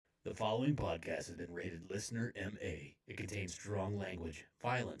The following podcast has been rated Listener MA. It contains strong language,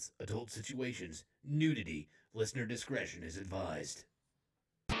 violence, adult situations, nudity. Listener discretion is advised.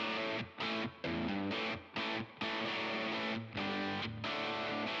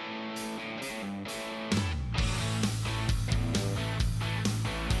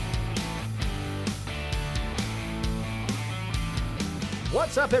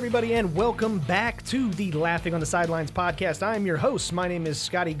 What's up, everybody, and welcome back to the Laughing on the Sidelines podcast. I'm your host. My name is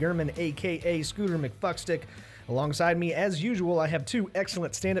Scotty Gurman, a.k.a. Scooter McFuckstick. Alongside me, as usual, I have two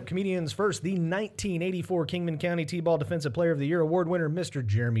excellent stand-up comedians. First, the 1984 Kingman County T-Ball Defensive Player of the Year award winner, Mr.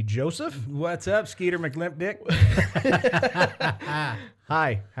 Jeremy Joseph. What's up, Skeeter McLimpdick?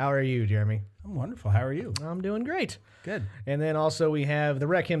 Hi, how are you, Jeremy? I'm wonderful. How are you? I'm doing great. Good. And then also we have the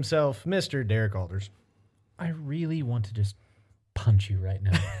wreck himself, Mr. Derek Alders. I really want to just punch you right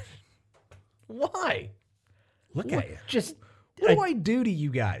now. Why? Look at you. Just, What do I do to you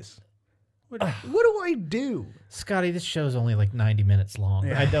guys? What do I do? Scotty, this show's only like 90 minutes long.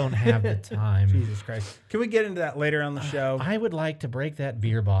 Yeah. I don't have the time. Jesus Christ. Can we get into that later on the show? I would like to break that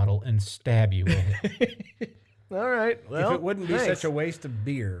beer bottle and stab you with it. All right. Well, if it wouldn't be thanks. such a waste of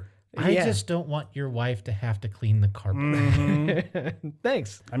beer. I Yeah. just don't want your wife to have to clean the carpet.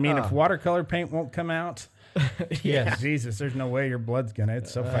 Thanks. I mean, if watercolor paint won't come out, Yes. Jesus, there's no way your blood's gonna. It's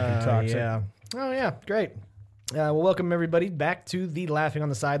so fucking toxic. Yeah. Oh, yeah. Great. Well, welcome everybody back to the Laughing on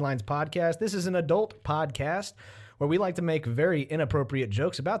the Sidelines podcast. This is an adult podcast where we like to make very inappropriate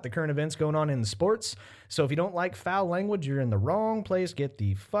jokes about the current events going on in sports. So if you don't like foul language, you're in the wrong place. Get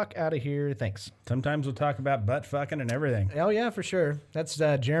the fuck out of here. Thanks. Sometimes we'll talk about butt fucking and everything. Oh, yeah, for sure. That's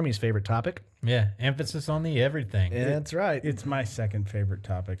Jeremy's favorite topic. Yeah. Emphasis on the everything. Yeah, that's right. It's my second favorite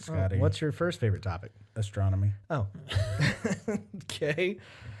topic, Scotty. What's your first favorite topic? astronomy? Oh. Okay.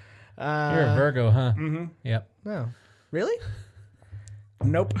 You're a Virgo, huh? Mm-hmm. Yep. No. Really?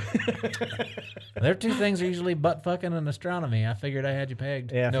 Nope. Their two things are usually butt fucking and astronomy. I figured I had you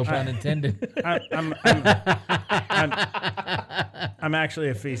pegged. Yeah, No for pun intended. I'm actually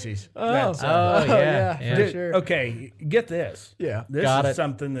a feces. Oh, That's, yeah. for Yeah. Dude, sure. okay, get this. Yeah. This Got is it.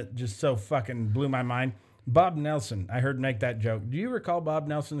 something that just so fucking blew my mind. Bob Nelson, I heard make that joke. Do you recall Bob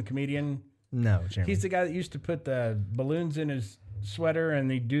Nelson, the comedian? No, Jeremy. He's the guy that used to put the balloons in his sweater and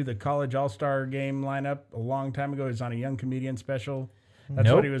he'd do the college all-star game lineup a long time ago. He was on a Young Comedian special. That's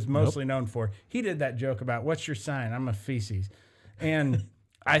Nope. what he was mostly known for. He did that joke about, what's your sign? I'm a feces. And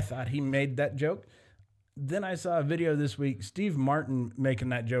I thought he made that joke. Then I saw a video this week, Steve Martin making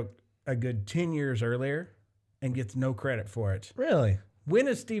that joke a good 10 years earlier and gets no credit for it. Really? When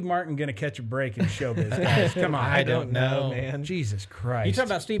is Steve Martin going to catch a break in showbiz, guys? Come on. I don't know. man. Jesus Christ. You talking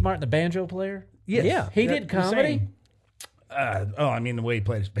about Steve Martin, the banjo player? Yes. Yeah. He That- did comedy? I mean, the way he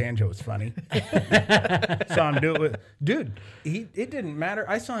played his banjo was funny. Saw him do it with, dude, it didn't matter.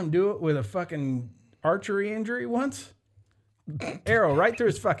 I saw him do it with a fucking archery injury once. Arrow right through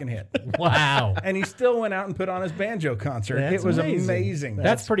his fucking head. Wow. And he still went out and put on his banjo concert. That's it was amazing. amazing.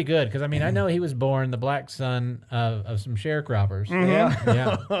 That's pretty good because I mean I know he was born the black son of some sharecroppers. Yeah.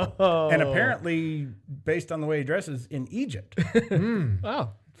 Yeah. And apparently, based on the way he dresses, in Egypt. Oh,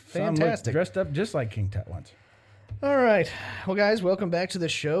 Saw him look fantastic. dressed up just like King Tut once. All right. Well, guys, welcome back to the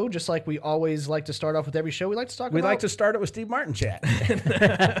show. Just like we always like to start off with every show, we like to talk We about... like to start it with Steve Martin chat.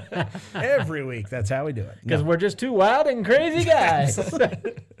 Every week, that's how we do it. Because we're just two wild and crazy guys.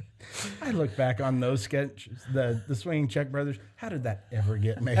 I look back on those sketches, the Swinging Czech Brothers. How did that ever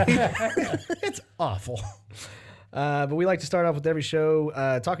get made? It's awful. But we like to start off with every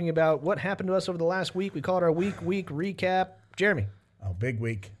show talking about what happened to us over the last week. We call it our week recap. Jeremy. Oh, big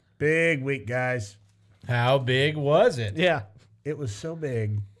week. Big week, guys. How big was it? Yeah. It was so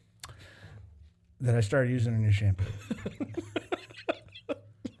big that I started using a new shampoo.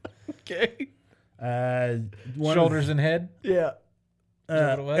 Okay. Shoulders and head. Yeah.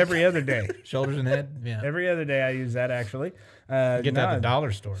 what it was? Every other day. Shoulders and head. Yeah. Every other day I use that, actually. Get that at now the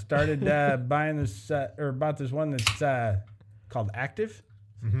dollar store. Started buying this, or bought this one that's called Active.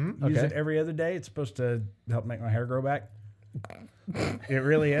 Mm-hmm. Use Okay. it every other day. It's supposed to help make my hair grow back. It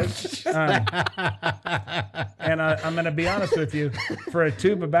really is. And I'm going to be honest with you. For a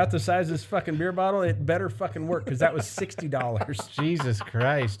tube about the size of this fucking beer bottle, it better fucking work because that was $60. Jesus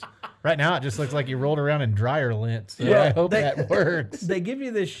Christ. Right now it just looks like you rolled around in dryer lint. So Yeah, I hope they- that works. They give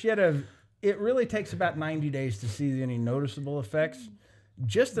you this shit of, it really takes about 90 days to see any noticeable effects.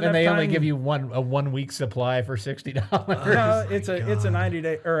 Just enough And they time. only give you a 1 week supply for $60. No, it's a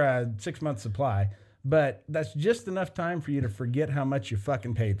 90-day or a 6-month supply. But that's just enough time for you to forget how much you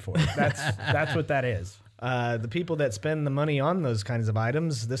fucking paid for it. That's what that is. The people that spend the money on those kinds of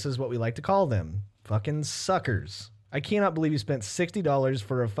items, this is what we like to call them. Fucking suckers. I cannot believe you spent $60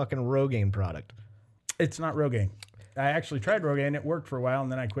 for a fucking Rogaine product. It's not Rogaine. I actually tried Rogaine. It worked for a while, and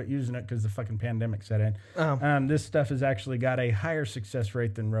then I quit using it because the fucking pandemic set in. This stuff has actually got a higher success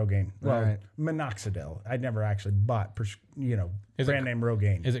rate than Rogaine. Well, right. Minoxidil. I'd never actually bought, Is brand name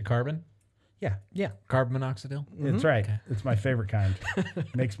Rogaine. Is it carbon? Yeah. Yeah. Carbon monoxidil? That's right. It's my favorite kind.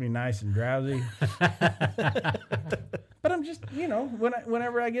 Makes me nice and drowsy. But I'm just,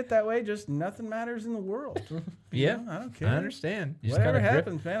 whenever I get that way, just nothing matters in the world. Yeah. I don't care. I understand. You Whatever just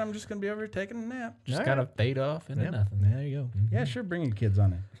happens, man, I'm just going to be over here taking a nap. Just kind of fade off into nothing. There you go. Yeah, sure, bring your kids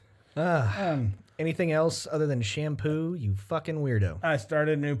on it. Anything else other than shampoo, you fucking weirdo? I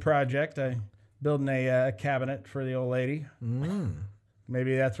started a new project. I building a cabinet for the old lady.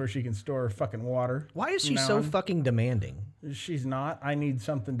 Maybe that's where she can store her fucking water. Why is she so fucking demanding? She's not. I need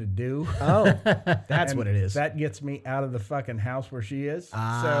something to do. Oh, that's And what it is. That gets me out of the fucking house where she is.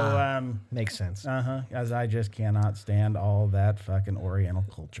 Makes sense. As I just cannot stand all that fucking Oriental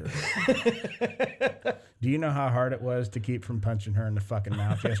culture. Do you know how hard it was to keep from punching her in the fucking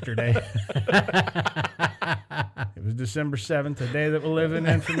mouth yesterday? It was December 7th, a day that will live in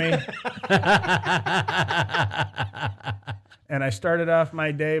infamy. And I started off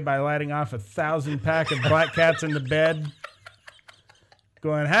my day by lighting off 1,000 pack of Black Cats in the bed.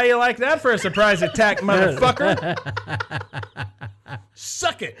 Going, how you like that for a surprise attack, motherfucker?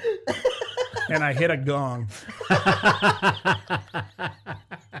 Suck it. And I hit a gong.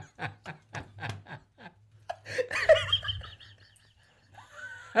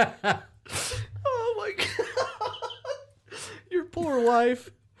 Oh my god, your poor wife.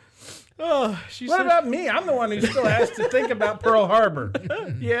 Oh, she's What about me? I'm the one who still has to think about Pearl Harbor.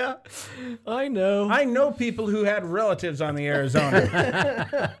 Yeah, I know. I know people who had relatives on the Arizona.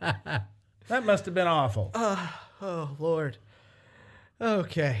 That must have been awful. Oh Lord.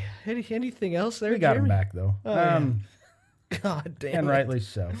 Okay. Anything else there? We got him Jeremy? back, though. God damn. And it. rightly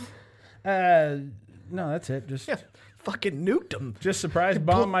so. No, that's it. Just Fucking nuked him. just surprise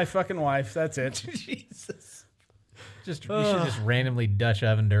bomb my fucking wife. That's it. Jesus. You should just randomly Dutch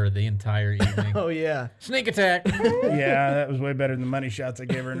oven her the entire evening. Oh yeah. Sneak attack. Yeah, that was way better than the money shots I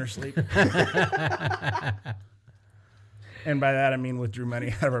gave her in her sleep. And by that I mean withdrew money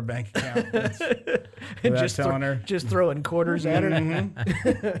out of her bank account. And just telling her. just throwing quarters at her.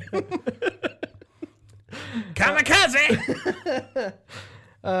 Kamikaze!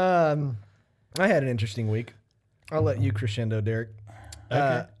 I had an interesting week. I'll let you crescendo, Derek.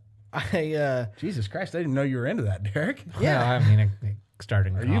 Jesus Christ, I didn't know you were into that, Derek. Yeah, I mean,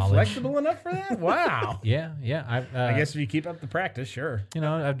 starting Are college. you flexible enough for that? Wow. Yeah. I guess if you keep up the practice, sure.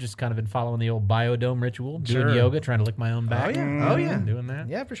 I've just kind of been following the old biodome ritual, doing Sure. yoga, trying to lick my own back. Oh yeah. Doing that.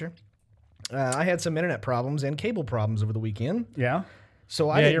 Yeah, for sure. I had some internet problems and cable problems over the weekend. Yeah. So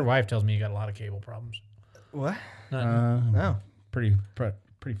I Yeah, didn't- your wife tells me you got a lot of cable problems. What? Nothing. Oh,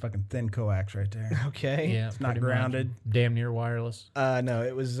 Pretty fucking thin coax right there. okay. Yeah, It's not pretty much. grounded. Damn near wireless. No,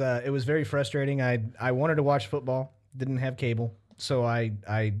 it was very frustrating. I wanted to watch football, didn't have cable, so I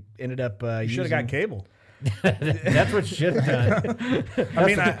ended up You should have got cable. That's what you should have done. I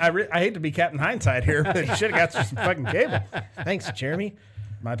mean, I hate to be Captain Hindsight here, but you should have got some fucking cable. Thanks, Jeremy.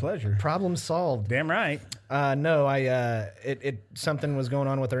 My pleasure. Problem solved. Damn right. No, something was going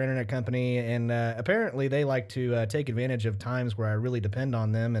on with our internet company, and apparently they like to take advantage of times where I really depend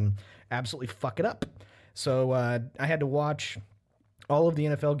on them and absolutely fuck it up. So I had to watch all of the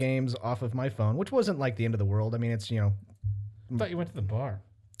NFL games off of my phone, which wasn't like the end of the world. I mean, it's I thought you went to the bar.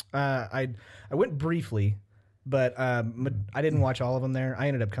 I went briefly, but I didn't watch all of them there. I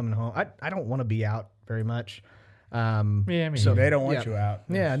ended up coming home. I don't want to be out very much. Yeah, I mean, So they don't want you out.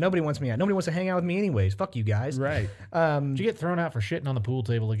 Yeah, nobody wants me out. Nobody wants to hang out with me anyways. Fuck you guys. Right. did you get thrown out for shitting on the pool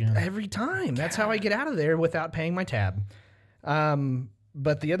table again? Every time. That's how I get out of there without paying my tab.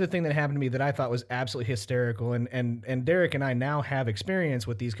 But the other thing that happened to me that I thought was absolutely hysterical, and Derek and I now have experience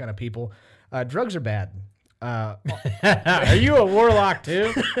with these kind of people. Drugs are bad. Are you a warlock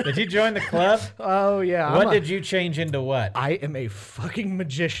too? Did you join the club? Oh yeah. What did you change into what? I am a fucking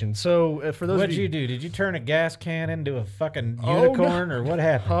magician. So for those What'd of you do? Did you turn a gas can into a fucking unicorn or what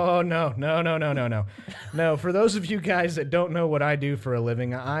happened? Oh no. No, for those of you guys that don't know what I do for a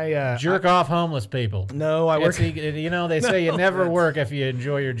living, I Jerk off homeless people. No, I work. They say you never work if you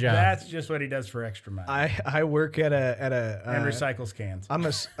enjoy your job. That's just what he does for extra money. I work at a And recycles cans.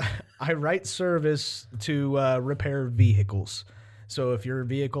 I write service to repair vehicles. So if your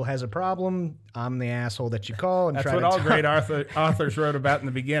vehicle has a problem, I'm the asshole that you call and That's try what to all tell- great authors wrote about in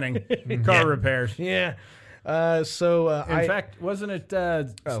the beginning. Car repairs. Yeah. In fact, wasn't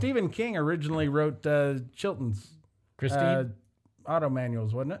it Stephen King originally wrote Chilton's Christine? auto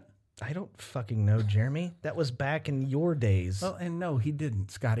manuals, wasn't it? I don't fucking know, Jeremy. That was back in your days. Well, and no, he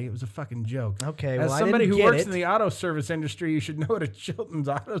didn't, Scotty. It was a fucking joke. Okay, As well, somebody I didn't who get works it. in the auto service industry, you should know what a Chilton's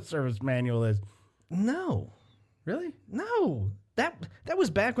auto service manual is. No. Really? No. That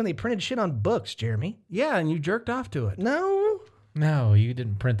was back when they printed shit on books, Jeremy. Yeah, and you jerked off to it. No. No, you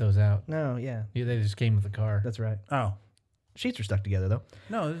didn't print those out. No, yeah. They just came with the car. That's right. Oh. Sheets are stuck together, though.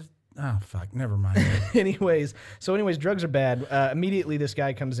 No, oh, fuck. Never mind. Anyways, drugs are bad. Immediately, this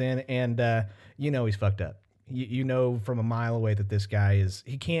guy comes in, and he's fucked up. You know from a mile away that this guy is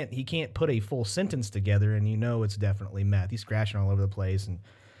he can't put a full sentence together, and it's definitely meth. He's scratching all over the place,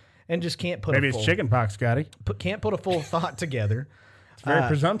 and just can't put Maybe it's chicken pox, Scotty. Can't put a full thought together. It's very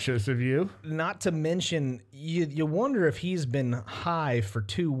presumptuous of you. Not to mention, you wonder if he's been high for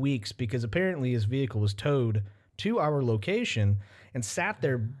 2 weeks, because apparently his vehicle was towed to our location and sat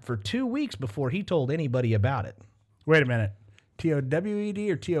there for 2 weeks before he told anybody about it. Wait a minute. TOWED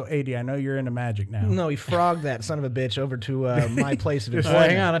or TOAD? I know you're into magic now. No, he frogged that son of a bitch over to my place of Well,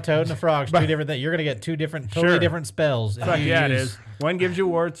 employment. hang on, a toad and a frog's two different things. You're gonna get two different, totally Sure. different spells. if Fuck you yeah, it use- is. One gives you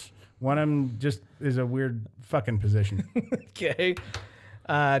warts. One of them just is a weird fucking position. Okay.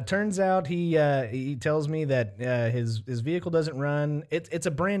 Turns out he tells me that his vehicle doesn't run. It's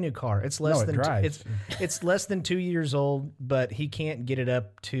a brand new car. It's less No, it than drives. it's less than 2 years old, but he can't get it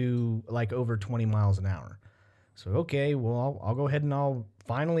up to like over 20 miles an hour. So okay, well I'll go ahead and I'll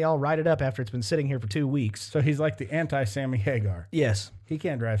write it up after it's been sitting here for 2 weeks. So he's like the anti-Sammy Hagar. Yes. He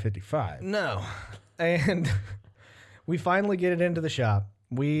can't drive 55. No. And we finally get it into the shop.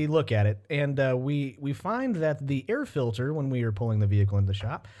 We look at it, and we find that the air filter, when we are pulling the vehicle into the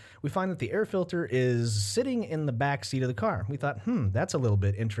shop, we find that the air filter is sitting in the back seat of the car. We thought, that's a little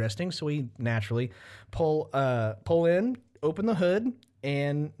bit interesting. So we naturally pull in, open the hood,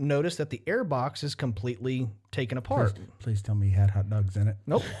 and notice that the air box is completely taken apart. Please tell me he had hot dogs in it.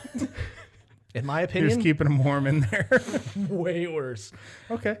 Nope. In my He opinion, was keeping them warm in there. way worse.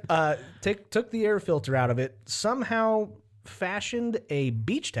 Okay. Took the air filter out of it, somehow fashioned a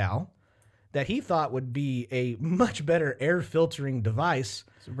beach towel that he thought would be a much better air filtering device,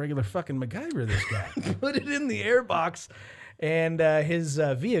 It's a regular fucking MacGyver, this guy. put it in the air box, and his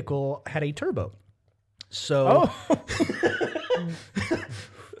vehicle had a turbo. So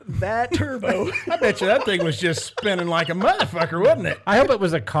that turbo, I bet you that thing was just spinning like a motherfucker, wasn't it? I hope it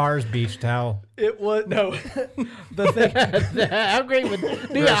was a car's beach towel. it was, no, the thing, How great would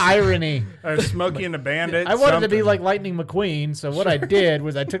be the irony? Smokey and the Bandit. I wanted to be something. like Lightning McQueen, so what I did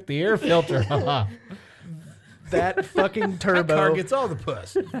was I took the air filter off. that fucking turbo. Car gets all the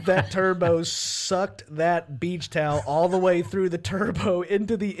puss. That turbo sucked that beach towel all the way through the turbo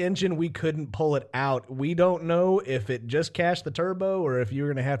into the engine. We couldn't pull it out. We don't know if it just cashed the turbo or if you're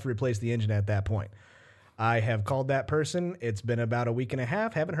going to have to replace the engine at that point. I have called that person. It's been about a week and a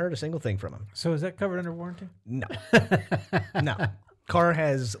half. Haven't heard a single thing from him. So is that covered under warranty? No. No. Car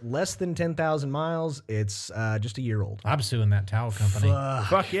has less than 10,000 miles. It's just a year old. I'm suing that towel company.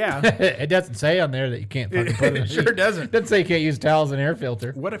 Fuck yeah. It doesn't say on there that you can't fucking put it. It sure doesn't. It doesn't say you can't use towels and air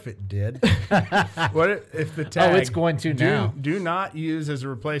filter. What if it did? What if the tag? it's going to now. Do not use as a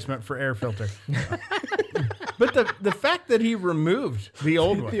replacement for air filter. But the fact that he removed the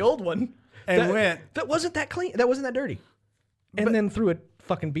old one The old one. and That wasn't that clean. That wasn't that dirty. And then threw a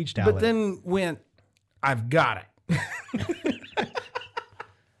fucking beach towel but in. then went, I've got it.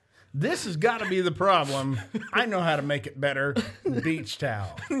 This has got to be the problem. I know how to make it better. Beach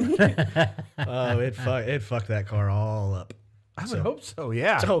towel. Oh, it fucked that car all up. I would hope so,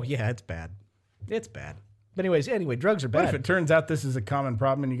 yeah. Oh yeah, it's bad. It's bad. But anyway, drugs are What if bad. it turns out this is a common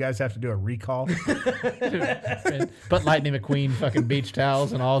problem and you guys have to do a recall? Put Lightning McQueen fucking beach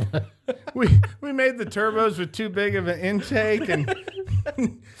towels and all the. we made the turbos with too big of an intake, and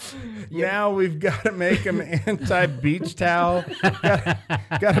now we've got to make them anti-beach towel.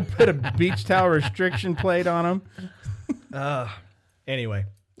 Got to put a beach towel restriction plate on them. Anyway,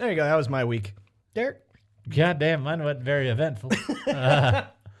 there you go. That was my week. Derek? Goddamn, mine wasn't very eventful.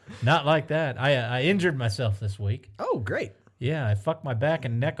 Not like that. I injured myself this week. Oh, great. Yeah, I fucked my back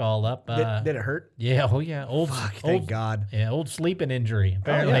and neck all up. Did it hurt? Yeah, oh yeah, Thank God. Yeah, old sleeping injury.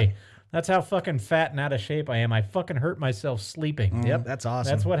 Apparently, that's how fucking fat and out of shape I am. I fucking hurt myself sleeping. Yep, that's awesome.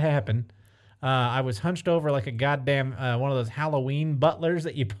 That's what happened. I was hunched over like a goddamn one of those Halloween butlers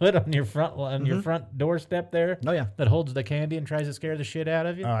that you put on your front doorstep there. Oh, yeah. That holds the candy and tries to scare the shit out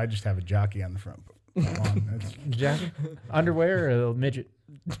of you. Oh, I just have a jockey on the front lawn. That's Jacket, underwear, or a midget,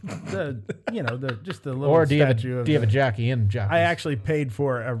 just the little or do you have statue of a the- jockey in jockey? I actually paid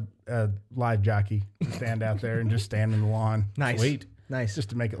for a live jockey to stand out there and just stand in the lawn. Nice. Sweet. Nice. Just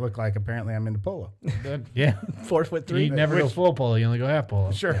to make it look like apparently I'm into polo. Yeah. 4'3". You never go full polo. You only go half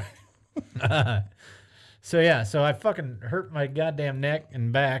polo. Sure. So I fucking hurt my goddamn neck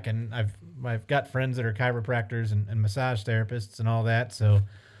and back, and I've got friends that are chiropractors and massage therapists and all that. So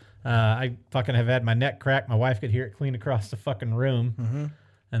I fucking have had my neck cracked. My wife could hear it clean across the fucking room.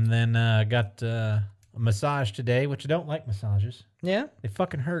 And then got a massage today, which I don't like massages. Yeah. They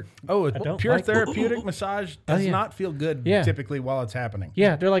fucking hurt. Oh, I don't pure like- therapeutic massage does yeah. not feel good Yeah. typically while it's happening.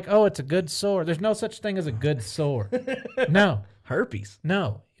 Yeah, they're like, oh, it's a good sore. There's no such thing as a good sore. No. Herpes.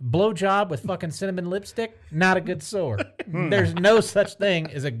 No. Blowjob with fucking cinnamon lipstick, not a good sore. There's no such thing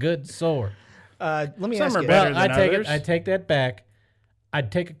as a good sore. Let me Some ask are you. better Well, than I others. take that back. I'd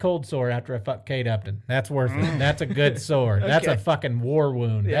take a cold sore after I fuck Kate Upton. That's worth it. That's a good sore. That's a fucking war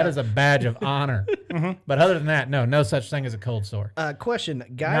wound. That is a badge of honor. But other than that, no such thing as a cold sore. Question.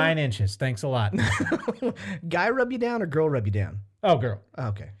 Guy 9 inches. Thanks a lot. guy rub you down or girl rub you down? Oh, girl.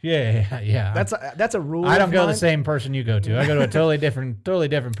 Okay. Yeah. That's a rule. I don't of go the mine. same person you go to. I go to a totally different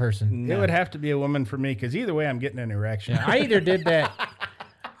person. It would have to be a woman for me because either way, I'm getting an erection. Yeah, I either did that.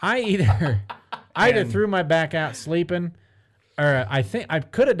 I either threw my back out sleeping, or I think I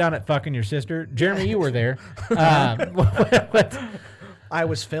could have done it fucking your sister. Jeremy, you were there. I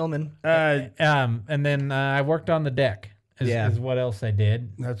was filming. And then I worked on the deck. Is what else I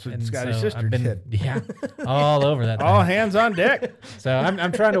did. That's what And Scotty's so sister I've been, did. Yeah, all over that. All thing. hands on deck. So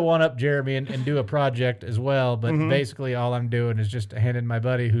I'm trying to one up Jeremy and do a project as well. But basically, all I'm doing is just handing my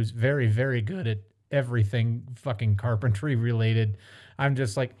buddy, who's very, very good at everything fucking carpentry related. I'm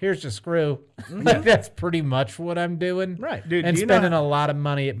just like, here's the screw. Like, that's pretty much what I'm doing. Right. Dude, And do you know spending a lot of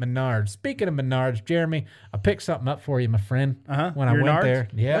money at Menards. Speaking of Menards, Jeremy, I picked something up for you, my friend. When I Your went Nards? there.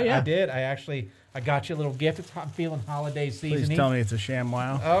 Yeah, Oh, yeah. I did. I got you a little gift. I'm feeling holiday season. Please tell me it's a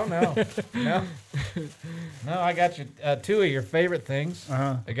ShamWow. Oh, no. No, I got you 2 of your favorite things.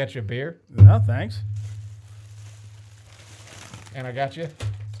 I got you a beer, No, thanks. and I got you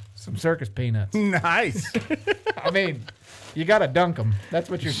some circus peanuts. Nice. I mean, you got to dunk them. That's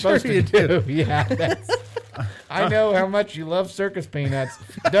what you're Sure supposed to you do. Yeah, that's... I know how much you love circus peanuts.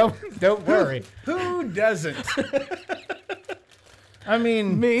 Don't worry. Who doesn't? I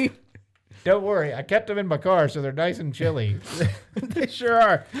mean, Me. Don't worry. I kept them in my car, so they're nice and chilly. they sure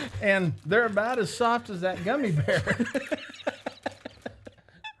are. And they're about as soft as that gummy bear.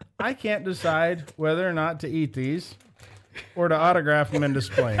 I can't decide whether or not to eat these or to autograph them and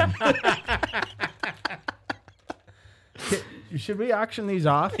display them. Should we auction these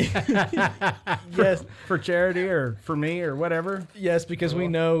off Yes. for charity or for me or whatever? Yes, because we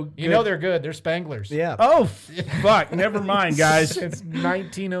know. You know they're good. They're Spanglers. Yeah. Oh, fuck. Never mind, guys. It's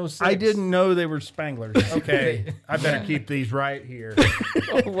 1906. I didn't know they were Spanglers. Okay. I better keep these right here.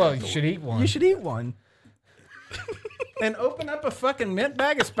 Oh, well, you should eat one. You should eat one. And open up a fucking mint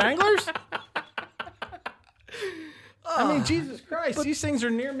bag of Spanglers? I mean, Jesus Christ, these things are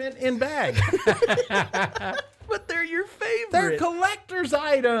near mint in bag. But they're your favorite. They're collector's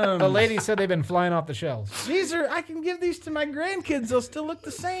items. A lady said they've been flying off the shelves. These are, I can give these to my grandkids. They'll still look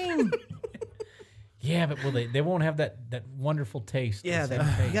the same. Yeah, but will they won't have that wonderful taste. Yeah, The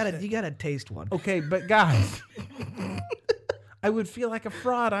that, same you gotta taste one. Okay, but guys, I would feel like a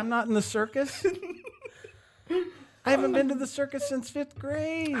fraud. I'm not in the circus. I haven't been to the circus since 5th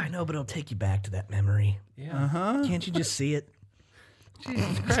grade. I know, but it'll take you back to that memory. Yeah. Can't you just see it?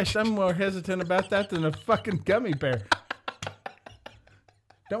 Jesus Christ, I'm more hesitant about that than a fucking gummy bear.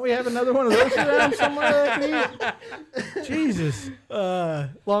 Don't we have another one of those around somewhere that I can eat? Jesus.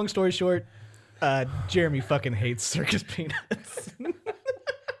 Long story short, Jeremy fucking hates circus peanuts.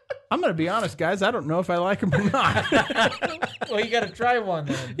 I'm going to be honest, guys. I don't know if I like them or not. Well, you got to try one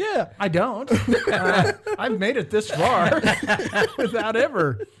then. Yeah. I don't. I've made it this far without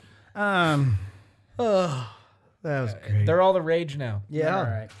ever. That was great. They're all the rage now. Yeah. All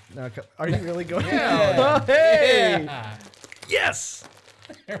right. Okay. Are you really going? Yeah. Hey. Yeah. Yes.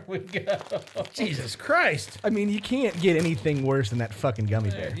 There we go. Jesus Christ. I mean, you can't get anything worse than that fucking gummy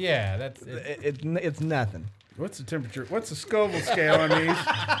bear. Yeah, that's it. It's nothing. What's the temperature? What's the Scoville scale on these?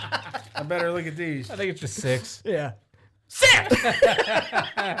 I better look at these. I think it's just 6. Yeah.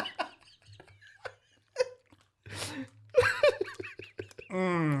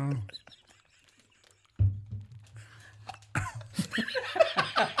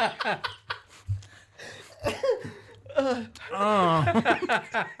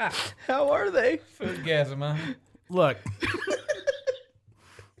 How are they? Foodgasm, huh? Look.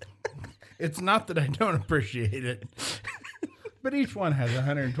 It's not that I don't appreciate it, but each one has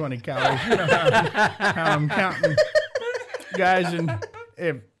 120 calories. You know how I'm counting, guys. And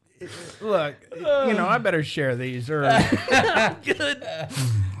look, you know, I better share these. Or Good.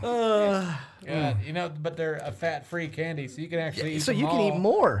 You know, but they're a fat-free candy, so you can actually eat So them you can eat all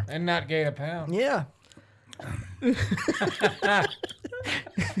more. and not gain a pound. Yeah.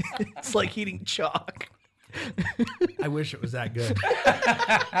 It's like eating chalk. I wish it was that good.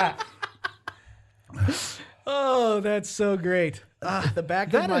 Oh, that's so great. The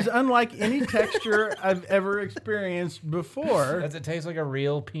back That of my... is unlike any texture I've ever experienced before. Does it taste like a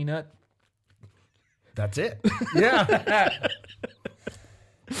real peanut? That's it. Yeah.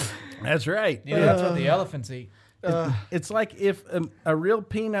 That's right. Yeah, that's what the elephants eat. It's like if a real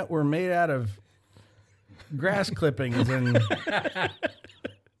peanut were made out of grass clippings and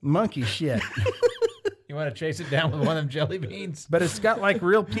monkey shit. You want to chase it down with one of them jelly beans? But it's got like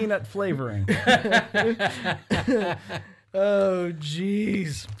real peanut flavoring. Oh,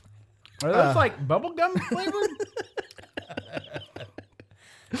 jeez. Are those like bubblegum flavored?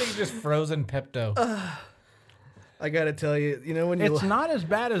 I think it's just frozen Pepto. I got to tell you, you know, when you... It's not as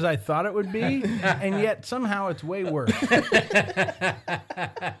bad as I thought it would be, and yet somehow it's way worse.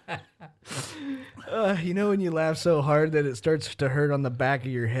 You know when you laugh so hard that it starts to hurt on the back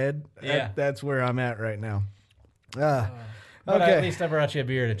of your head? Yeah. That's where I'm at right now. But okay. at least I brought you a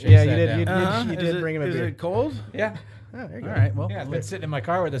beer to chase Yeah, you that did. down. You did bring him a Is beer. it cold? Yeah. Oh, there you All go. right, well, Yeah, it's been sitting in my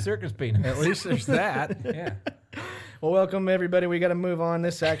car with a circus peanut. at least there's that. Yeah. Well, welcome everybody. We got to move on.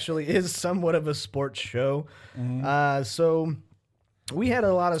 This actually is somewhat of a sports show. So we had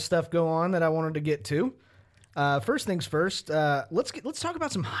a lot of stuff go on that I wanted to get to. First things first. Let's talk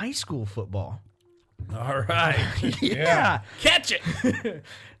about some high school football. All right. Yeah, Catch it.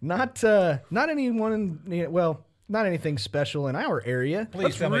 not anyone. Not anything special in our area.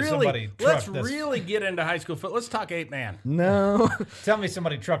 Please tell me somebody let's trucked this. really get into high school football. Let's talk 8-man. No, Tell me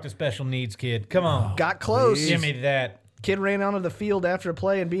somebody trucked a special needs kid. Come on. got close. Give me that. Kid ran onto the field after a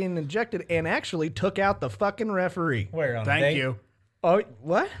play and being ejected, and actually took out the fucking referee. Where on a Thank date? you. Oh,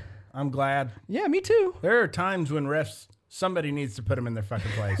 what? I'm glad. Yeah, me too. There are times when refs, somebody needs to put them in their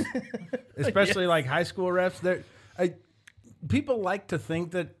fucking place. Especially like high school refs. People like to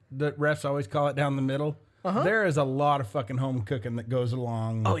think that refs always call it down the middle. There is a lot of fucking home cooking that goes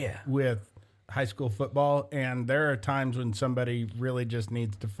along with high school football, and there are times when somebody really just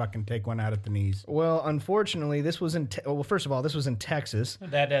needs to fucking take one out at the knees. Well, unfortunately, this was well, first of all, this was in Texas.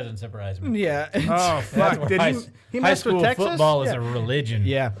 That doesn't surprise me. Yeah. Oh, That's fuck. where Did high, he high mess with school Texas? football is Yeah. a religion.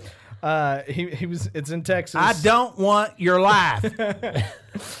 Yeah. It's in Texas. I don't want your life.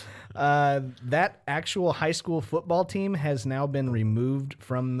 That actual high school football team has now been removed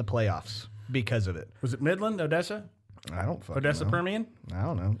from the playoffs because of it. Was it Midland, Odessa? I don't fucking Odessa know. Permian? I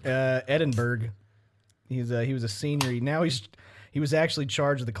don't know. Edinburgh. He was a senior. Now he was actually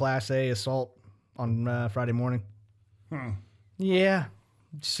charged with the Class A assault on Friday morning. Yeah.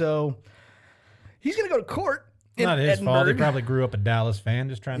 So he's gonna go to court. It's not his fault. He probably grew up a Dallas fan,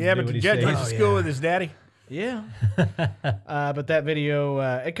 just trying Yeah, to do but what the he judge went to says. school with his daddy. Yeah. But that video,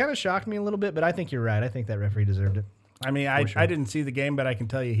 it kind of shocked me a little bit, but I think you're right. I think that referee deserved it. I mean, I didn't see the game, but I can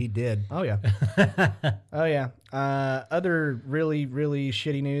tell you he did. Oh, yeah. Oh, yeah. Other really, really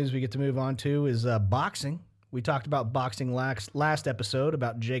shitty news we get to move on to is boxing. We talked about boxing last episode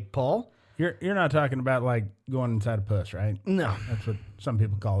about Jake Paul. You're not talking about like going inside a puss, right? No. That's what some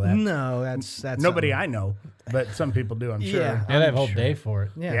people call that. No, that's Nobody something. I know, but some people do, I'm sure. Yeah. Yeah, they have a whole sure. day for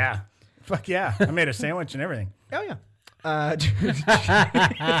it. Yeah. Yeah. Fuck yeah. I made a sandwich and everything. Oh, yeah.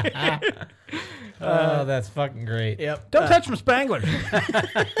 Oh, that's fucking great. Yep. Don't touch my Spanglers.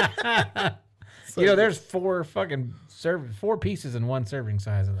 You know, there's four pieces in one serving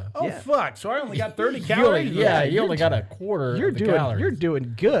size of those. Oh, Yeah. fuck. So I only got 30 You calories? only got a quarter You're of the calories. You're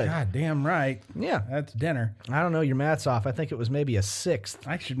doing good. God damn right. Yeah. That's dinner. I don't know. Your math's off. I think it was maybe a sixth.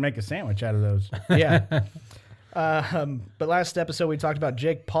 I should make a sandwich out of those. Yeah. But last episode we talked about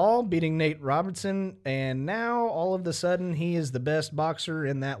Jake Paul beating Nate Robertson, and now all of a sudden he is the best boxer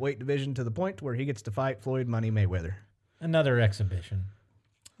in that weight division to the point where he gets to fight Floyd Money Mayweather. Another exhibition.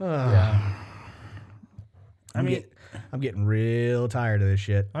 I mean, I'm getting real tired of this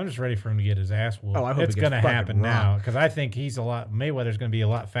shit. I'm just ready for him to get his ass whooped. Oh, I hope it's he gets going to fucking happen now rocked. because I think Mayweather's going to be a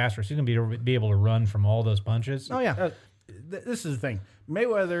lot faster. So he's going to be able to run from all those punches. Oh yeah, This is the thing.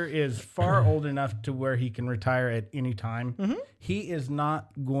 Mayweather is far old enough to where he can retire at any time. Mm-hmm. He is not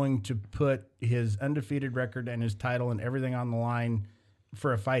going to put his undefeated record and his title and everything on the line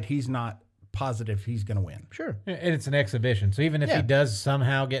for a fight he's not positive he's going to win. sure. And it's an exhibition. So even if Yeah. he does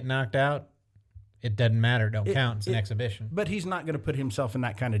somehow get knocked out, it doesn't matter. It don't count. It's an exhibition. But he's not going to put himself in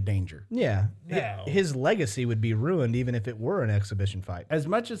that kind of danger. Yeah, No. his legacy would be ruined even if it were an exhibition fight. As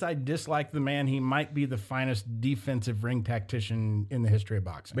much as I dislike the man, he might be the finest defensive ring tactician in the history of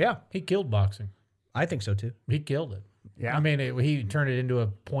boxing. Yeah, He killed boxing. I think so too. He killed it. Yeah. I mean, he turned it into a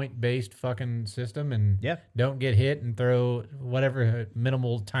point-based fucking system, and Yeah. don't get hit and throw whatever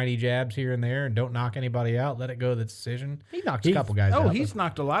minimal tiny jabs here and there, and don't knock anybody out. Let it go to the decision. He knocked a couple guys out. Oh, he's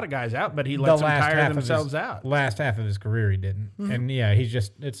knocked a lot of guys out, but he The lets them last tire half of themselves his, out. Last half of his career, he didn't. And yeah, he's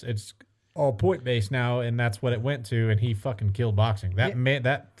just it's all point-based now, and that's what it went to. And he fucking killed boxing.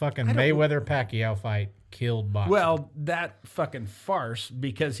 That fucking Mayweather Pacquiao fight killed boxing. Well, that fucking farce,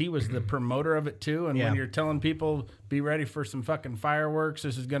 because he was the promoter of it too. And Yeah. when you're telling people, be ready for some fucking fireworks,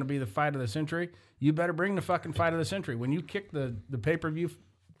 this is going to be the fight of the century, you better bring the fucking fight of the century. When you kick the pay-per-view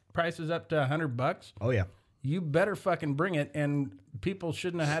prices up to $100, Oh, yeah. you better fucking bring it. And people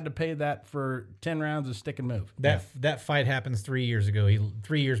shouldn't have had to pay that for 10 rounds of stick and move. that fight happens 3 years ago.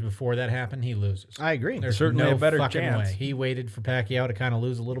 3 years before that happened, he loses. I agree. There's certainly no a better fucking chance. way. He waited for Pacquiao to kind of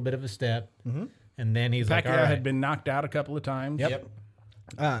lose a little bit of a step, and then he's like, Pacquiao all right. had been knocked out a couple of times. Yep.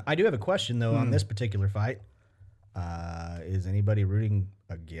 I do have a question, though, on this particular fight. Is anybody rooting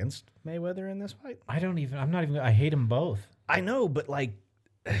against Mayweather in this fight? I hate them both. I know, but, like,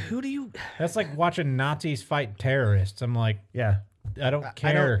 who do you... That's like watching Nazis fight terrorists. I'm like, Yeah. I don't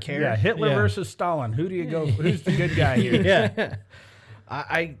care. I don't care. Yeah, Hitler Yeah. versus Stalin. Who do you go? Who's the good guy here? Yeah.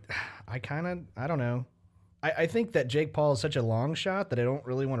 I kind of, I don't know. I think that Jake Paul is such a long shot that I don't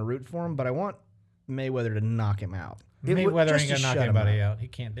really want to root for him, but I want Mayweather to knock him out. Mayweather Just ain't to gonna knock shut him anybody out. He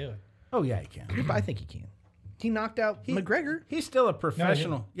can't do it. Oh yeah, he can. I think he can. He knocked out McGregor. He's still a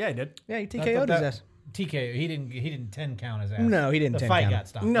professional. Yeah, he did. Yeah, he TKO'd his ass. TKO. He didn't 10 count his ass. No, he didn't The 10 fight count got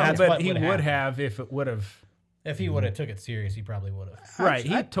stopped. No, That's but what he would happened. have if it would have. If he would have took it serious, he probably would have. Right,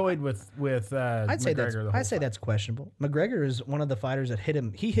 he toyed with I'd say that's McGregor the whole I'd say that's questionable. McGregor is one of the fighters that hit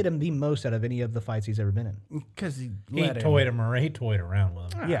him. He hit him the most out of any of the fights he's ever been in. because he He let him. toyed him around. He toyed around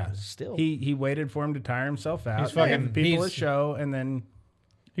with him. Yeah, still. he waited for him to tire himself out. He's fucking- gave people a he's- show, and then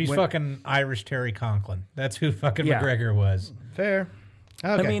He's When- fucking Irish Terry Conklin. That's who fucking Yeah. McGregor was. Fair.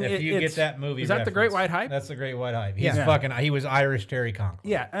 Okay. I mean, If you it's- get that movie, is that the Great reference, White Hype? That's the Great White Hype. He's Yeah. fucking. He was Irish Terry Conklin.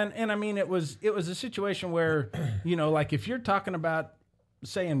 Yeah, and I mean it was a situation where like if you're talking about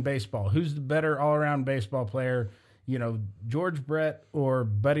say in baseball, who's the better all around baseball player? George Brett or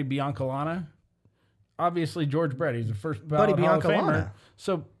Buddy Biancalana? Obviously George Brett. He's the first Buddy ballot Hall of Famer. Biancalana.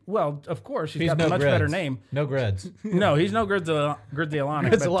 So of course he's He's got no a much Gruds. better name. No Gruds. No, he's no Grudzielonic.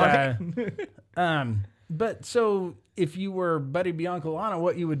 But so if you were Buddy Biancalana,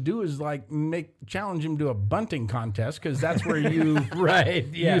 what you would do is like challenge him to a bunting contest because that's where you Right.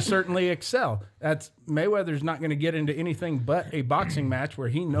 Yeah. you certainly excel. That's Mayweather's not going to get into anything but a boxing match where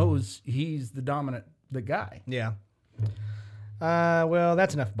he knows he's the guy. yeah. Well,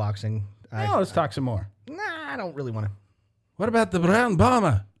 that's enough boxing. Now let's talk some more. I don't really want to. What about the Brown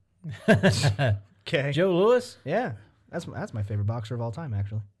Bomber? Okay. Joe Louis. Yeah. That's my favorite boxer of all time,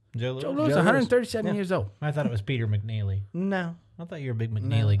 actually. Joe Louis. Joe Louis, 137 years old. I thought it was Peter McNeely. No. I thought you were a big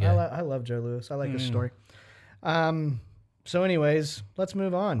McNeely guy. I love Joe Louis. I like his story. So, anyways, let's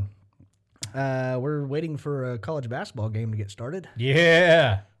move on. We're waiting for a college basketball game to get started.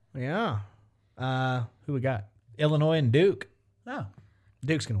 Yeah. Yeah. Who we got? Illinois and Duke. Oh,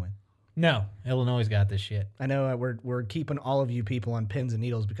 Duke's gonna win. No, Illinois got this shit. I know we're keeping all of you people on pins and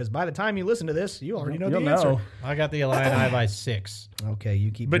needles because by the time you listen to this, you already know you'll the answer. know. I got the Illini by 6. Okay,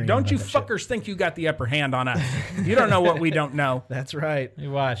 you keep. But bringing don't up you that shit. fuckers think you got the upper hand on us? You don't know what we don't know. That's right.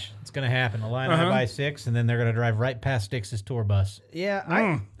 You watch. It's going to happen. Illini by 6, and then they're going to drive right past Styx's tour bus.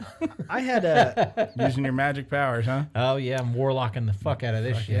 Yeah, I had a. Using your magic powers, huh? Oh, yeah. I'm warlocking the fuck out of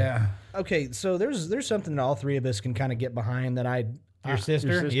this shit. Yeah. Okay, so there's something that all three of us can kind of get behind that I. Your sister?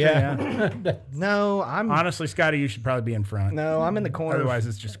 Your sister, Yeah. No, I'm. Honestly, Scotty, you should probably be in front. No, I'm in the corner. Otherwise,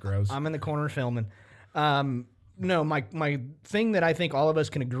 it's just gross. I'm in the corner filming. No, my thing that I think all of us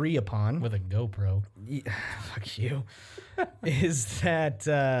can agree upon. With a GoPro. Fuck you. Is that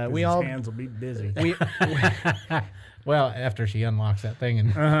we His all hands will be busy. we Well, after she unlocks that thing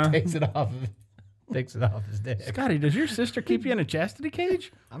and takes it off his dick. Scotty, does your sister keep you in a chastity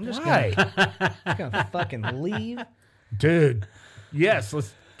cage? I'm just Why? gonna fucking leave. Dude. Yes,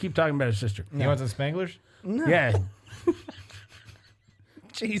 let's keep talking about his sister. You want some Spanglers? Yeah.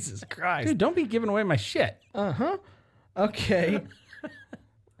 Jesus Christ. Dude, don't be giving away my shit. Okay.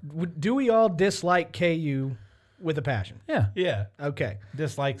 Do we all dislike KU with a passion? Yeah. Yeah. Okay.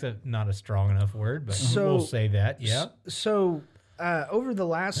 Dislike's not a strong enough word, but So- we'll say that. Yeah. So, over the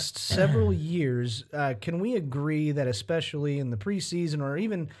last several years, can we agree that, especially in the preseason or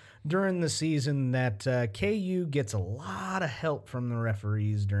even during the season, that KU gets a lot of help from the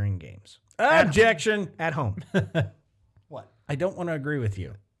referees during games Objection. at home? I don't want to agree with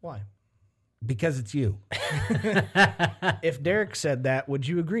you Why? because it's you. If Derek said that, would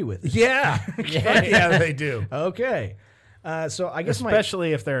you agree with it? Yeah. Fuck yeah, they do. Okay. So I guess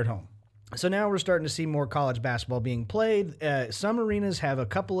especially if they're at home. So now we're starting to see more college basketball being played. Some arenas have a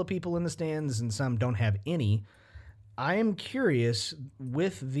couple of people in the stands and some don't have any. I am curious,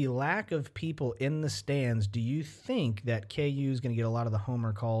 with the lack of people in the stands, do you think that KU is going to get a lot of the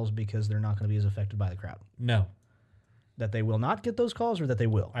homer calls because they're not going to be as affected by the crowd? No, That they will not get those calls or that they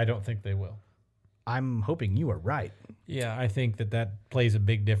will? I don't think they will. I'm hoping you are right. Yeah, I think that plays a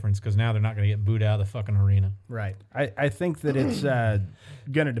big difference because now they're not going to get booed out of the fucking arena. Right. I think that it's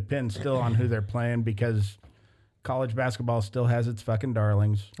going to depend still on who they're playing because college basketball still has its fucking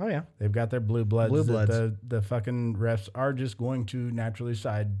darlings. Oh, yeah. They've got their blue bloods. Blue bloods. That the fucking refs are just going to naturally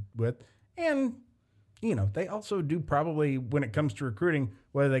side with. And, you know, they also do probably, when it comes to recruiting,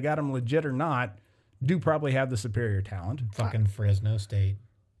 whether they got them legit or not, do probably have the superior talent. Fucking Fresno State.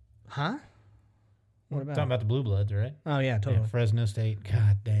 Huh? What about? Talking about the Blue Bloods, right? Oh, yeah, totally. Yeah, Fresno State.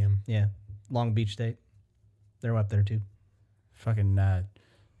 God damn. Yeah. Long Beach State. They're up there, too. Fucking,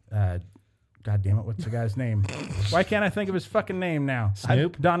 God damn it, what's the guy's name? Why can't I think of his fucking name now?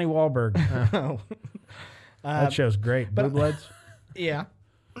 Snoop? Donnie Wahlberg. Oh. That show's great. Blue Bloods? Yeah.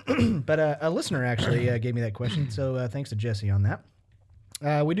 But a listener actually gave me that question, so thanks to Jesse on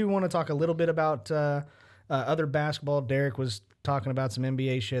that. We do want to talk a little bit about other basketball. Derek was talking about some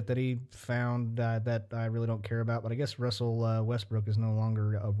NBA shit that he found that I really don't care about, but I guess Russell Westbrook is no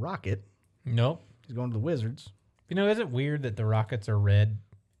longer a Rocket. Nope. He's going to the Wizards. You know, is it weird that the Rockets are red?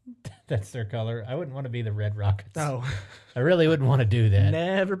 That's their color. I wouldn't want to be the Red Rockets. Oh. I really wouldn't want to do that.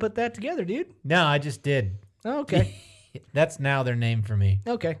 Never put that together, dude. No, I just did. Oh, okay. That's now their name for me.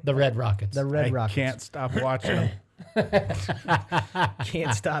 Okay. The Red Rockets. The Red I Rockets. can't stop watching them.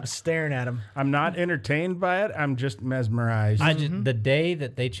 Can't stop staring at him. I'm not entertained by it. I'm just mesmerized. The day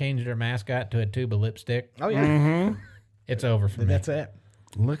that they changed their mascot to a tube of lipstick, Oh, yeah. it's over for me. That's it.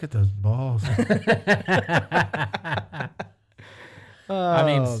 Look at those balls. I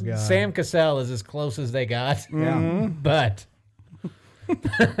mean, Oh, God. Sam Cassell is as close as they got. Yeah. But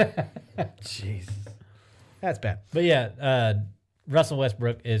Jeez. That's bad. yeah, Russell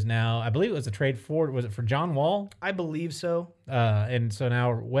Westbrook is now, I believe it was a trade for, was it for John Wall? I believe so. And so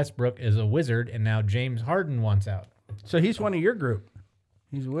now Westbrook is a Wizard, and now James Harden wants out. So he's one of your group.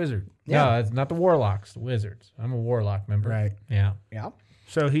 He's a wizard. Yeah. No, it's not the Warlocks, the Wizards. I'm a Warlock member. Right. Yeah. Yeah.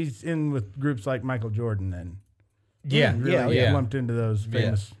 So he's in with groups like Michael Jordan then. Yeah. Really yeah. lumped into those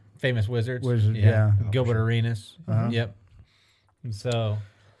famous. Famous Wizards. Wizard, yeah. Gilbert Arenas. Yep. And so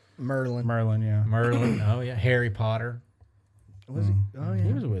Merlin. Merlin, yeah. Merlin. Oh, yeah. Harry Potter. Was he? Oh, yeah.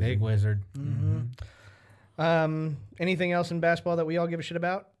 He was a wizard. Big wizard. Anything else in basketball that we all give a shit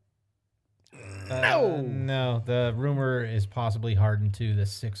about? No. The rumor is possibly Harden to the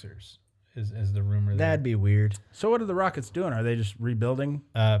Sixers. Is the rumor there. That'd be weird. So what are the Rockets doing? Are they just rebuilding?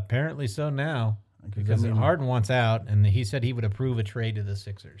 Apparently so now. Because I mean- Harden wants out, and he said he would approve a trade to the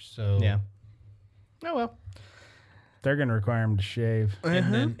Sixers. So Yeah. Oh, well. They're going to require him to shave.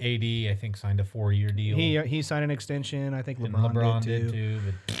 And then AD, I think, signed a 4-year deal. He signed an extension. I think and LeBron, did too.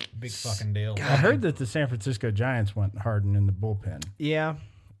 But big fucking deal. I heard that the San Francisco Giants want Harden in the bullpen. Yeah.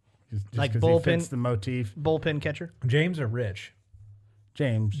 Just Like 'cause bullpen? he fits the motif. Bullpen catcher. James or Rich?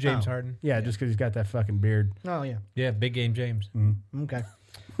 James. James Oh. Harden. Yeah, just because he's got that fucking beard. Oh, yeah. Yeah, big game James. Okay.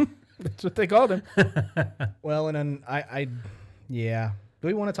 That's what they called him. Well, and then yeah. Do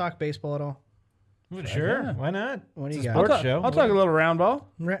we want to talk baseball at all? Sure, yeah. why not? What do It's you a got? sports show. I'll talk a little round ball.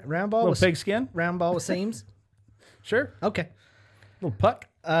 Round ball little with pigskin. round ball with seams. Sure. Okay. Little puck.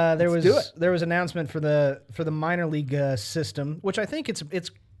 There do was announcement for the minor league system, which I think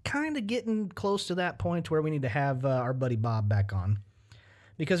it's kind of getting close to that point where we need to have our buddy Bob back on,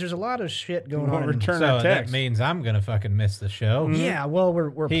 because there's a lot of shit going Won't on. return So our that text. means I'm gonna fucking miss the show. Yeah, well,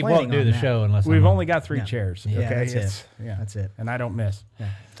 we're He planning won't do on the that. show unless We've I'm only got 3 chairs. Yeah, okay, that's it. Yeah, That's it. and I don't miss.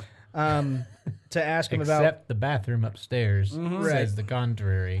 To ask him except about the bathroom upstairs says the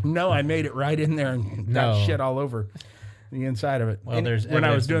contrary. No, I made it right in there and got No. shit all over the inside of it. Well, there's when I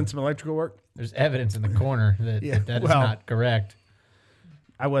was evidence doing some electrical work, There's evidence in the corner that Yeah, that is well- not correct.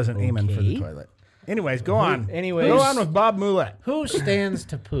 I wasn't aiming for the Okay. toilet. Anyways, go on. anyways- go on with Bob Moulette. Who stands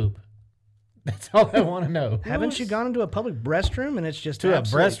to poop? That's all I want to know. haven't you gone into a public restroom and it's just To a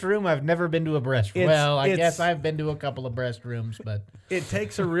absolute- breast room? I've never been to a breast room. It's- Well, I it's- guess I've been to a couple of breast rooms, but It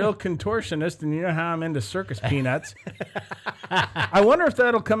takes a real contortionist, and you know how I'm into circus peanuts. I wonder if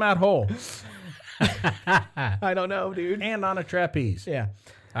that'll come out whole I don't know, dude. and on a trapeze Yeah.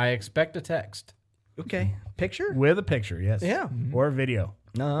 I expect a text. Okay. Picture? with a picture, yes, Yeah. or video,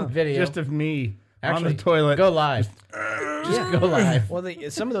 No. Video. just of me on Actually, the toilet. Go live. Just go live. Well,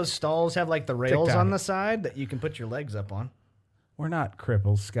 some of those stalls have like the rails TikTok. on the side that you can put your legs up on. We're not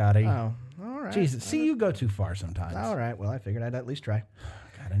cripples, Scotty. Oh, all right. right. Jesus, see, you go too far sometimes. All right. Well, I figured I'd at least try.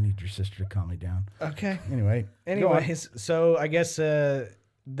 God, I need your sister to calm me down. Okay. Anyway, Anyways, so I guess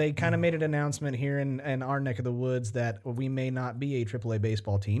they kind of made an announcement here in our neck of the woods that we may not be a AAA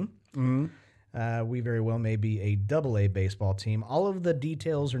baseball team. Mm-hmm. We very well may be a AA baseball team. All of the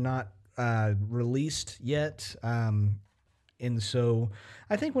details are not released yet. And so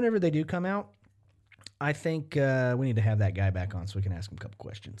I think whenever they do come out, I think we need to have that guy back on so we can ask him a couple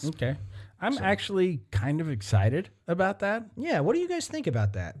questions. Okay. I'm actually kind of excited about that. Yeah, what do you guys think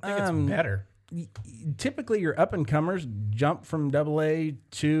about that? I think it's better. Typically, your up-and-comers jump from AA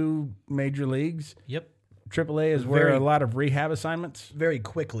to major leagues. Yep. AAA is where Very- a lot of rehab assignments. Very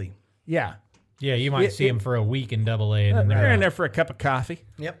quickly. Yeah. Yeah, you might see him for a week in AA, and then They're they're in out. there for a cup of coffee.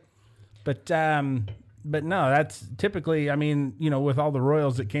 Yep. But no, that's typically, I mean, with all the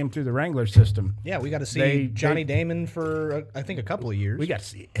Royals that came through the Wrangler system, Yeah, we got to see They- Johnny Damon for, I think, a couple of years. we got to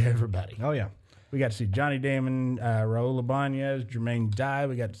see everybody. Oh, yeah. We got to see Johnny Damon, Raul Ibanez, Jermaine Dye.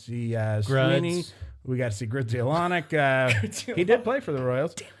 We got to see Sweeney. We got to see Grzielanek. He did play for the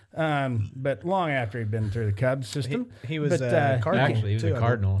Royals, but long after he'd been through the Cubs system. He was But, Cardinal. Actually, he was too, I a think.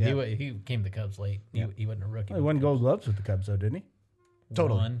 Cardinal. Yeah. He came to the Cubs late. He wasn't a rookie. He won Gold Gloves with the Cubs, though, didn't he?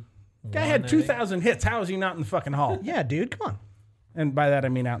 Totally. Guy One, had I think. 2,000 hits. How is he not in the fucking hall? Yeah, dude, come on. And by that, I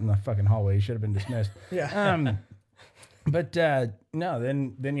mean out in the fucking hallway. He should have been dismissed. Yeah. But no,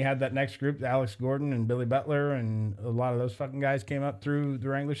 then you had that next group, Alex Gordon and Billy Butler, and a lot of those fucking guys came up through the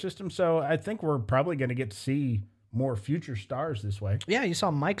Wrangler system. So I think we're probably going to get to see more future stars this way. Yeah, you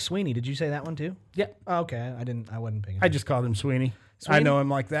saw Mike Sweeney. Did you say that one too? Yeah. Oh, okay, I wasn't paying I attention. just called him Sweeney. I Sweeney? know him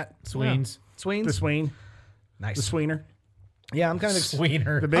like that. Sweens. Sweens? The Sween. The Nice. Sweener. Yeah, I'm kind of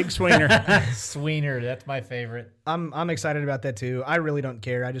Sweener. The big Sweener. Sweener. That's my favorite. I'm excited about that too. I really don't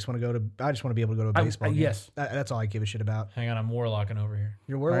care. I just want to be able to go to a baseball game. yes. That's all I give a shit about. Hang on, I'm warlocking over here.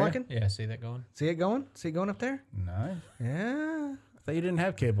 You're warlocking? Yeah, see that going? See it going? See it going up there? Nice. Yeah. I thought you didn't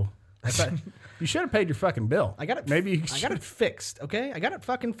have cable. I thought you should have paid your fucking bill. I got it. Maybe you I got it fixed. Okay, I got it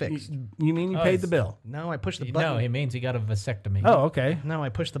fucking fixed. You mean you Oh, paid it's- the bill? No, I pushed the No, button. it means he got a vasectomy. Oh, okay. No, I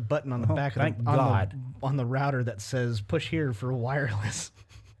pushed the button on the back of thank the, God. on the router that says push here for wireless.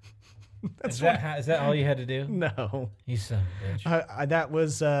 is that all you had to do? No. You son of a bitch. That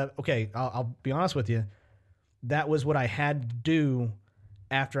was okay. I'll be honest with you. That was what I had to do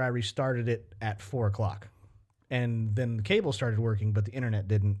after I restarted it at 4:00, and then the cable started working, but the internet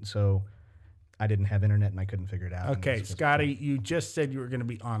didn't. So I didn't have internet, and I couldn't figure it out. Okay, And Scotty, you just said you were going to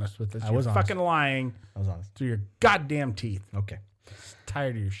be honest with us. I You're was honest. fucking lying I was honest. through your goddamn teeth. Okay,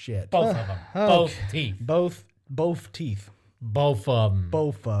 Tired of your shit. Both of them. Both teeth. both teeth, Both of them.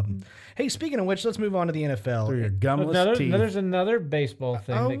 both of them. Hey, speaking of which, let's move on to the NFL. Through your gumless teeth. There's another baseball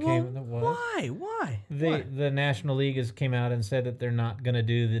thing Oh, that came. That was. why? Why? The National League has came out and said that they're not going to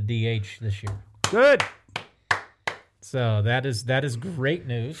do the DH this year. Good. So that is great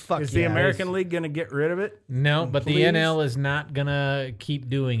news. Fuck Is the yeah. American League going to get rid of it? No, but Please? the NL is not going to keep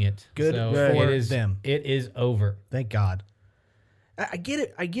doing it. Good so for it is, them. It is over. Thank God. I get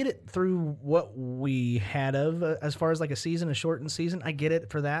it. I get it through what we had of as far as like a season, a shortened season. I get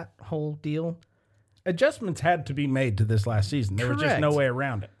it for that whole deal. Adjustments had to be made to this last season. There was just no Correct. way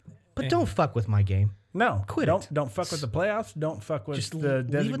around it. But don't fuck with my game. No, Quit don't it. don't fuck with the playoffs. Don't fuck with Just the leave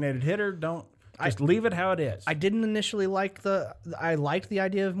it- designated hitter. Don't just leave it how it is. I didn't initially like I liked the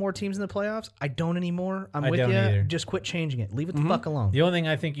idea of more teams in the playoffs. I don't anymore. I'm I with don't you. either. Just quit changing it. Leave it the fuck alone. The only thing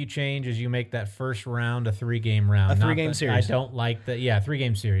I think you change is you make that first round a 3-game round. A not 3-game the- series. I don't like the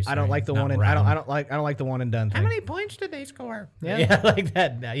 3-game series. I don't sorry, like the not one and round. I don't like the one and done thing. points did they score? Yeah. Yeah, like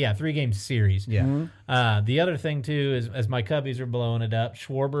that. Yeah, 3-game series. Yeah. The other thing too is as my Cubbies are blowing it up,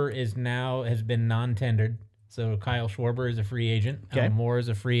 Schwarber has been non-tendered. So Kyle Schwarber is a free agent. Okay. Alan Moore is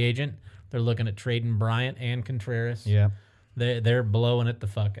a free agent. They're looking at trading Bryant and Contreras. Yeah. They're blowing it the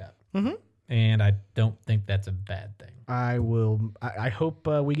fuck up. Mm-hmm. And I don't think that's a bad thing. I will. I hope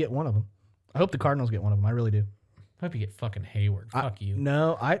we get one of them. I hope the Cardinals get one of them. I really do. I hope you get fucking Hayward. Fuck you.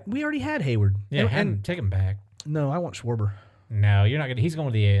 No, we already had Hayward. Yeah, and take him back. no, I want Schwarber. No, you're not gonna. He's going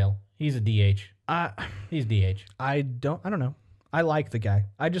to the AL. He's a DH. I He's DH. don't know. I like the guy.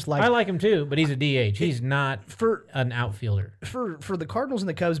 I just like I like him too, but he's a DH. He's not for an outfielder. for the Cardinals and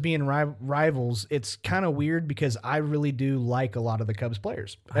the Cubs being rivals. It's kind of weird because I really do like a lot of the Cubs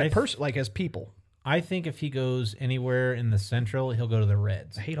players. Like as people. I think if he goes anywhere in the Central, he'll go to the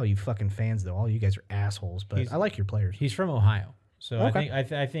Reds. I hate all you fucking fans though. All you guys are assholes, but I like your players. He's from Ohio, so Okay.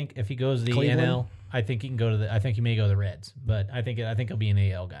 I think if he goes to the Cleveland? NL, I think he can go to the. I think he may go to the Reds, but I think he'll be an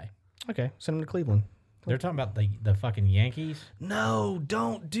AL guy. Okay, send him to Cleveland. They're talking about the fucking Yankees. No,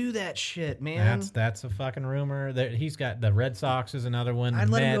 don't do that shit, man. That's a fucking rumor. He's got the Red Sox is another one. I'd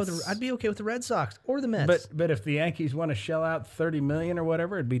let him go. Mets. I'd be okay with the Red Sox or the Mets. But if the Yankees want to shell out $30 million or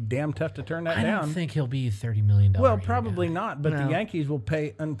whatever, it'd be damn tough to turn that I down. don't think he'll be $30 million. Well, probably not. But No. the Yankees will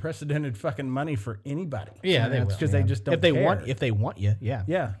pay unprecedented fucking money for anybody. Yeah, they will. because they just don't. if they care. want you, yeah.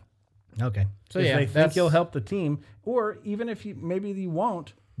 yeah. Okay. So If yeah, they think you'll help the team, or even if maybe you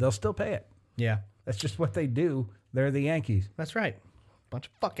won't, they'll still pay it. Yeah, That's just what they do. They're the Yankees. that's right. Bunch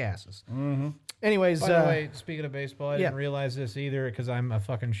of fuck asses. Mm-hmm. Anyways, By the way, speaking of baseball, I yeah. didn't realize this either because I'm a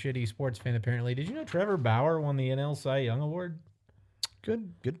fucking shitty sports fan. Apparently, did you know Trevor Bauer won the NL Cy Young Award?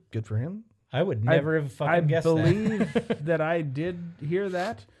 good for him. I would never have fucking guessed that. I believe that I did hear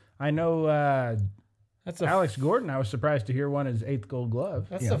that. I know That's Alex Gordon, I was surprised to hear won his 8th Gold Glove.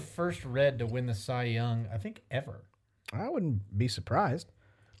 That's the first Red to win the Cy Young, I think, ever. I wouldn't be surprised.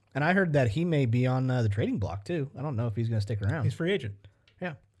 And I heard that he may be on the trading block too. I don't know if he's going to stick around. He's free agent.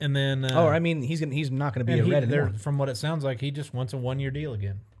 Yeah. And then, I mean, he's not going to be a Red anymore. from what it sounds like, he just wants a 1-year deal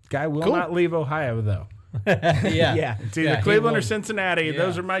again. Guy will Cool. not leave Ohio, though. Yeah. Yeah. It's either Yeah, he Cleveland or will. Cincinnati. Yeah.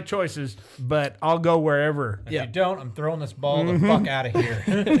 Those are my choices, but I'll go wherever. If you don't, I'm throwing this ball the fuck out of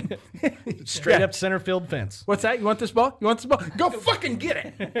here. Straight up center field fence. What's that? You want this ball? You want this ball? Go fucking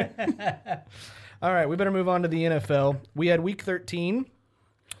get it. All right, we better move on to the NFL. We had Week 13,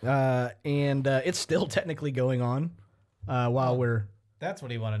 and it's still technically going on while we're. That's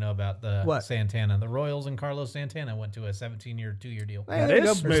what you want to know about the What? Santana. The Royals and Carlos Santana went to a 17-year, 2-year deal. That There you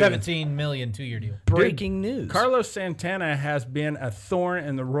is go. Or smooth. $17 million 2-year deal. Breaking news. Carlos Santana has been a thorn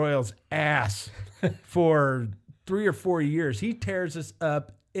in the Royals' ass for 3 or 4 years. He tears us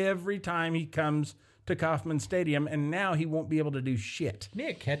up every time he comes to Kauffman Stadium, and now he won't be able to do shit. Isn't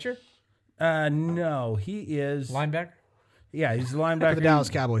he a catcher? No, he is. Linebacker? Yeah, he's the for linebacker. the Dallas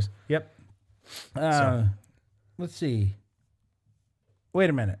Cowboys. Yep. Let's see. Wait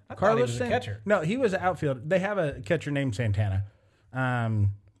a minute. thought he was a catcher. No, he was an outfielder. They have a catcher named Santana,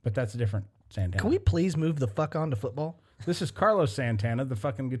 but that's a different Santana. Can we please move the fuck on to football? This is Carlos Santana, the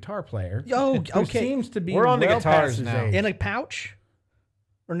fucking guitar player. Oh, who okay. seems to be We're on to well guitars past his now. age. In a pouch?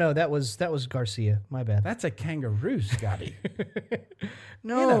 Or no, that was Garcia. My bad. That's a kangaroo, Scotty.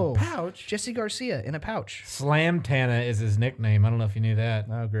 No. In a pouch. Jesse Garcia in a pouch. Slam Tana is his nickname. I don't know if you knew that.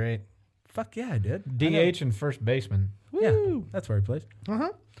 Oh, great. Fuck yeah, I did. DH and first baseman. Yeah, that's where he plays. Way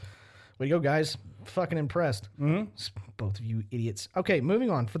to go, guys. Fucking impressed. Both of you idiots. Okay, moving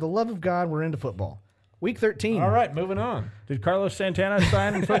on. For the love of God, we're into football. Week 13. All right, moving on. Did Carlos Santana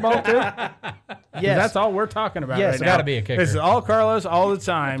sign in football too? Yes. That's all we're talking about Yes, right it now. gotta be a kicker. This is all Carlos all the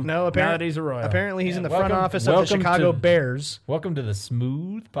time. No, now apparently that he's a Royal. Apparently, he's in the front welcome- office of the welcome Chicago to- Bears. Welcome to the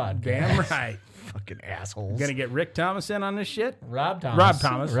Smooth Podcast. Damn right. Fucking assholes. Gonna get Rick Thomas in on this shit. Rob Thomas. Rob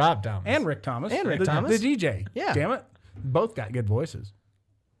Thomas. Rob Thomas. And Rick Thomas. And Rick the, Thomas. The DJ. Yeah. Damn it. Both got good voices.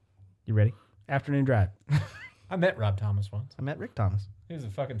 You ready? Afternoon drive. I met Rob Thomas once. I met Rick Thomas. He was a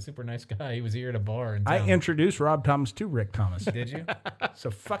fucking super nice guy. He was here at a bar in I town. introduced Rob Thomas to Rick Thomas. Did you?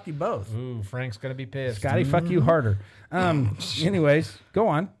 So fuck you both. Ooh, Frank's going to be pissed. Scotty, fuck you harder. Anyways, go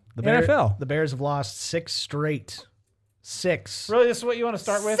on. The NFL. The Bears have lost 6 straight. 6. Really, this is what you want to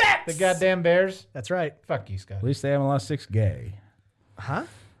start with? The goddamn Bears? That's right. Fuck you, Scott. At least they haven't lost 6 gay. Huh?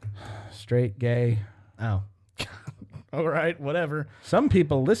 Straight gay. Oh. All right, whatever. Some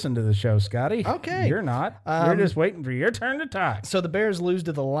people listen to the show, Scotty. Okay. You're not. You're just waiting for your turn to talk. So the Bears lose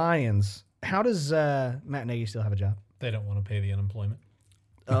to the Lions. How does Matt Nagy still have a job? They don't want to pay the unemployment.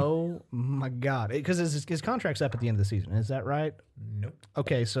 Oh my God! Because his contract's up at the end of the season. Is that right? Nope.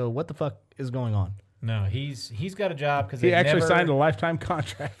 Okay, so what the fuck is going on? No, he's got a job because He actually signed a lifetime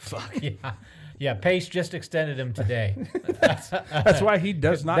contract. Yeah, Pace just extended him today. That's why he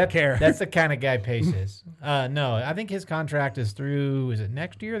does not care. That's the kind of guy Pace is. No, I think his contract is through, is it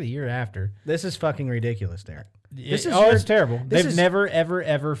next year or the year after? This is fucking ridiculous, Derek. This is it's terrible. this They've is- never, ever,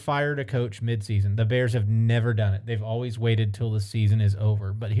 ever fired a coach midseason. The Bears have never done it. They've always waited till the season is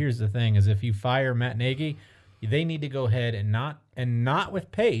over. But here's the thing, is if you fire Matt Nagy, they need to go ahead and not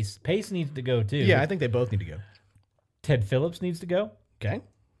with Pace. Pace needs to go too. Yeah, I think they both need to go. Ted Phillips needs to go. Okay.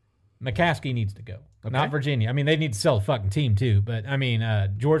 McCaskey needs to go. Not Virginia. I mean, they need to sell the fucking team too. But I mean,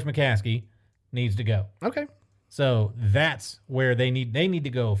 George McCaskey needs to go. Okay. So that's where they need to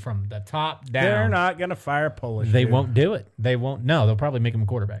go from the top down. They're not going to fire Polish. They dude. won't do it. They won't. No, they'll probably make him a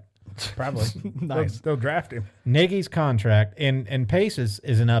quarterback. Probably. Nice. They'll draft him. Nagy's contract and Pace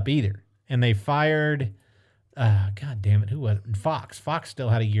isn't up either. And they fired, God damn it, who was it? Fox. Fox still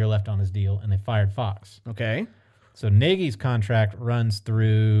had a year left on his deal, and they fired Fox. Okay. So Nagy's contract runs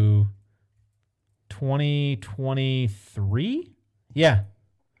through 2023. Yeah.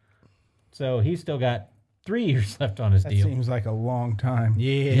 So he's still got 3 years left on his That deal. seems like a long time.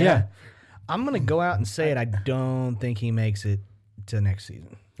 Yeah. I'm going to go out and say it. I don't think he makes it to next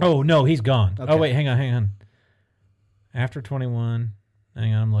season. Oh, no, he's gone. Okay. Oh, wait, hang on. After 21,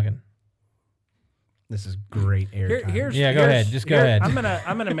 hang on, I'm looking. This is great airtime. Yeah, go ahead. Just go ahead. I'm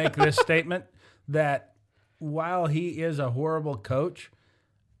gonna make this statement that while he is a horrible coach,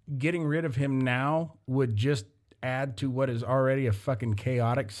 getting rid of him now would just add to what is already a fucking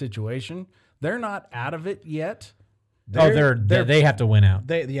chaotic situation. They're not out of it yet. They have to win out.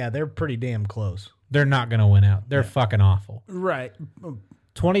 They're pretty damn close. They're not going to win out. They're fucking awful. Right.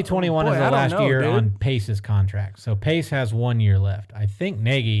 2021 Boy, is I the don't last know, year dude. on Pace's contract. So Pace has 1 year left. I think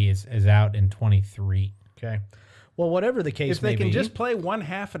Nagy is out in 23. Okay. Well, whatever the case If they may can be. just play one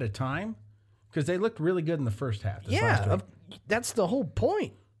half at a time, because they looked really good in the first half. this last Yeah, week. that's the whole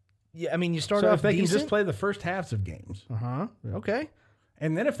point. Yeah, I mean, you start So off if they can decent. just play the first halves of games, Uh-huh. Okay.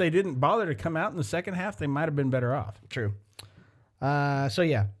 and then if they didn't bother to come out in the second half, they might have been better off. True. So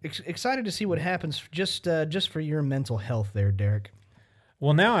yeah, excited to see what happens just for your mental health there, Derek.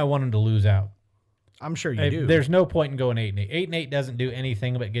 Well, now I want him to lose out. I'm sure you do. There's no point in going 8-8. 8-8 doesn't do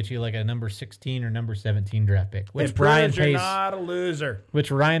anything but get you like a number 16 or number 17 draft pick, It which proves you're not a loser.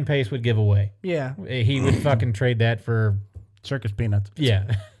 Ryan Pace would give away. Yeah. He would fucking trade that for Circus peanuts.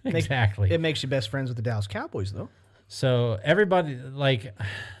 yeah, exactly. It makes you best friends with the Dallas Cowboys, though. So everybody like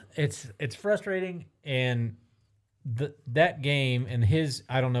it's frustrating, and that game and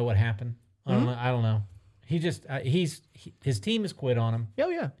I don't know what happened. I don't know. He just his team has quit on him. Oh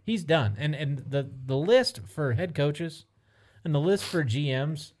yeah. He's done. And the list for head coaches and the list for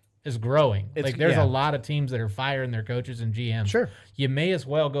GMs is growing. It's- There's yeah. a lot of teams that are firing their coaches and GMs. Sure. You may as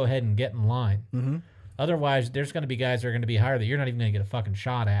well go ahead and get in line. Mm-hmm. Otherwise, there's going to be guys that are going to be hired that you're not even going to get a fucking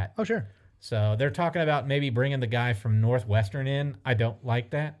shot at. Oh sure. So they're talking about maybe bringing the guy from Northwestern in. I don't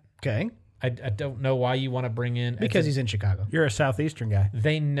like that. Okay. I don't know why you want to bring in Because he's in Chicago. You're a Southeastern guy.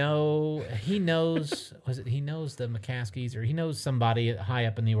 he knows he knows the McCaskies, or he knows somebody high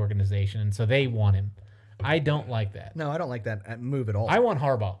up in the organization, and so they want him. I don't like that. No, I don't like that move at all. I want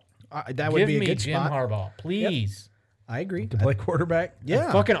Harbaugh. That would Give be a me good Jim spot. Harbaugh, please. I agree. To play quarterback.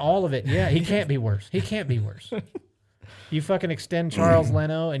 Yeah. Fucking all of it. Yeah, he can't be worse. He can't be worse. You fucking extend Charles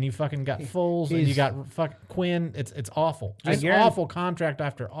Leno, and you fucking got Foles, and you got fucking Quinn. It's awful. Just awful contract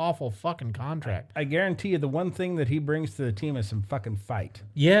after awful fucking contract. I guarantee you the one thing that he brings to the team is some fucking fight.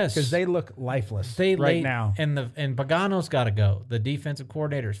 Yes, Because they look lifeless they right late- now. and Pagano's got to go. The defensive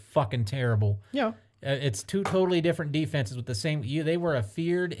coordinator is fucking terrible. Yeah. It's two totally different defenses with the same. They were a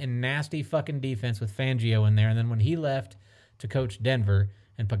feared and nasty fucking defense with Fangio in there, and then when he left to coach Denver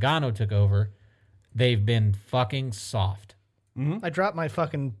and Pagano took over, they've been fucking soft I dropped my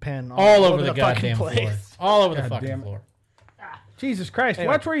fucking pen all over the fucking goddamn place. floor, all over the God fucking damn it. floor. Jesus Christ.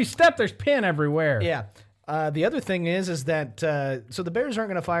 Watch where you step. There's pin everywhere. Yeah. The other thing is that so the Bears aren't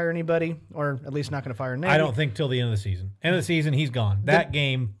going to fire anybody, or at least not going to fire Nagy. I don't think till the end of the season. End of the season, he's gone. That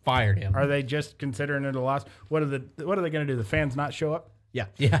game fired him. Are they just considering it a loss? What are they going to do? The fans not show up? Yeah.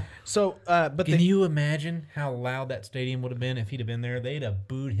 Yeah. So, but Can you imagine how loud that stadium would have been if he'd have been there? They'd have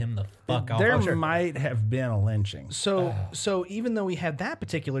booed him the fuck off. There might have been a lynching. So even though we had that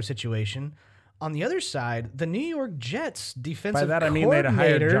particular situation, on the other side, the New York Jets defensive By that I mean they'd have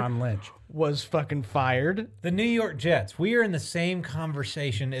hired coordinator John Lynch. was fucking fired. The New York Jets. We are in the same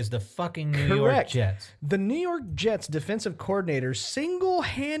conversation as the fucking New York Correct. Jets. The New York Jets defensive coordinator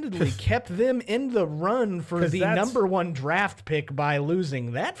single-handedly kept them in the run for 'Cause the that's- number one draft pick by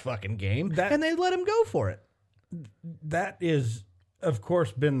losing that fucking game, and they let him go for it. That is, of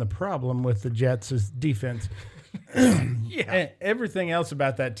course, been the problem with the Jets' defense. Yeah. Everything else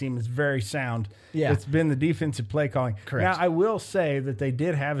about that team is very sound. Yeah. It's been the defensive play calling. Correct. Now, I will say that they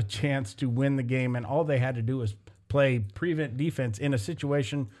did have a chance to win the game, and all they had to do was play prevent defense in a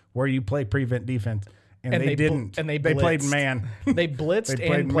situation where you play prevent defense. And they didn't. And they played blitzed. man. They blitzed They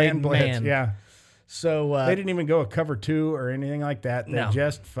played and played man blitz. man. Yeah. So They didn't even go a cover 2 or anything like that. They No.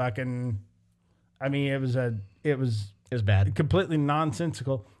 just fucking. I mean, it was it was bad. completely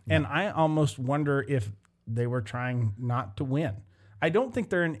nonsensical. And I almost wonder if they were trying not to win. I don't think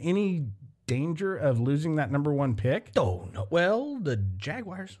they're in any danger of losing that number 1 pick. Oh no. Well, the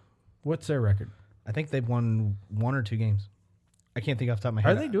Jaguars. What's their record? I think they've won 1 or 2 games. I can't think off the top of my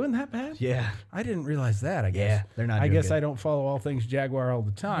Are head. they doing that bad? Yeah. I didn't realize that, I guess. Yeah, they're not I doing guess good. I don't follow all things Jaguar all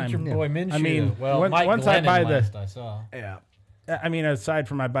the time. Your boy Minshew. I mean, well, once- Mike once I Glennon buy the- last I saw. Yeah. I mean, aside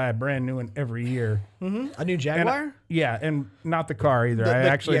from I buy a brand new one every year. A new And Jaguar? yeah, and not the car either. I you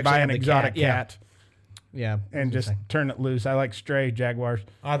actually actually buy have an the exotic cat, yeah. cat. Yeah. and just turn it loose. I like stray Jaguars.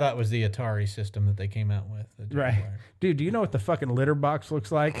 I thought it was the Atari system that they came out with. the Right. Jaguar. Dude, do you know what the fucking litter box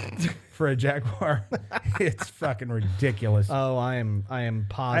looks like for a Jaguar? It's fucking ridiculous. Oh, I am I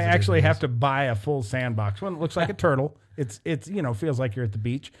positive. actually it have is. to buy a full sandbox. One that looks like a turtle. It's feels like you're at the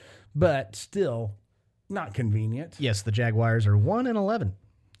beach, but still not convenient. Yes, the Jaguars are 1-11.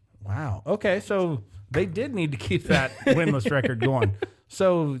 Wow. Okay, so they did need to keep that winless record going.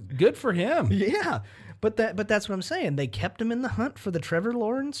 So good for him. Yeah, but that's what I'm saying. They kept him in the hunt for the Trevor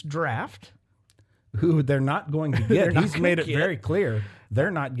Lawrence draft. Who they're not going to They're get. not He's gonna made it get. very clear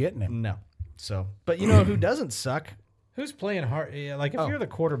they're not getting him. No. So, but you know who doesn't suck? Who's playing hard? Yeah, like, if you're the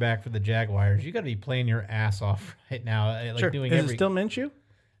quarterback for the Jaguars, you got to be playing your ass off right now. Like Sure. doing Is every. it still Minshew?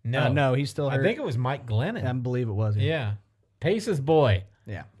 No, No, he's still I hurt. think it was Mike Glennon. I believe it was. Yeah, Pace's boy.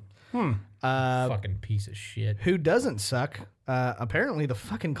 Yeah. Fucking piece of shit. Who doesn't suck? Apparently, the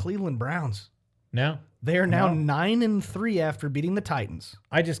fucking Cleveland Browns. No, They are now 9-3 after beating the Titans.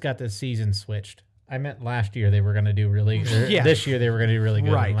 I just got the season switched. I meant last year they were going to do really. Yeah. This year they were going to do really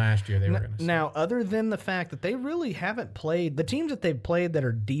good. Right. And last year they were going to. Now, other than the fact that they really haven't played, the teams that they've played that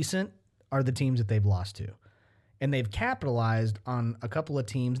are decent are the teams that they've lost to. And they've capitalized on a couple of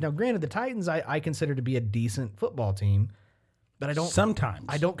teams. Now, granted, the Titans I consider to be a decent football team, but I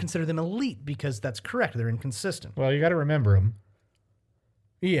don't consider them elite because that's correct. They're inconsistent. Well, you got to remember them.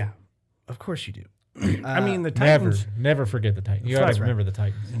 Yeah, of course you do. I mean, the Titans. Never forget the Titans. You got That's to right. remember the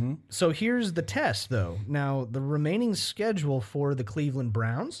Titans. So here's the test, though. Now, the remaining schedule for the Cleveland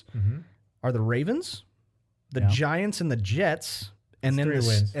Browns are the Ravens, the Giants, and the Jets, and then 3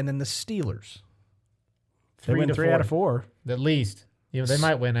 wins. and then the Steelers. They win 3 out of 4. At least. They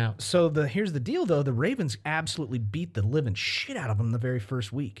might win out. So here's the deal, though. The Ravens absolutely beat the living shit out of them the very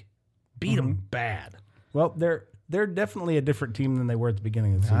first week. Beat them bad. Well, they're definitely a different team than they were at the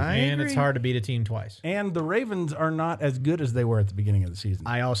beginning of the season. And it's hard to beat a team twice. And the Ravens are not as good as they were at the beginning of the season.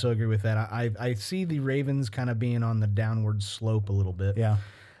 I also agree with that. I see the Ravens kind of being on the downward slope a little bit. Yeah.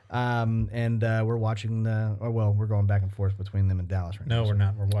 And we're watching we're going back and forth between them and Dallas right now. No, we're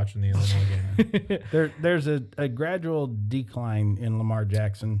not. We're watching the Illinois game. There's a gradual decline in Lamar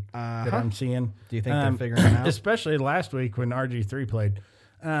Jackson that I'm seeing. Do you think they're figuring it out? Especially last week when RG3 played.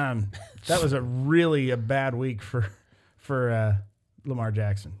 That was a really bad week for Lamar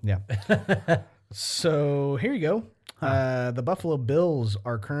Jackson. Yeah. So here you go. The Buffalo Bills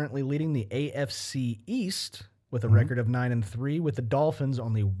are currently leading the AFC East with a record of 9-3, with the Dolphins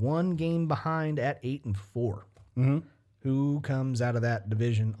only 1 game behind at 8-4. Mm-hmm. Who comes out of that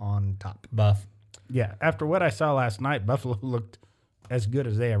division on top? Buff. Yeah. After what I saw last night, Buffalo looked as good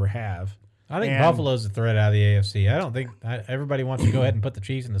as they ever have. I think And- Buffalo's a threat out of the AFC. I don't think everybody wants to go ahead and put the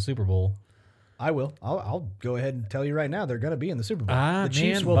Chiefs in the Super Bowl. I will. I'll go ahead and tell you right now they're going to be in the Super Bowl. The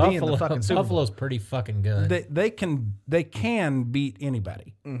Chiefs will be in the fucking Super Bowl. Buffalo's pretty fucking good. They can beat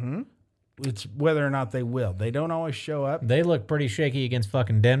anybody. Mm-hmm. It's whether or not they will. They don't always show up. They look pretty shaky against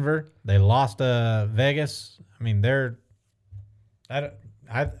fucking Denver. They lost to Vegas. I mean, they're. I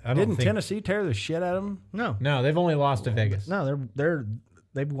don't Didn't think. Tennessee tear the shit out of them? No, No, they've only lost to Vegas. no,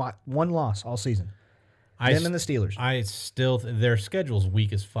 they've got 1 loss all season. Them and the Steelers. I still their schedule's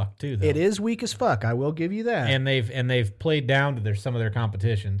weak as fuck too. Though. It is weak as fuck. I will give you that. and they've played down to some of their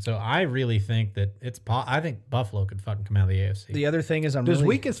competition. So I really think that I think Buffalo could fucking come out of the AFC. the other thing is, Does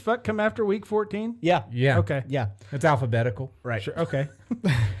weak as fuck come after week 14? Yeah. yeah, Okay. Yeah. it's alphabetical. Right. Sure. Okay.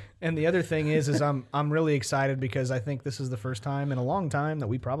 And the other thing is I'm really excited because I think this is the first time in a long time that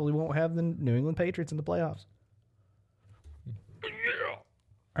we probably won't have the New England Patriots in the playoffs.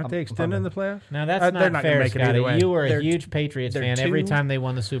 Aren't they extending the playoffs? Now that's They're not not gonna fair, make it either Scotty. way. You were a They're- huge Patriots they're fan every two- time they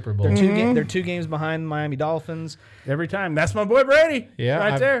won the Super Bowl. They're 2 games behind the Miami Dolphins, Every time. That's my boy Brady. Yeah,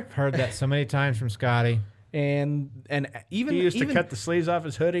 Right I've there. heard that so many times from Scotty. and even He used even, to cut the sleeves off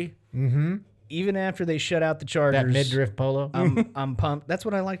his hoodie. even after they shut out the Chargers, That midriff polo, I'm pumped. That's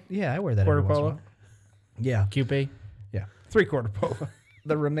what I like. Yeah, I wear that Quarter every once in a polo. while. Yeah, QP. yeah. 3/4 polo.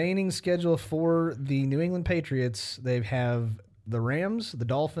 The remaining schedule for the New England Patriots, they have the Rams, the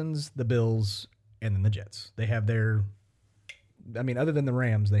Dolphins, the Bills, and then the Jets. They have their, I mean, other than the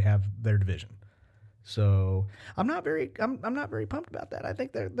Rams, they have their division. So I'm not very pumped about that. I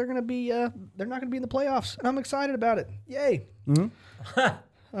think they're going to be they're not going to be in the playoffs, and I'm excited about it. Yay!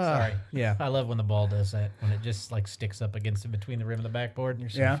 Sorry. Yeah, I love when the ball does that, when it just like sticks up against it between the rim and the backboard.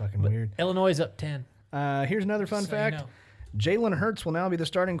 so Yeah. fucking weird. Illinois is up 10. Here's another fun So you fact. know. Jalen Hurts will now be the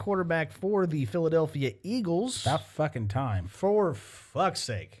starting quarterback for the Philadelphia Eagles. About fucking time. For fuck's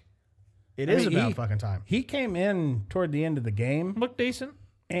sake. It I is mean, about fucking time. He came in toward the end of the game Look decent.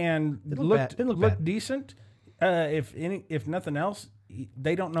 and look bad. Didn't look bad. decent. If nothing else,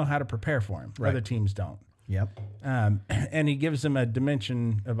 they don't know how to prepare for him. Right. Other teams don't. Yep. And he gives them a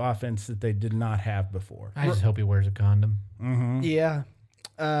dimension of offense that they did not have before. I just hope he wears a condom. Yeah.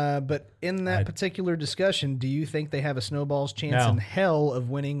 But in that particular discussion, do you think they have a snowball's chance No. in hell of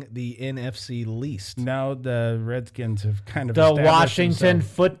winning the NFC least? No, the Redskins have kind of The established Washington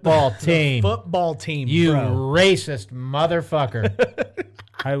themselves. football team. Football team, You bro. racist motherfucker.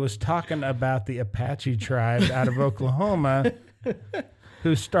 I was talking about the Apache tribe out of Oklahoma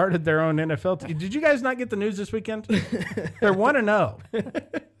who started their own NFL team. Did you guys not get the news this weekend? They're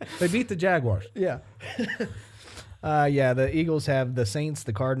 1-0. They beat the Jaguars. Yeah. Yeah, the Eagles have the Saints,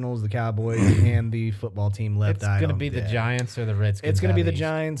 the Cardinals, the Cowboys, and the football team left. It's going to be the Giants or the Redskins. It's going to be the out east.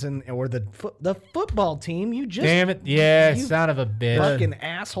 Giants or the football team. You just Damn it. Yeah, you son of a bitch. fucking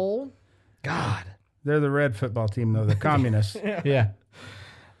asshole. God. They're the red football team, though, the communists. Yeah.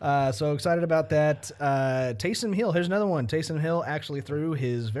 So excited about that. Taysom Hill, here's another one. Taysom Hill actually threw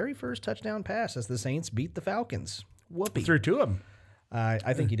his very first touchdown pass as the Saints beat the Falcons. Whoopee. Threw two of them.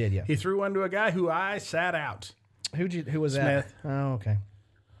 I think he did, yeah. He threw one to a guy who I sat out. Who was that? Smith. Oh, okay.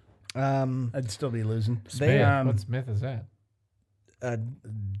 I'd still be losing. They, Smith. What Smith is that?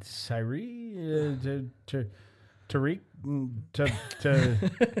 Tariq, Tariq,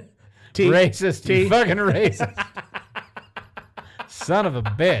 Racist. You fucking racist. Son of a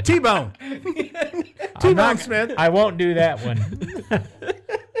bitch. T-Bone. T-Bone Smith. I won't do that one.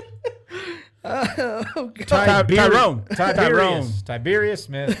 Tyrone. Tiberius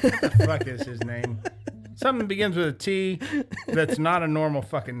Smith. Fuck is his name? Something begins with a T that's not a normal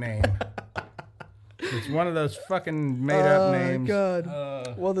fucking name. It's one of those fucking made up names. Oh,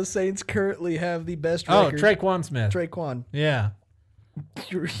 God. Well, the Saints currently have the best Oh, record. Traquan Smith. Traquan. Yeah.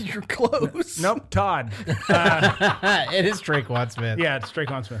 You're close. Nope, Todd. It is Traquan Smith. Yeah, it's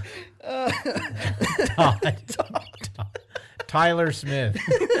Traquan Smith. Tyler Smith.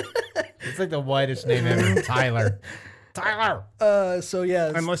 It's like the whitest name ever. Tyler. So,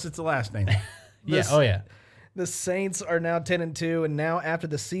 yeah. Unless it's the last name. Yeah. Oh, yeah. The Saints are now 10-2, and now after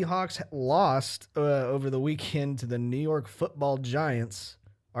the Seahawks lost over the weekend to the New York Football Giants,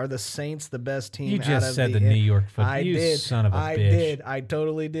 are the Saints the best team? You out just of said the New York Football. I You did. son of a I bitch. did. I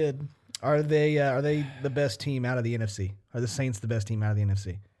totally did. Are they the best team out of the NFC? Are the Saints the best team out of the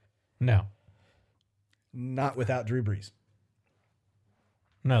NFC? No. Not without Drew Brees.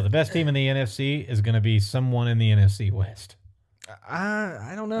 No, the best team in the NFC is going to be someone in the NFC West.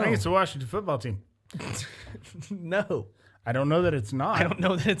 I don't know. I think it's the Washington football team. No. I don't know that it's not. I don't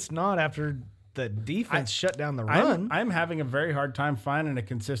know that it's not after the defense shut down the run. I'm having a very hard time finding a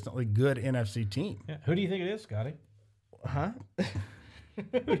consistently good NFC team. Yeah. Who do you think it is, Scotty? Huh?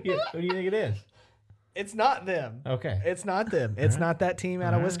 Who do you think it is? It's not them. Okay. It's not them. It's not that team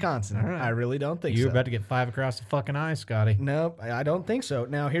out of Wisconsin. I really don't think You're so. about to get 5 across the fucking eye, Scotty. Nope, I don't think so.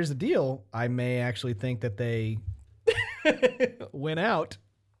 Now, here's the deal. I may actually think that they went out.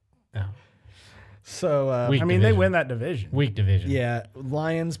 No. So, Weak I mean, they division. win that division. Weak division. yeah,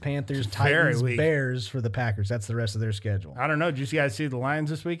 Lions, Panthers, Very Titans, weak. Bears for the Packers. That's the rest of their schedule. I don't know. Did you guys see the Lions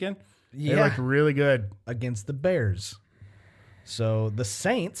this weekend? They Yeah. looked really good. Against the Bears. So, the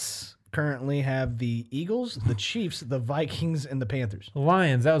Saints currently have the Eagles, the Chiefs, the Vikings, and the Panthers. The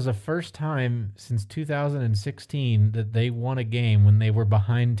Lions, that was the first time since 2016 that they won a game when they were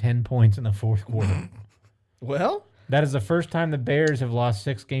behind 10 points in the fourth quarter. Well, That is the first time the Bears have lost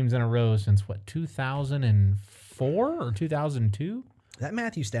 6 games in a row since, 2004 or 2002? that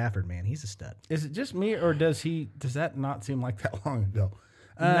Matthew Stafford, man, he's a stud. Is it just me, or does that not seem like that long ago?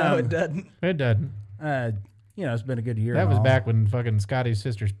 No, it doesn't. It doesn't. It's been a good year. That and was all. back when fucking Scotty's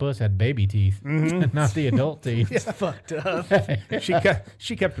sister's puss had baby teeth, not the adult teeth. It's fucked up.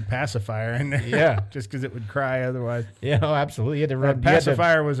 She kept a pacifier in there. Yeah. just because it would cry otherwise. Yeah, oh, absolutely. You had to That rub. You had to,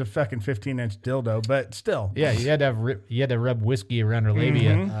 pacifier was a fucking 15-inch dildo, but still. yeah, you had to rub whiskey around her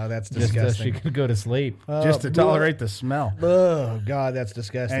labia Oh, that's just so she disgusting. could go to sleep. Just to tolerate the smell Oh, God, that's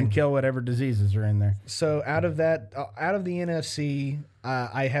disgusting. and kill whatever diseases are in there. So out of the NFC,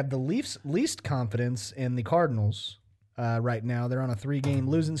 I have the least confidence in the Cardinals right now. They're on a 3-game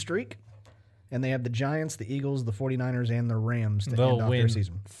losing streak, and they have the Giants, the Eagles, the 49ers, and the Rams to end They'll off win their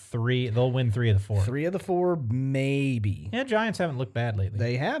season. 3. They'll win 3 of the 4. 3 of the 4, maybe. Yeah, Giants haven't looked bad lately.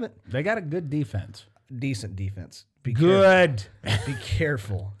 They haven't. They got a good defense. Decent defense. Be Good. Careful. Be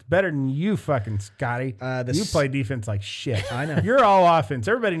careful. Better than you, fucking Scotty. The You s- play defense like shit. I know. You're all offense.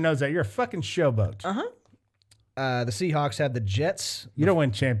 Everybody knows that. You're a fucking showboat. The Seahawks have the Jets, You don't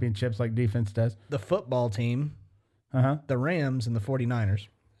win championships like defense does. the football team, the Rams, and the 49ers.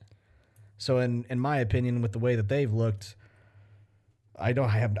 So in my opinion, with the way that they've looked, I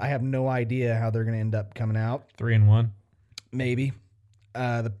have no idea how they're going to end up coming out. 3-1. Maybe.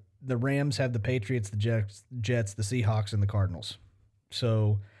 The Rams have the Patriots, the Jets, the Seahawks, and the Cardinals.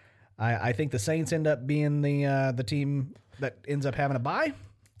 So I think the Saints end up being the team that ends up having a bye.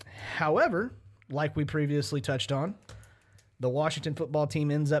 However, like we previously touched on, the Washington football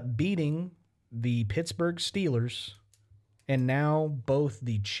team ends up beating the Pittsburgh Steelers, and now both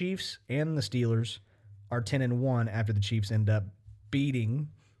the Chiefs and the Steelers are 10-1 after the Chiefs end up beating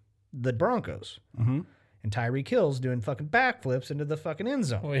the Broncos. Mm-hmm. And Tyreek Hill's doing fucking backflips into the fucking end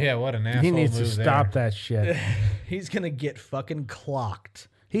zone. Well, yeah, what an asshole He needs to move stop there. that shit. He's going to get fucking clocked.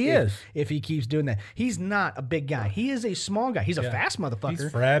 He is. If he keeps doing that. He's not a big guy. He is a small guy. He's a fast motherfucker.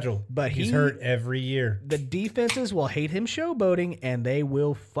 He's fragile, but he's he- hurt every year. The defenses will hate him showboating, and they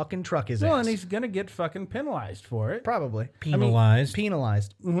will fucking truck his Well, ass. and he's going to get fucking penalized for it. Probably. Penalized.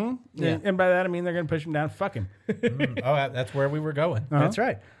 Penalized. Mm-hmm. And by that, I mean they're going to push him down. Fuck him. Oh, that's where we were going. That's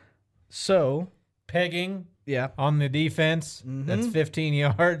right. So, Pegging yeah. on the defense. That's 15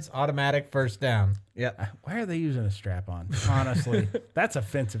 yards, automatic first down. Yeah. Why are they using a strap on? Honestly, that's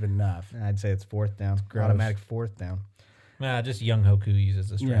offensive enough. I'd say it's fourth down. Gross. Automatic fourth down. Nah, just Young Hoku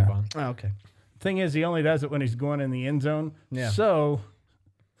uses a strap Yeah. on. Oh, okay. Thing is, he only does it when he's going in the end zone. Yeah. So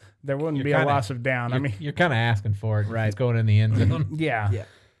there wouldn't You're be kinda- a loss of down. I mean, You're kind of asking for it. Right. It's going in the end zone. yeah. Yeah.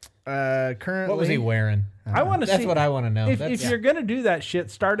 Currently. What was he wearing? I want to see. That's what I want to know. If you're going to do that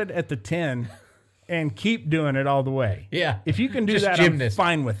shit, start it at the 10 and keep doing it all the way. Yeah. If you can do Just that, gymnast. I'm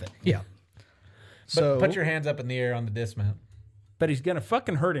fine with it. Yeah. But So, put your hands up in the air on the dismount. But he's going to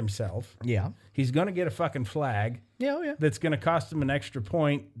fucking hurt himself. yeah. He's going to get a fucking flag Yeah, oh, yeah. that's going to cost him an extra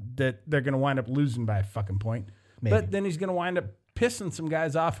point that they're going to wind up losing by a fucking point. Maybe. But then he's going to wind up pissing some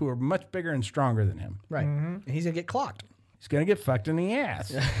guys off who are much bigger and stronger than him. Right. And he's going to get clocked. He's going to get fucked in the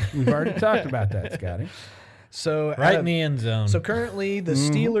ass. We've already talked about that, Scotty. So, Right in the end zone. So currently, the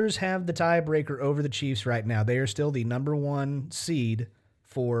Steelers have the tiebreaker over the Chiefs right now. They are still the number one seed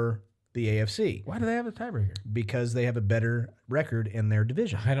for the AFC Why do they have a tiebreaker? because they have a better record in their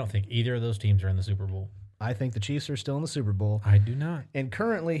division. I don't think either of those teams are in the Super Bowl. I think the Chiefs are still in the Super Bowl. I do not. And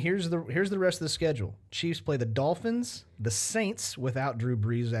currently, here's the rest of the schedule. Chiefs play the Dolphins, the Saints without Drew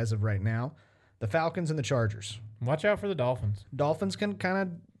Brees as of right now, the Falcons, and the Chargers. Watch out for the Dolphins. Dolphins can kind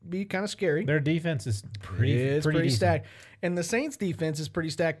of be kind of scary. Their defense is pretty Pretty decent. stacked, and the Saints' defense is pretty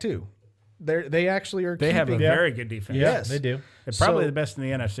stacked too. They actually are. They have a keeping, very good defense. Yeah, Yes. they do. They're probably So- the best in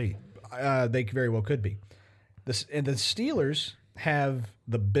the NFC. They very well could be. And the Steelers have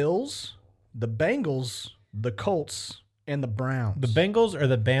the Bills, the Bengals, the Colts, and the Browns. The Bengals or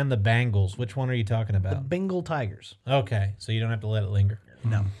the Bengals? Which one are you talking the about? Bengal Tigers. Okay, so you don't have to let it linger.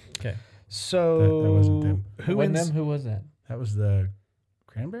 No. Okay. So That wasn't them. Who Wasn't wins? them? Who was that? That was the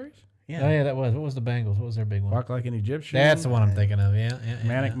Cranberries? Yeah. Oh yeah, that was. What was the Bengals? What was their big one? Walk Like an Egyptian. That's the one I'm thinking of. Yeah.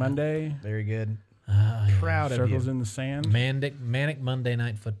 Manic Monday. Very good. Yeah. Proud of Circles you. in the sand. Manic Monday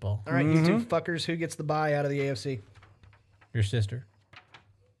Night Football. All right, you two fuckers. Who gets the bye out of the AFC? Your sister.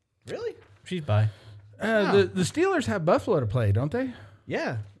 Really? She's by. The Steelers have Buffalo to play, don't they?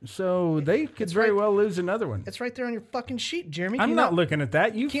 Yeah. So they could It's very right- well lose another one. It's right there on your fucking sheet, Jeremy. Can I'm you not looking at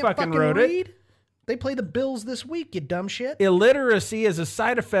that. You can't fucking wrote it. read? They play the Bills this week, you dumb shit. Illiteracy is a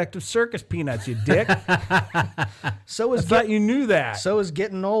side effect of circus peanuts, you dick. I So is thought you knew that. so is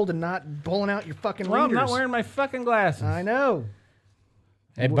getting old and not pulling out your fucking well, I'm readers. not wearing my fucking glasses. I know.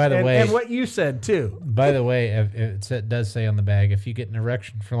 Hey, by the way, and what you said too. it does say on the bag, if you get an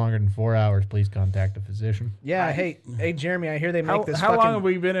erection for longer than 4 hours, please contact a physician. Yeah. Hey, Jeremy. I hear they make this. How fucking, long have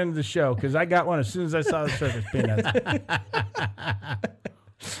we been into the show? Because I got one as soon as I saw the circus peanuts.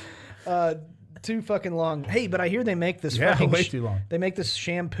 too fucking long. Hey, but I hear they make this. Yeah, fucking way too long. They make this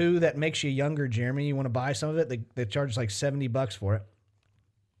shampoo that makes you younger, Jeremy. You want to buy some of it? They charge like $70 for it.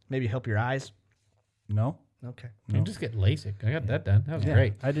 Maybe help your eyes. No, Okay. You can just get LASIK. I got that done. That was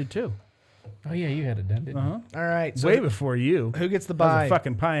great. I did too. Oh yeah, you had it done, didn't you? All right. So Way before you. who gets the I was bye? a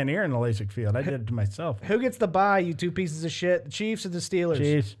fucking pioneer in the LASIK field. I did it to myself. Who gets the bye? You two pieces of shit. The Chiefs or the Steelers?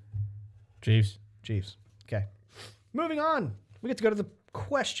 Jeez. Chiefs. Chiefs. Okay. Moving on. We get to go to the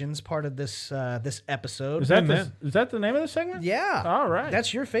questions part of this this episode. Is that Isn't is that the name of the segment? Yeah. All right.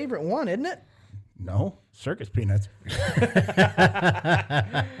 That's your favorite one, isn't it? No, circus peanuts.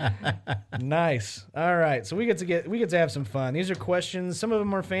 Nice. All right. So we get to have some fun. These are questions. Some of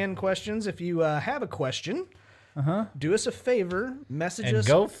them are fan questions. If you have a question, do us a favor. Message And us.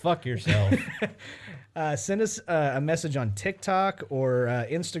 go fuck yourself. Send us a message on TikTok or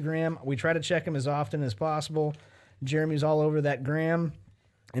Instagram. We try to check them as often as possible. Jeremy's all over that gram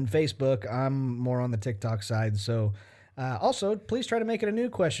and Facebook. I'm more on the TikTok side. So Also, please try to make it a new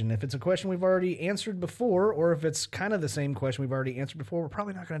question. If it's a question we've already answered before, or if it's kind of the same question we've already answered before, we're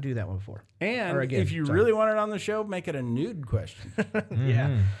probably not going to do that one before. And Or again, if you sorry. really want it on the show, make it a nude question.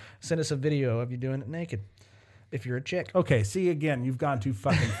 Yeah. Send us a video of you doing it naked. If you're a chick. Okay, see, again, you've gone too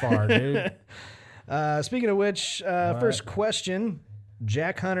fucking far, dude. Speaking of which, first question,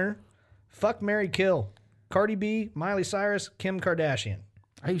 Jack Hunter, fuck, marry, kill. Cardi B, Miley Cyrus, Kim Kardashian.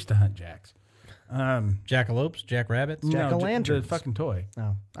 I used to hunt jacks. Jackalopes, jackrabbits. Jack-o'-lanterns. The fucking toy.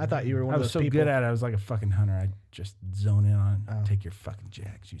 Oh, I thought you were one I of was those so people. good at it. I was like a fucking hunter. I'd just zone in on it. Take your fucking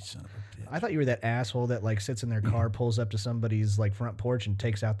jacks, you son of a bitch. I thought you were that asshole that like sits in their car, pulls up to somebody's like front porch and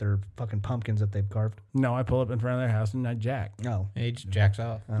takes out their fucking pumpkins that they've carved. No, I pull up in front of their house and I jack. Oh, He just jacks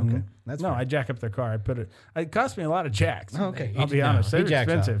off. okay. That's No, fair. I jack up their car. I put it. It cost me a lot of jacks. Oh, okay. I'll be honest. he They're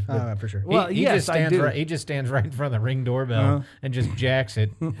jacks expensive. Oh, but- for sure. Well, he yes, just I stands do. right. He just stands right in front of the Ring doorbell and just jacks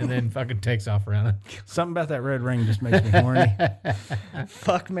it, and then fucking takes off around it. Something about that red ring just makes me horny.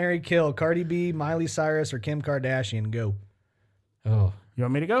 Fuck, marry, kill. Cardi B, Miley Cyrus, or Kim Kardashian. Go. Oh, You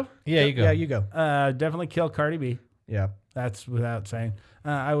want me to go? yeah, you go. Yeah, you go. Definitely kill Cardi B. Yeah. That's without saying.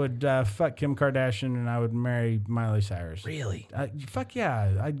 I would fuck Kim Kardashian and I would marry Miley Cyrus. Really? Fuck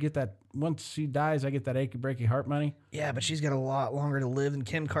yeah. I'd get that. Once she dies, I get that achy breaky heart money. Yeah, but she's got a lot longer to live than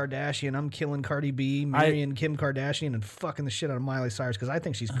Kim Kardashian. I'm killing Cardi B, marrying Kim Kardashian, and fucking the shit out of Miley Cyrus because I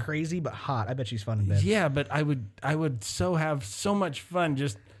think she's crazy but hot. I bet she's fun in bed. Yeah, but I would so have so much fun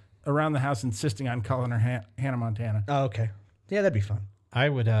just around the house insisting on calling her Hannah Montana. Oh, okay. Yeah, that'd be fun. I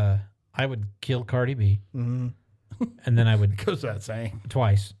would kill Cardi B, and then I would Goes without saying.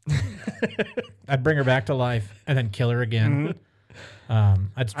 twice. I'd bring her back to life, and then kill her again.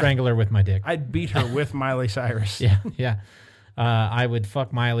 I'd strangle her with my dick. I'd beat her with Miley Cyrus. Yeah, yeah. I would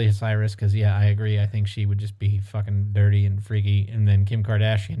fuck Miley Cyrus because, yeah, I agree. I think she would just be fucking dirty and freaky. And then Kim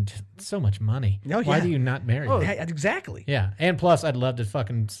Kardashian, just so much money. Oh, Why yeah. do you not marry her? Hey, exactly. Yeah, and plus, I'd love to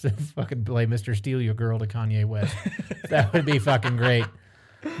fucking play Mr. Steal Your Girl to Kanye West. That would be fucking great.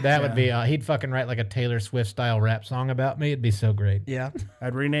 That would be, he'd fucking write like a Taylor Swift style rap song about me. It'd be so great. Yeah.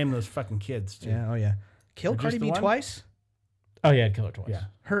 I'd rename those fucking kids too. Yeah. Oh, yeah. Kill Or just Cardi the B one? twice? Oh, yeah, I'd kill her twice. Yeah.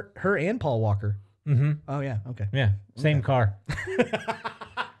 Her and Paul Walker. Mm-hmm. Oh, yeah. Okay. Yeah, same car.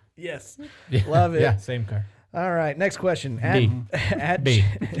 Yes. Yeah. Love it. Yeah, same car. All right. Next question. B. At B.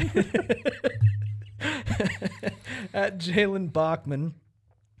 At Jalen Bachman,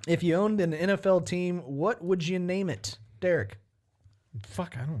 if you owned an NFL team, what would you name it? Derek.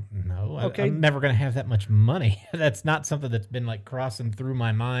 Fuck, I don't know. Okay. I'm never going to have that much money. That's not something that's been like crossing through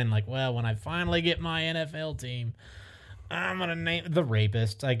my mind. Like, well, when I finally get my NFL team, I'm going to name the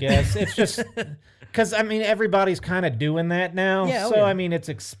Rapists, I guess. It's just because, I mean, everybody's kind of doing that now. Yeah, oh, so, yeah. I mean, it's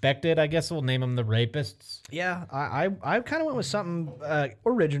expected. I guess we'll name them the Rapists. Yeah, I kind of went with something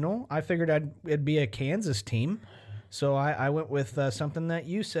original. I figured it'd be a Kansas team. So I went with something that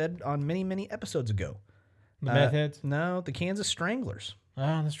you said on many, many episodes ago. The Meth Heads? No, the Kansas Stranglers.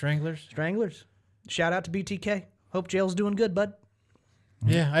 Oh, the Stranglers? Stranglers. Shout out to BTK. Hope jail's doing good, bud.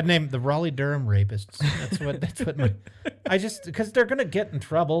 Yeah, I'd name the Raleigh Durham Rapists. That's what my, I just, because they're going to get in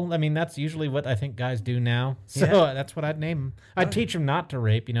trouble. I mean, that's usually what I think guys do now. So that's what I'd name them. I'd teach them not to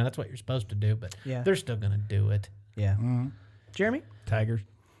rape. You know, that's what you're supposed to do, but Yeah. they're still going to do it. Yeah. Jeremy? Tigers.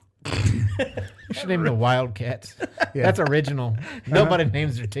 You should name them the Wildcats. Yeah. That's original. Nobody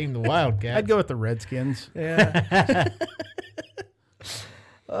names their team the Wildcats. I'd go with the Redskins. Yeah.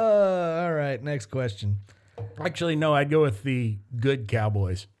 All right, next question. Actually, no, I'd go with the good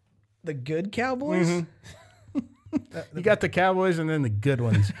Cowboys. The good Cowboys? You got the Cowboys and then the good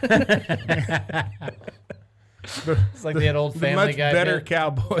ones. It's like the old The Family much Guy better bit.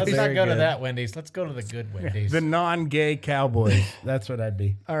 Cowboys. Let's not Very go to good. that Wendy's. Let's go to the good Wendy's. The non-gay Cowboys. That's what I'd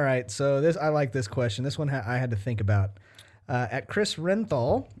be. All right, so I like this question. This one I had to think about. At Chris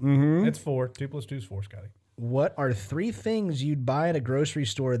Renthal, It's 4. 2 + 2 is 4, Scotty. what are 3 things you'd buy at a grocery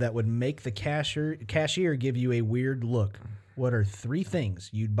store that would make the cashier give you a weird look? What are 3 things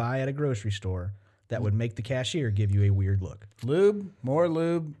you'd buy at a grocery store that would make the cashier give you a weird look? Lube, more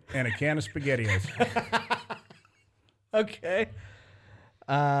lube, and a can of SpaghettiOs. Okay.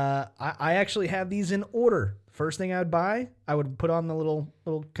 I actually have these in order. First thing I would buy, I would put on the little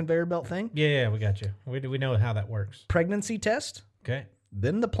conveyor belt thing. Yeah, we got you. We know how that works. Pregnancy test, Okay.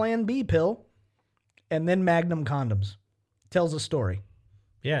 then the Plan B pill, and then Magnum condoms. Tells a story.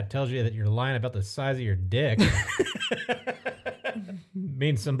 Yeah, it tells you that you're lying about the size of your dick.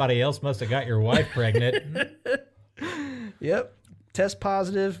 Means somebody else must have got your wife pregnant. Yep. Test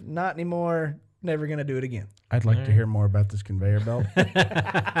positive, not anymore, never going to do it again. I'd like to hear more about this conveyor belt.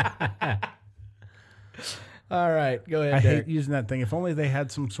 All right, go ahead, I Derek. hate using that thing. If only they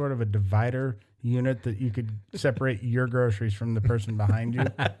had some sort of a divider unit that you could separate your groceries from the person behind you.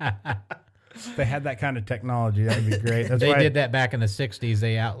 If they had that kind of technology, that would be great. That's They why did that back in the 60s.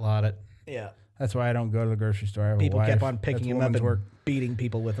 They outlawed it. Yeah. That's why I don't go to the grocery store. I have People a wife. kept on picking That's him up woman's and work. beating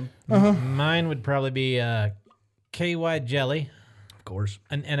people with them. Mine would probably be KY jelly, Of course.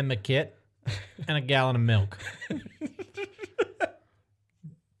 an enema kit, and a gallon of milk.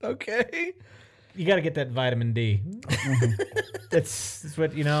 Okay. You got to get that vitamin D. That's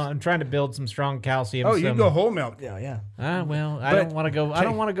what I'm trying to build some strong calcium. Oh, you go whole milk. Yeah, yeah. Well, I But- don't want to go. I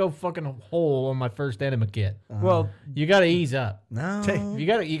don't want to go fucking whole on my first enema kit. Well, You got to ease up. No. You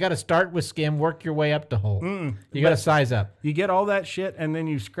got to start with skim, work your way up to whole. You got to size up. you get all that shit, and then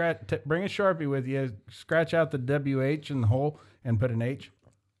you bring a Sharpie with you, scratch out the WH in the hole, and put an H.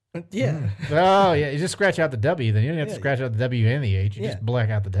 Yeah. Oh yeah, you just scratch out the W. Then you don't have to scratch out the W and the H. You Yeah. just black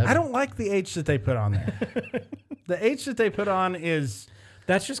out the W. I don't like the H that they put on there. The H that they put on is,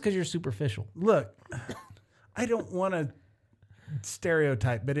 That's just because you're superficial. look, I don't want to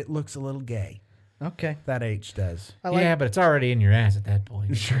stereotype, but it looks a little gay. Okay. That H does. Yeah, but it's already in your ass at that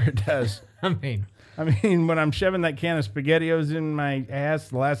point. Sure it does. I mean, When I'm shoving that can of SpaghettiOs in my ass,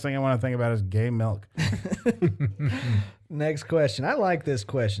 the last thing I want to think about is gay milk. Next question. I like this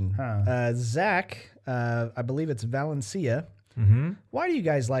question. Huh. Zach, I believe it's Valencia. Why do you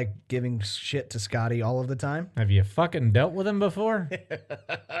guys like giving shit to Scotty all of the time? have you fucking dealt with him before?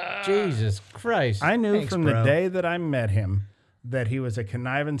 Jesus Christ! I knew Thanks, from bro. the day that I met him that he was a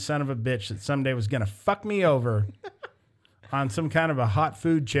conniving son of a bitch that someday was going to fuck me over on some kind of a hot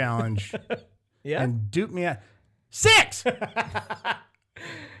food challenge Yeah. and dupe me out. 6!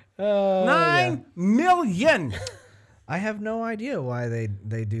 Oh, 9 million! I have no idea why they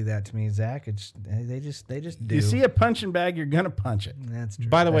do that to me, Zach. It's they just do. You see a punching bag, you're going to punch it. That's true.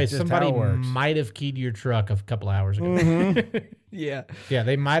 By the way, That's just somebody how it works. might have keyed your truck a couple hours ago. Yeah. Yeah,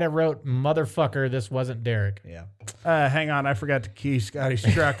 they might have wrote "motherfucker." This wasn't Derek. Yeah. Hang on, I forgot to key Scotty's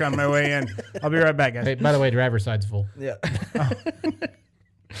truck on my way in. I'll be right back, guys. Hey, by the way, driver's side's full. Yeah.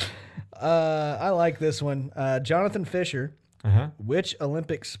 I like this one. Jonathan Fisher. Which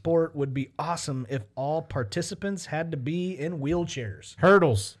Olympic sport would be awesome if all participants had to be in wheelchairs?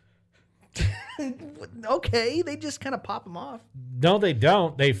 Hurdles. Okay, they just kind of pop them off. No, they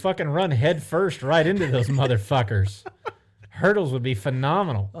don't. They fucking run head first right into those motherfuckers. Hurdles would be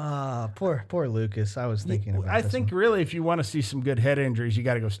phenomenal. Poor Lucas. I was thinking about I this think one. really if you want to see some good head injuries, you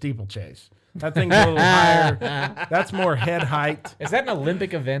got to go steeplechase. That thing's a little higher. That's more head height. Is that an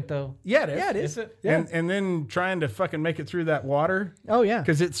Olympic event though? Yeah, it is. Yeah, it is. Is it? And then trying to fucking make it through that water Oh yeah.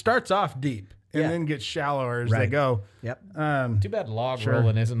 because it starts off deep and Yeah. then gets shallower as they Right. go. Yep. Too bad log Sure.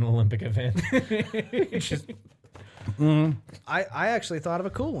 rolling isn't an Olympic event. Just, I actually thought of a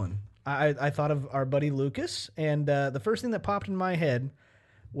cool one. I thought of our buddy Lucas, and the first thing that popped in my head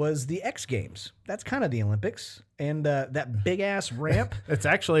was the X Games. That's kind of the Olympics, and that big ass ramp. It's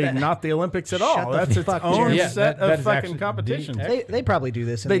actually not the Olympics at Shut all. the That's its fuck own up. Yeah, set that of is fucking actually competitions. the- They probably do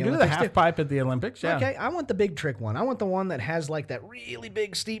this. In They the do the Olympics half too. pipe at the Olympics. Yeah. Okay, I want the big trick one. I want the one that has like that really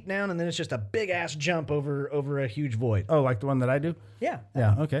big steep down, and then it's just a big ass jump over a huge void. Oh, like the one that I do? Yeah,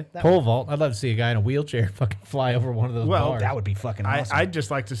 Yeah. Okay. pole vault. I'd love to see a guy in a wheelchair fucking fly over one of those Well, bars. that would be fucking awesome. I'd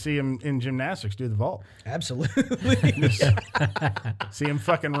just like to see him in gymnastics do the vault. Absolutely. See him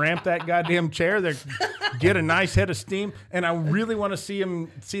fucking ramp that goddamn chair. There, get a nice head of steam, and I really want to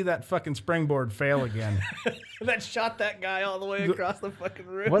see that fucking springboard fail again. That shot that guy all the way across the fucking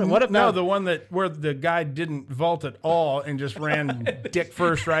room. What about No, the one where the guy didn't vault at all and just ran dick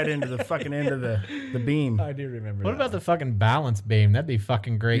first right into the fucking end of the beam. I do remember. What about the fucking balance beam? That'd be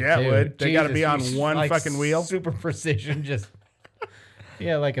fucking great Yeah, it too. would. They gotta be on you one fucking wheel. Super precision, just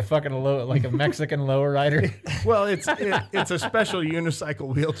yeah, like a fucking like a Mexican lowrider. Well, it's a special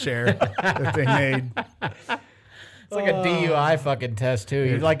unicycle wheelchair that they made. It's like a DUI fucking test too.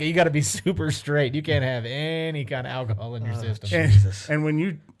 You got to be super straight. You can't have any kind of alcohol in your system. And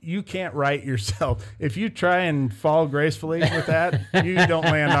when you can't right yourself, if you try and fall gracefully with that, you don't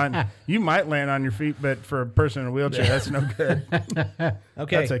land on. You might land on your feet, but for a person in a wheelchair, that's no good.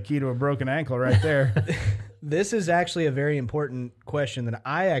 Okay, That's a key to a broken ankle right there. this is actually a very important question that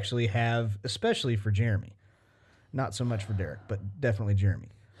I actually have, especially for Jeremy. Not so much for Derek, but definitely Jeremy.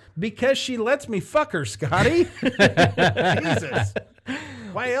 Because she lets me fuck her, Scotty. Jesus.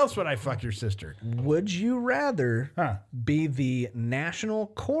 Why else would I fuck your sister? Would you rather be the national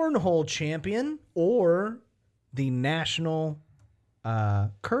cornhole champion or the national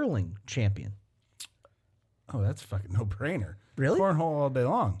curling champion? Oh, that's a fucking no-brainer. Really? Cornhole all day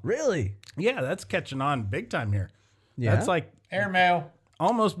long. Really? Yeah, that's catching on big time here. Yeah. That's like Airmail.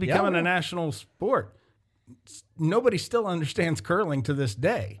 almost becoming well. a national sport. nobody still understands curling to this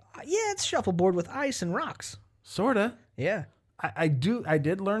day. Yeah, it's shuffleboard with ice and rocks. Sorta. Yeah. I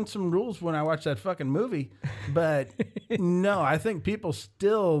did learn some rules when I watched that fucking movie, but no, I think people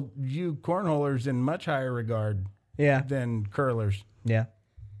still view cornholers in much higher regard Yeah. than curlers. Yeah.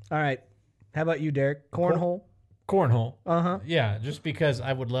 All right. How about you, Derek? Cornhole? Cornhole. Uh-huh. Yeah, just because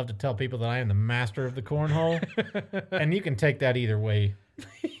I would love to tell people that I am the master of the cornhole. And you can take that either way.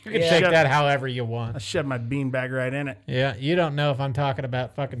 You can take that however you I want. shoved my beanbag right in it. Yeah, you don't know if I'm talking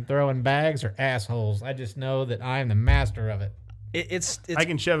about fucking throwing bags or assholes. I just know that I am the master of it. It's I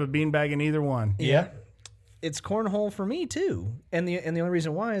can shove a beanbag in either one. Yeah. it's cornhole for me too, and the only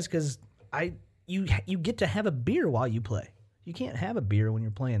reason why is because you get to have a beer while you play. You can't have a beer when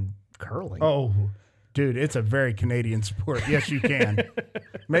you're playing curling. Oh, dude, it's a very Canadian sport. Yes, you can.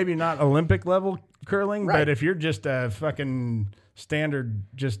 Maybe not Olympic level curling, Right. but if you're just a fucking standard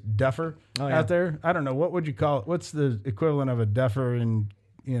just duffer out there, I don't know, what would you call it? What's the equivalent of a duffer in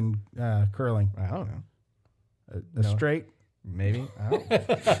curling? I don't know. A straight? Maybe. I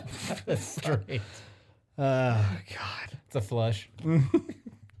don't. Straight. God. It's a flush.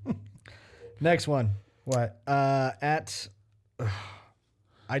 Next one. What? I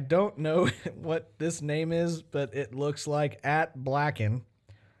don't know what this name is, but it looks like at Blacken,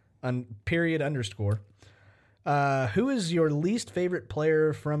 _. Who is your least favorite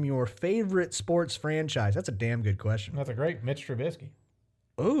player from your favorite sports franchise? That's a damn good question. That's a great Mitch Trubisky.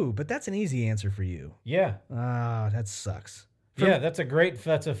 Ooh, but that's an easy answer for you. Yeah. Ah, that sucks. That's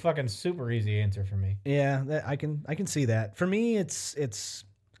a fucking super easy answer for me. Yeah, I can see that. For me, it's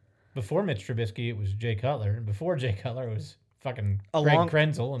Before Mitch Trubisky, it was Jay Cutler. And before Jay Cutler, it was fucking A Craig long-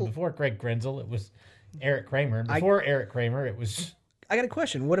 Krenzel. And before Craig Krenzel, it was Eric Kramer. And before Eric Kramer, it was I got a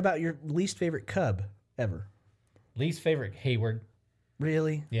question. What about your least favorite Cub ever? least favorite Hayward.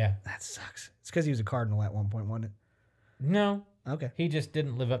 Really? Yeah. That sucks. It's because he was a Cardinal at one point, wasn't it? No. Okay. He just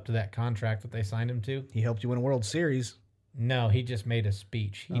didn't live up to that contract that they signed him to. He helped you win a World Series. No, he just made a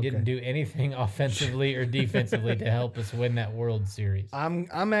speech. He didn't do anything offensively or defensively to help us win that World Series.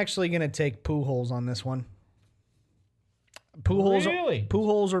 I'm actually gonna take Pujols on this one. Pujols, Really?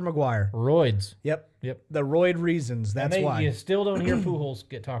 Pujols or McGuire. Roids. Yep. Yep. The roid reasons. That's And why. You still don't hear Pujols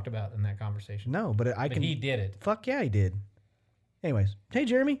get talked about in that conversation. No, but I But can. he did it. Fuck yeah, he did. Anyways, hey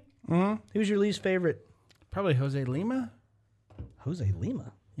Jeremy, who's your least favorite? Probably Jose Lima. Jose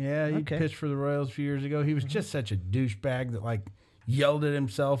Lima. Yeah, he Okay. pitched for the Royals a few years ago. He was just such a douchebag that like yelled at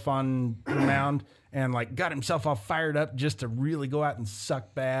himself on the mound and like got himself all fired up just to really go out and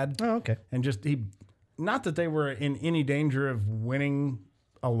suck bad. Oh, okay. And just not that they were in any danger of winning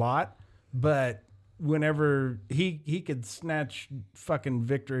a lot, but whenever he could snatch fucking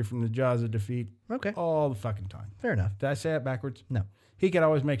victory from the jaws of defeat Okay. all the fucking time. Fair enough. Did I say it backwards? No. He could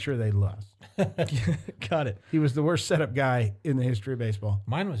always make sure they lost. Got it. He was the worst setup guy in the history of baseball.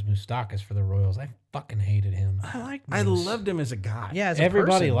 Mine was Moustakas for the Royals. I fucking hated him. I loved him as a guy. Yeah, as a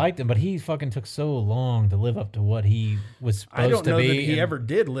Everybody person. liked him, but he fucking took so long to live up to what he was supposed I don't to know be. that he and ever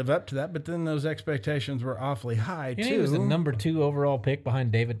did live up to that, but then those expectations were awfully high, you know, too. he was the number 2 overall pick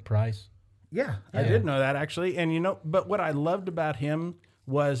behind David Price. Yeah, I did know that, actually. And, but what I loved about him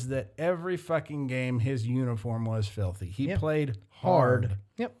was that every fucking game, his uniform was filthy. He played hard.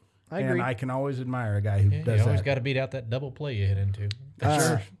 Yep. I agree. And I can always admire a guy who You does always that. got to beat out that double play you hit into.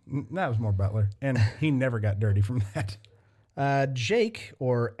 Sure. That was more Butler. And he never got dirty from that. Jake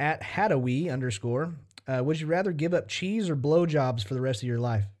or at Hadawee _. Would you rather give up cheese or blowjobs for the rest of your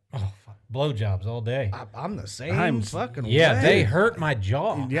life? Oh, fuck. Blowjobs all day. I'm the same I'm- fucking Yeah, way. they hurt my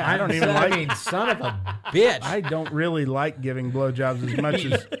jaw. Yeah, I don't even like- I mean, son of a bitch. I don't really like giving blowjobs as much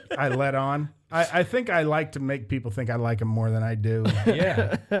as I let on. I think I like to make people think I like them more than I do.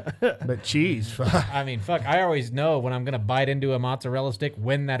 Yeah. But cheese, fuck. I mean, fuck. I always know when I'm going to bite into a mozzarella stick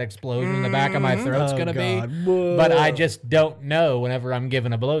when that explosion in the back of my throat's Oh, going to God. be. Whoa. But I just don't know whenever I'm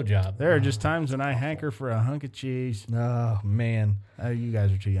giving a blowjob. There are just times when I hanker for a hunk of cheese. Oh man. You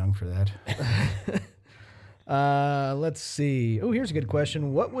guys are too young for that. Let's see. Oh, here's a good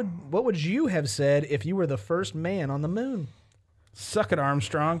question. What would you have said if you were the first man on the moon? Suck it,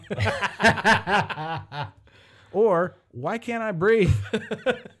 Armstrong. Or, why can't I breathe?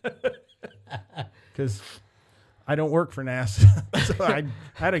 Because I don't work for NASA. So I'd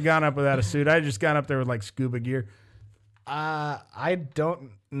have gone up without a suit. I just gone up there with like scuba gear. I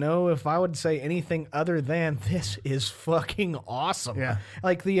don't know if I would say anything other than this is fucking awesome. Yeah.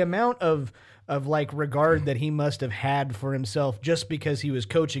 Like the amount of like regard that he must have had for himself just because he was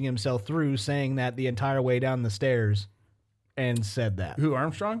coaching himself through saying that the entire way down the stairs and said that. Who,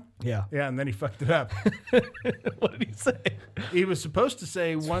 Armstrong? Yeah. Yeah, and then he fucked it up. What did he say? He was supposed to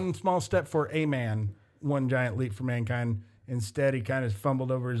say one small step for a man, one giant leap for mankind. Instead, he kind of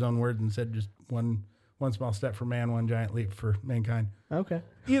fumbled over his own words and said just one small step for man, one giant leap for mankind. Okay.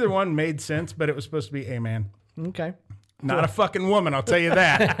 Either one made sense, but it was supposed to be a man. Okay. Not a fucking woman, I'll tell you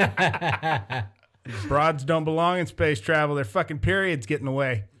that. Broads don't belong in space travel. Their fucking periods get in the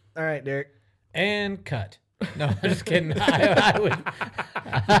way. All right, Derek. And cut. No, I'm just kidding. I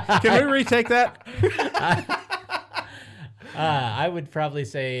would. Can we retake that? I would probably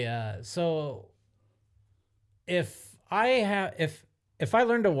say. So, if I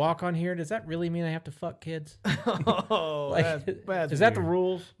learn to walk on here, does that really mean I have to fuck kids? Oh, Like, that's is that the weird.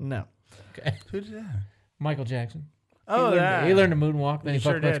 rules? No. Okay. Who did that? Michael Jackson. Oh, that. He learned to moonwalk, then he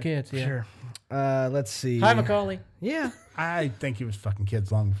Sure fucked a bunch did. of kids. Yeah. Sure. Let's see. Hi, Macaulay. Yeah. I think he was fucking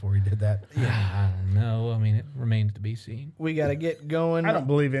kids long before he did that. I don't know. I mean, it remains to be seen. We got to get going. I don't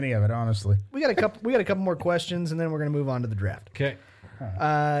believe any of it, honestly. We got a couple more questions, and then we're going to move on to the draft. Okay.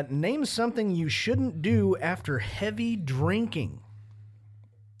 Name something you shouldn't do after heavy drinking.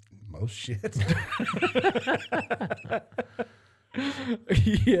 Most shit.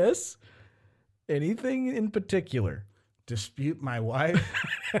 Yes. Anything in particular? Dispute my wife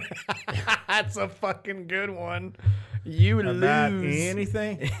That's a fucking good one. You about lose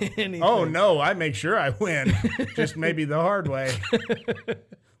anything. anything. Oh, no, I make sure I win. Just maybe the hard way.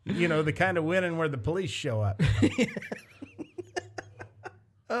 You know, the kind of winning where the police show up.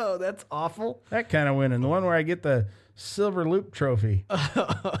 Oh, that's awful. That kind of winning. The one where I get the silver loop trophy.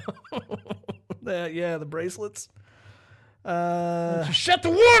 Yeah, the bracelets. Shut the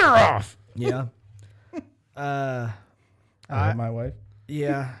water off. Yeah. I love my wife.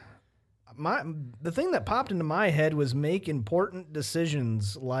 Yeah. The thing that popped into my head was make important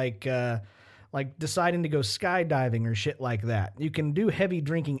decisions like deciding to go skydiving or shit like that. You can do heavy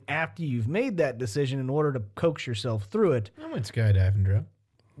drinking after you've made that decision in order to coax yourself through it. I went skydiving, Drew.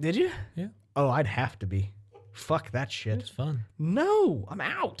 Did you? Yeah. Oh, I'd have to be. Fuck that It's shit. fun. No, I'm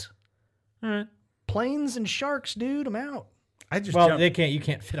out. All right. Planes and sharks, dude, I'm out. I just Well, jumped. you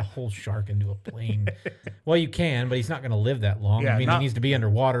can't fit a whole shark into a plane. Well, you can, but he's not going to live that long. Yeah, I mean, not- he needs to be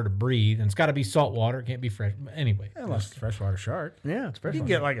underwater to breathe, and it's got to be salt water. It can't be fresh. Anyway, Unless it's freshwater shark. Yeah, it's fresh. You can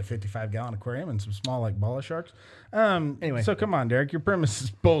get like a 55-gallon aquarium and some small like balla sharks. Anyway, so come on, Derek, your premise is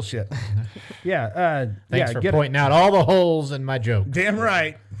bullshit. Yeah, thanks yeah, for get pointing out all the holes in my joke. Damn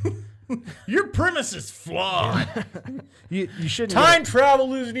right. Your premise is flawed. you shouldn't Time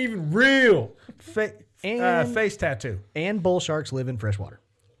travel isn't even real. face tattoo. And bull sharks live in fresh water.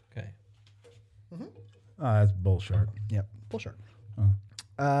 Okay. Oh, that's bull shark. Yep, bull shark.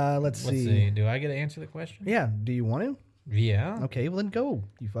 Let's Let's see. see. Do I get to answer the question? Yeah, do you want to? Yeah. Okay, well then go,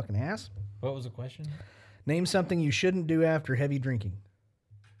 you fucking ass. What was the question? Name something you shouldn't do after heavy drinking.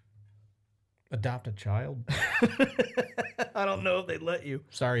 Adopt a child. I don't know if they'd let you.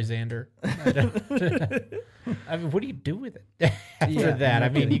 Sorry, Xander. I mean, what do you do with it after Yeah, that? I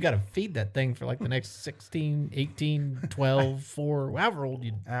mean, you got to feed that thing for like the next 16, 18, 12, 4, however old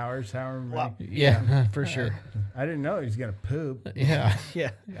you. Hours, however many. Yeah, For sure. I didn't know he was gonna poop. yeah.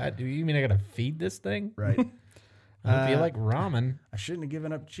 Yeah, You mean I got to feed this thing? right. I hope you like ramen. I shouldn't have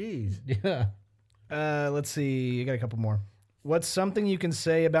given up cheese. Yeah. Let's see. I got a couple more. What's something you can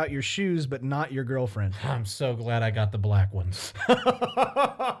say about your shoes but not your girlfriend? I'm so glad I got the black ones.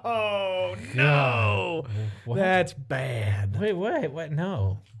 Oh no, What? that's bad. Wait, what?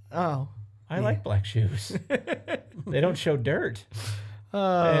 No. Oh, I like black shoes. They don't show dirt.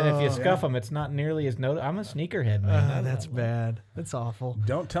 oh, And if you scuff them, it's not nearly as noticeable. I'm a sneakerhead, man. that's bad. That's awful.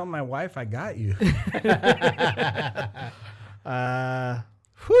 Don't tell my wife I got you.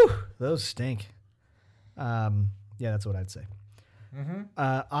 Whew, those stink. Yeah, that's what I'd say.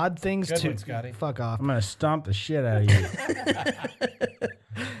 Odd things Good to one, Scotty. fuck off. I'm gonna stomp the shit out of you.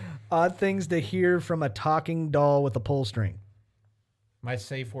 Odd things to hear from a talking doll with a pull string. My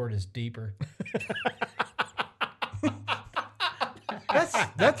safe word is deeper.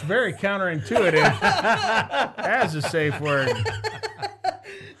 That's very counterintuitive as a safe word.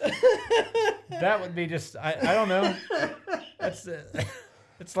 That would be just I don't know. That's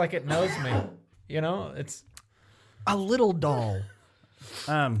it's like it knows me. You know, it's A little doll.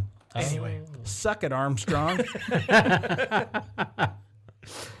 Anyway, suck it, Armstrong.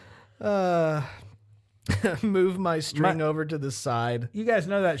 Move my string over to the side. You guys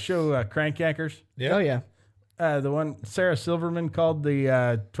know that show, Crank Yankers? Oh yeah. The one Sarah Silverman called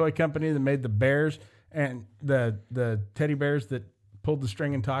the toy company that made the bears and the teddy bears that pulled the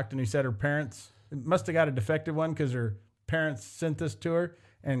string and talked, and he said her parents must have got a defective one because her parents sent this to her,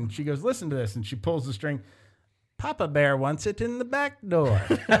 and she goes, listen to this, and she pulls the string. Papa Bear wants it in the back door.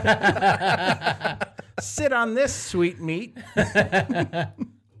 Sit on this, sweet meat.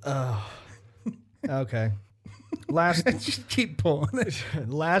 Okay. Last Just keep pulling it.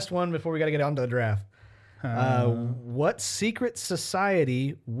 last one before we got to get on to the draft. What secret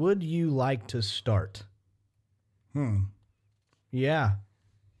society would you like to start? Yeah.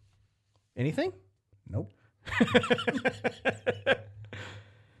 Anything? Nope.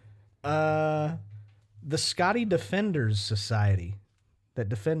 The Scotty Defenders Society that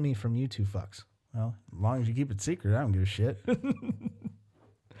defend me from you two fucks. Well, as long as you keep it secret, I don't give a shit.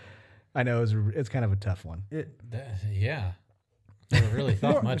 I know it's kind of a tough one. Yeah. Never really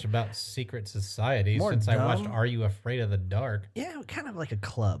thought much about secret societies More since I watched dumb. Are You Afraid of the Dark? Yeah, kind of like a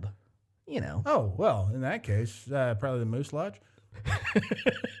club, you know. Oh, well, in that case, probably the Moose Lodge.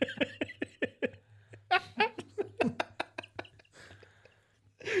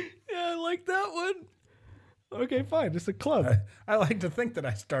 Yeah, I like that one. Okay, fine. Just a club. I like to think that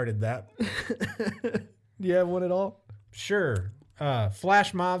I started that. Do you have one at all? Sure.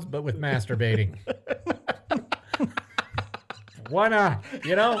 Flash mobs, but with masturbating. Why not?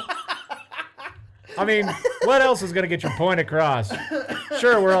 You know? I mean, what else is going to get your point across?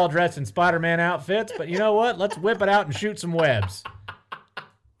 Sure, we're all dressed in Spider-Man outfits, but you know what? Let's whip it out and shoot some webs.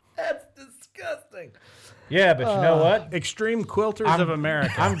 That's disgusting. Yeah, but you know what? Extreme Quilters of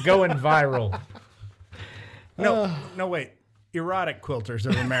America. I'm going viral. No, wait. Erotic Quilters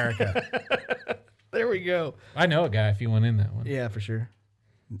of America. There we go. I know a guy if you went in that one. Yeah, for sure.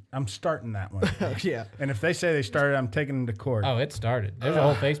 I'm starting that one. Yeah. And if they say they started, I'm taking them to court. Oh, it started. There's a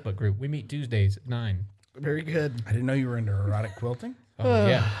whole Facebook group. We meet Tuesdays at 9. Very good. I didn't know you were into erotic quilting. Oh,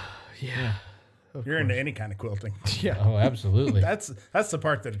 yeah. Yeah. You're into any kind of quilting. Yeah. Oh, absolutely. That's the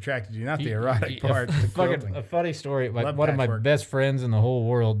part that attracted you, not the erotic part. The quilting. A funny story. Like Love one of my patchwork. best friends in the whole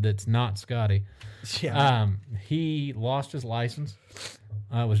world that's not Scotty. Yeah. He lost his license.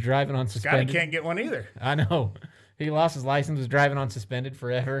 Was driving on Scotty suspended. can't get one either. I know. He lost his license. Was driving on suspended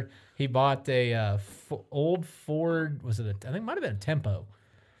forever. He bought a old Ford. Was it? I think it might have been a Tempo.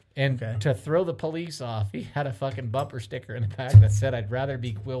 And Okay. to throw the police off, he had a fucking bumper sticker in the back that said, "I'd rather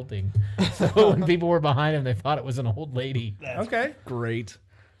be quilting." So when people were behind him, they thought it was an old lady. Okay. Great.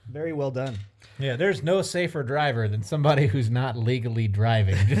 Very well done. Yeah, there's no safer driver than somebody who's not legally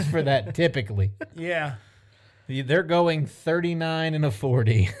driving. Just for that, typically. Yeah. They're going 39 and a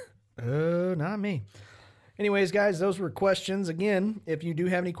 40. Not me. Anyways, guys, those were questions. Again, if you do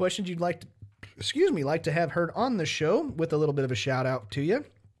have any questions you'd like to have heard on the show with a little bit of a shout out to you,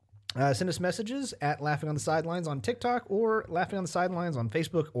 send us messages at Laughing on the Sidelines on TikTok or Laughing on the Sidelines on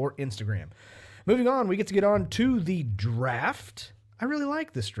Facebook or Instagram. Moving on, we get on to the draft. I really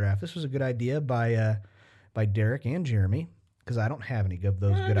like this draft. This was a good idea by Derek and Jeremy because I don't have any of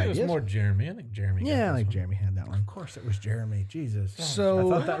those good It ideas. was more Jeremy. I think Jeremy. Yeah, I got think this Jeremy had that one. Of course it was Jeremy. Jesus. So- I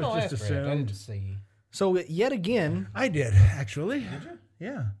one. thought that was just assumed. So yet again, I did, actually. Did you?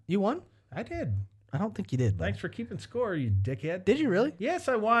 Yeah, you won? I did. I don't think you did. Bud. Thanks for keeping score, you dickhead. Did you really? Yes,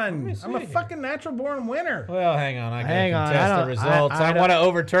 I won. me I'm a see. fucking natural born winner. Well, hang on. I Hang on, gotta contest I the don't- results. I I, don't- want to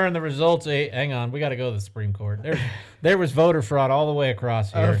overturn the results. Hey, hang on. We got to go to the Supreme Court. There was voter fraud all the way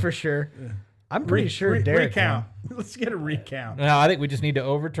across here. Oh, for sure. I'm pretty sure Derek recount. won. Let's get a recount. No, I think we just need to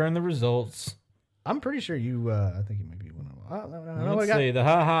overturn the results. I'm pretty sure you. I think you maybe won. No, Let's see. The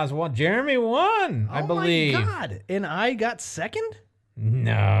ha-has won. Jeremy won, I believe. Oh my God! And I got second.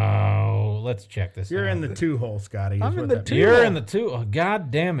 No. Let's check this You're out. in the 2-hole, Scotty. is I'm in what the that two. means. You're in the 2. Oh,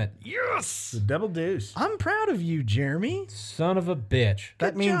 God damn it. Yes. The double deuce. I'm proud of you, Jeremy. Son of a bitch.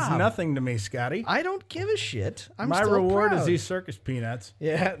 That Good means job. nothing to me, Scotty. I don't give a shit. I'm My still reward proud. is these circus peanuts.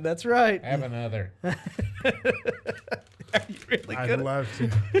 Yeah, that's right. Have another. Really I'd good. love to.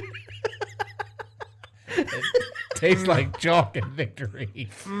 Tastes like chalk and victory.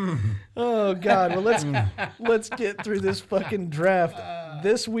 Oh God! Well, let's get through this fucking draft.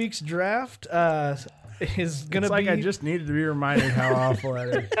 This week's draft is gonna It's like be. I just needed to be reminded how awful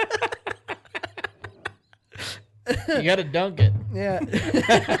that is. You got to dunk it. Yeah.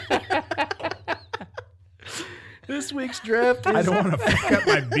 This week's draft I is, don't want to fuck up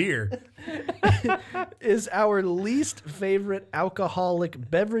my beer. is our least favorite alcoholic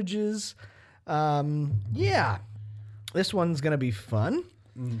beverages. Yeah, this one's gonna be fun.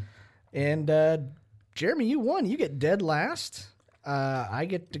 And Jeremy, you won. You get dead last. I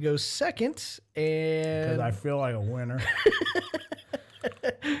get to go second, Because and I feel like a winner.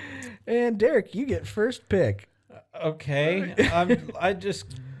 and Derek, you get first pick. Okay. I just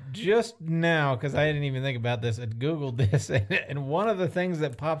now, because I didn't even think about this, I Googled this, and one of the things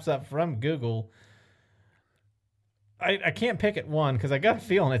that pops up from Google, I can't pick at 1 because I got a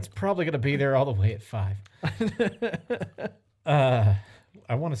feeling it's probably going to be there all the way at 5.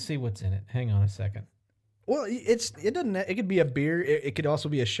 I want to see what's in it. Hang on a second. Well, it doesn't. It could be a beer. It could also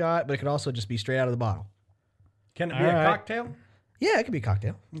be a shot, but it could also just be straight out of the bottle. Can it be All a right. cocktail? Yeah, it could be a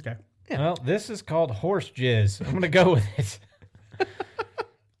cocktail. Okay. Well, this is called horse jizz. I'm gonna go with it.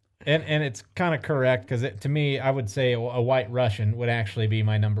 And it's kind of correct because to me, I would say a White Russian would actually be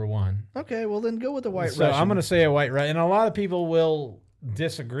my number one. Okay, well then go with the White So Russian. I'm gonna say a White Russian, and a lot of people will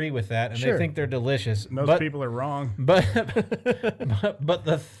disagree with that, and Sure. they think they're delicious. Those but people are wrong. but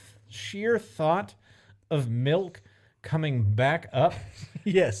the sheer thought of milk coming back up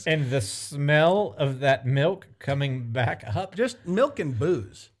yes. and the smell of that milk coming back up. Just milk and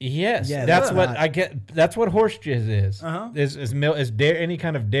booze. Yes, Yeah, that's that's what not- I get. That's what horse jizz is. Uh-huh. Is milk is any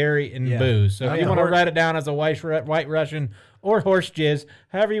kind of dairy and Yeah. booze. So Oh, if yeah, you want to horse- write it down as a white Russian or horse jizz,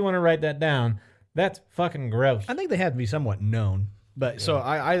 however you want to write that down, that's fucking gross. I think they have to be somewhat known. But so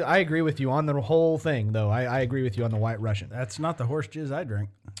I agree with you on the whole thing, though. I agree with you on the White Russian. That's not the horse jizz I drink.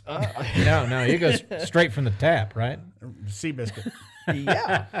 No, you go straight from the tap, right? Seabiscuit.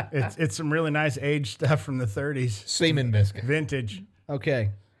 Yeah. It's some really nice aged stuff from the 30s. Semen biscuit. Vintage.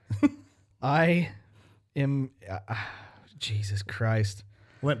 Okay. I am. Jesus Christ.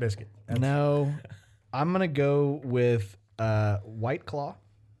 Limp biscuit. No, I'm gonna go with White Claw.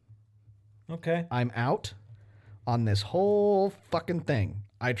 Okay. I'm out on this whole fucking thing.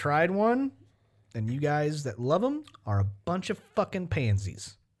 I tried one, and you guys that love them are a bunch of fucking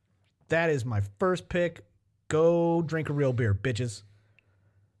pansies. That is my first pick. Go drink a real beer, bitches.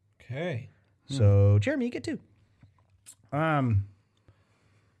 Okay. So, Jeremy, you get two. I'm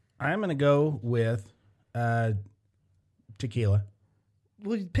gonna go with tequila.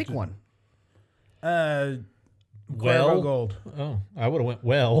 Well, pick one. Cuervo Well, Gold. Oh, I would have went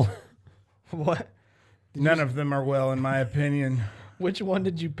well. What? None of them are well, in my opinion. Which one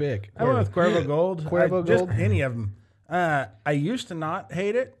did you pick? I went with Cuervo Gold. Cuervo Just Gold? any of them. I used to not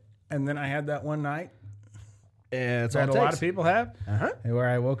hate it, and then I had that one night It's that all a it lot takes. of people have, Uh-huh. where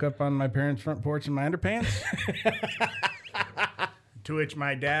I woke up on my parents' front porch in my underpants. To which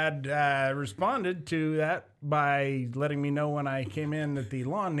my dad responded to that by letting me know when I came in that the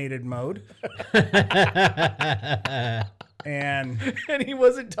lawn needed mowed. And And he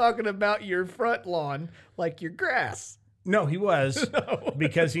wasn't talking about your front lawn like your grass. no, he was,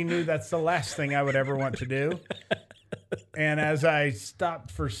 because he knew that's the last thing I would ever want to do. And as I stopped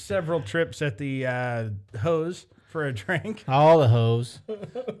for several trips at the hose for a drink, All the hoes.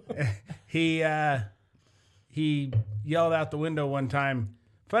 he yelled out the window one time,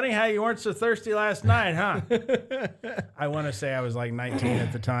 "Funny how you weren't so thirsty last night, huh?" I want to say I was like 19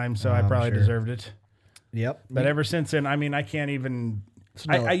 at the time, so I probably sure. deserved it. Yep. But ever since then, I mean, I can't even.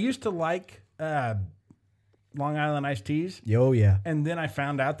 Smell I it. used to like Long Island iced teas, Yo, yeah. and then I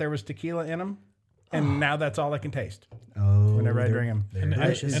found out there was tequila in them, and now that's all I can taste Oh, whenever I they're- drink them. they're And,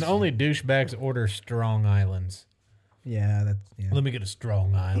 delicious. and only douchebags order Strong Islands. Yeah, that's yeah. Let me get a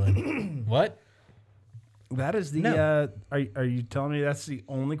Strong Island. What? That is the. No. Are you telling me that's the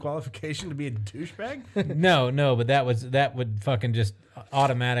only qualification to be a douchebag? No, but that would fucking just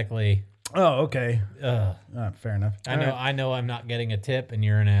automatically. Oh, okay. Ugh. Fair enough. I know I'm not getting a tip, and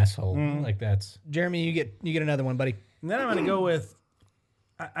you're an asshole. Like that's. Jeremy, you get another one, buddy. And then I'm going to go with.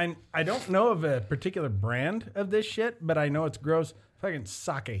 I don't know of a particular brand of this shit, but I know it's gross. Fucking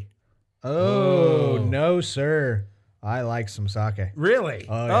sake. Oh, no, sir. I like some sake. Really?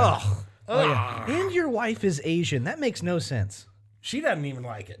 Oh, yeah. Ugh. Oh, yeah. And your wife is Asian. That makes no sense. She doesn't even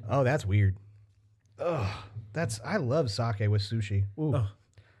like it. Oh, that's weird. Ugh. I love sake with sushi. Ooh. Oh.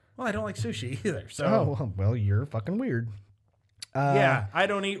 Well, I don't like sushi either. So Oh, well, you're fucking weird. yeah, I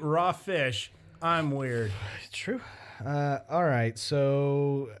don't eat raw fish. I'm weird. It's true. All right,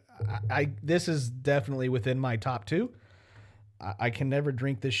 so this is definitely within my top two. I can never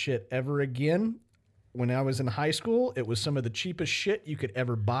drink this shit ever again. When I was in high school, it was some of the cheapest shit you could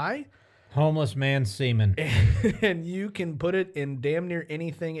ever buy. Homeless man semen. And you can put it in damn near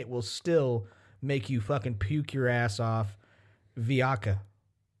anything. It will still make you fucking puke your ass off. Viaca.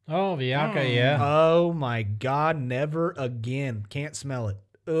 Oh, Viaca, yeah. Oh my God, never again. Can't smell it.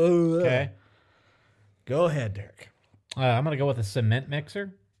 Ugh. Okay. Go ahead, Derek. I'm gonna go with a cement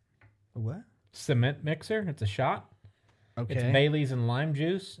mixer. What? Cement mixer. It's a shot. Okay. It's Bailey's and lime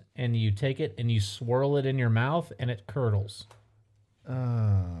juice, and you take it and you swirl it in your mouth, and it curdles.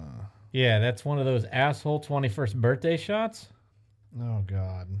 Yeah, that's one of those asshole 21st birthday shots. Oh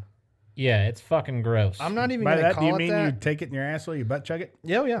God. Yeah, it's fucking gross. I'm not even By going to that, do you call it mean you that. take it in your asshole, you butt chug it?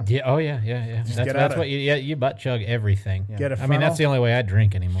 Yeah, yeah. Yeah. Oh yeah. Yeah. get out That's of- what you butt chug everything. Get a I mean, that's the funnel? only way I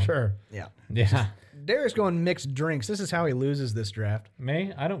drink anymore. Sure. Yeah. Yeah. Derek's going mixed drinks. This is how he loses this draft.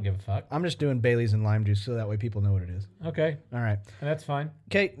 Me? I don't give a fuck. I'm just doing Bailey's and lime juice so that way people know what it is. Okay, All right. that's fine.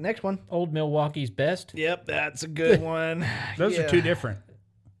 Okay, next one. Old Milwaukee's Best. Yep, that's a good one. Those Yeah. are two different.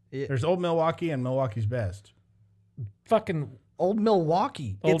 Yeah. There's Old Milwaukee and Milwaukee's Best. Fucking Old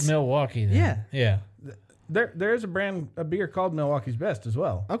Milwaukee. Old It's- Milwaukee. Then. Yeah. Yeah. There is a beer called Milwaukee's Best as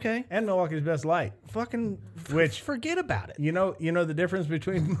well. Okay. And Milwaukee's Best Light. Fucking Which- forget about it. You know the difference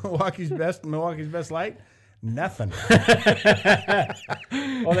between Milwaukee's Best and Milwaukee's Best Light? Nothing.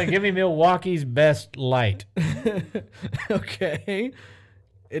 Well, then give me Milwaukee's Best Light. Okay.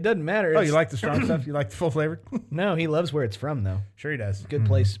 It doesn't matter. Oh, It's- you like the strong stuff? You like the full flavored? No, he loves where it's from though. Sure he does. Good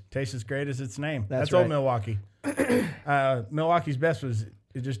place. Tastes as great as its name. That's Old right. Milwaukee. Milwaukee's Best was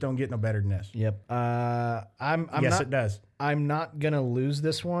it just don't get no better than this. Yep. I'm Yes, not it does. I'm not gonna lose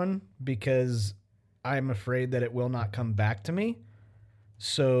this one because I'm afraid that it will not come back to me.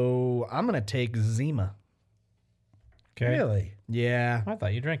 So I'm gonna take Zima. Okay. Really? Yeah. I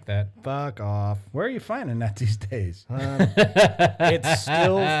thought you drank that. Fuck off. Where are you finding that these days? It's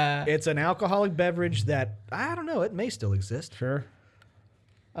still it's an alcoholic beverage that I don't know. It may still exist. Sure.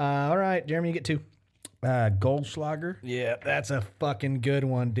 All right, Jeremy, you get two. Goldschlager. Yeah, that's a fucking good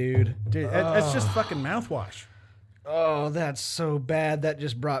one, dude. Dude, that's just fucking mouthwash. Oh, that's so bad. That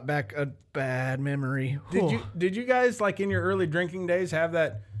just brought back a bad memory. Did you guys like in your early drinking days have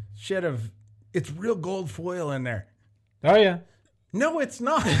that shit of it's real gold foil in there? Oh yeah. No, it's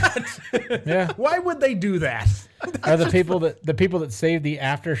not. Yeah. Why would they do that? Are the people that saved the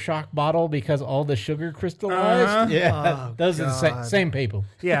aftershock bottle because all the sugar crystallized? Uh-huh. Yeah. Oh, Those are the God. same people.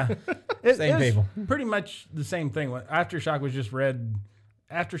 Yeah. Same was people. Pretty much the same thing. Aftershock was just red.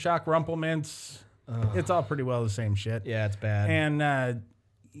 Aftershock, Rumplemints. It's all pretty well the same shit. Yeah, it's bad. And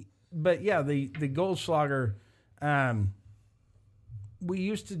but yeah, the Goldschlager, we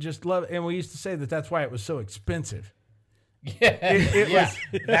used to just love, and we used to say that that's why it was so expensive. Yeah. It Yeah, was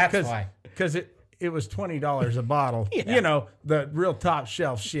that's why. because it was $20 a bottle. You know, the real top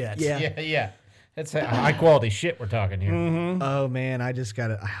shelf shit. Yeah. Yeah. That's high quality shit we're talking here. Oh man, I just got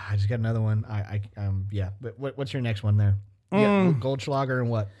another one. Yeah. But what's your next one there? Yeah, Goldschlager and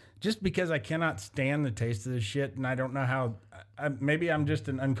what? Just because I cannot stand the taste of this shit, and I don't know how. Maybe I'm just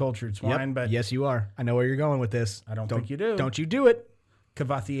an uncultured swine, but Yes, you are. I know where you're going with this. I don't think you do. Don't you do it?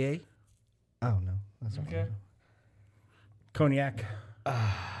 Cavatier, Oh no, that's okay. cognac.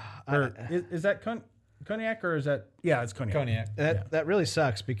 Or is that cognac or is that? Yeah, it's cognac. Cognac. That really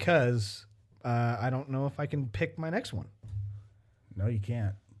sucks because I don't know if I can pick my next one. No, you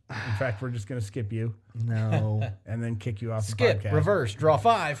can't. In fact, we're just going to skip you No, and then kick you off Skip, the podcast. reverse, draw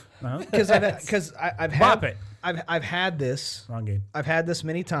 5. because I've Bop had it. I've had this. Wrong game. I've had this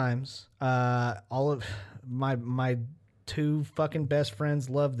many times. All of my two fucking best friends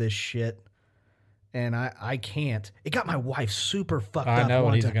love this shit, and I can't. It got my wife super fucked up. I know what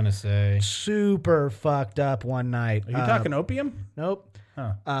one he's time. going to say. Super fucked up one night. Are you talking opium? Nope.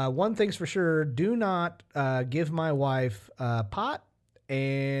 Huh. One thing's for sure: do not give my wife pot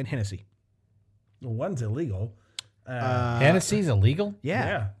and Hennessy. Well, one's illegal. Hennessy's illegal?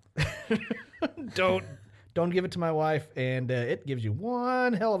 Yeah. Yeah. Don't give it to my wife, and it gives you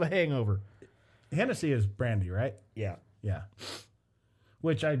one hell of a hangover. Hennessy is brandy, right? Yeah. Yeah.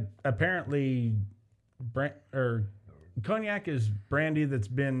 Which I apparently, cognac is brandy that's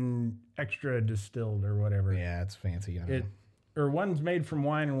been extra distilled or whatever. Yeah, it's fancy. I don't know. Or one's made from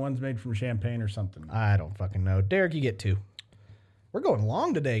wine and one's made from champagne or something. I don't fucking know. Derek, you get two. We're going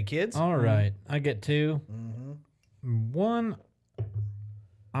long today, kids. All right. I get 2. One,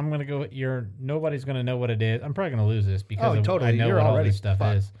 I'm going to go. Nobody's going to know what it is. I'm probably going to lose this because totally. I know You're what all already this stuff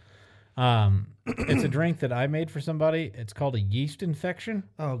fucked. is. It's a drink that I made for somebody. It's called a yeast infection.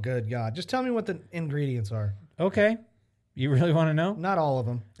 Oh, good God. Just tell me what the ingredients are. Okay. You really want to know? Not all of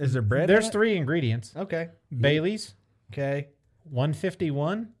them. Is there bread? There's in it? 3 ingredients. Okay. Bailey's, Okay.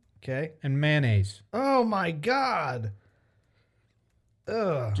 151, Okay. and mayonnaise. Oh, my God.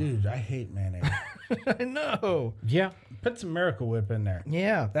 Ugh. Dude, I hate mayonnaise. I know. Yeah. Put some Miracle Whip in there.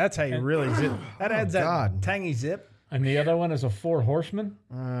 Yeah. That's how you really zip. That adds that God. tangy zip. And the other one is a 4 Horsemen.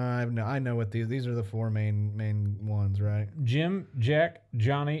 I know what these are the 4 main ones, right? Jim, Jack,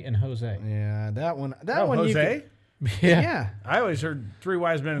 Johnny, and Jose. Yeah, that one. Jose? Yeah. I always heard 3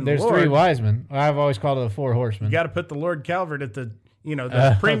 wise men and There's the Lord. 3 wise men. I've always called it a 4 Horsemen. You got to put the Lord Calvert at the you know,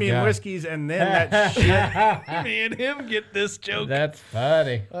 the premium God. whiskeys, and then that shit. Me and him get this joke. That's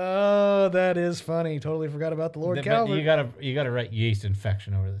funny. Oh, that is funny. Totally forgot about the Lord But Calvert. you gotta write yeast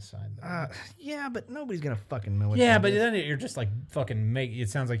infection over the side. Yeah, but nobody's gonna fucking know what Yeah, that but is. then you're just like fucking make. It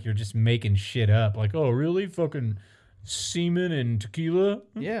sounds like you're just making shit up. Like, oh, really? Fucking semen and tequila?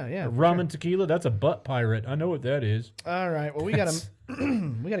 Yeah. Rum and tequila? That's a butt pirate. I know what that is. All right. Well, we gotta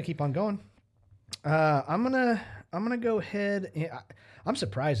we gotta keep on going. I'm gonna go ahead. And, I'm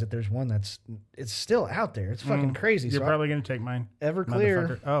surprised that there's one it's still out there. It's fucking crazy. You're So probably going to take mine.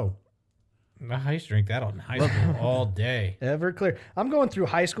 Everclear. motherfucker. Oh. I used to drink that in high school all day. Everclear. I'm going through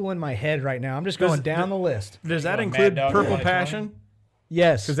high school in my head right now. I'm just going down the list. Does that Mad include Dog Purple 2020? Passion?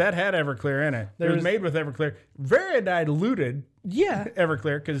 Yes. Because that had Everclear in it. It was There's- made with Everclear. Very diluted Yeah.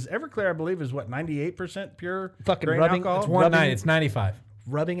 Everclear, because Everclear, I believe, is what, 98% pure Fucking grain rubbing- alcohol? it's One Rubbing- night, it's 95.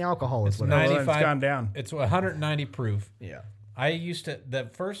 Rubbing alcohol is what it Well, is. it's 95. gone down. It's 190 proof. Yeah. I used to, the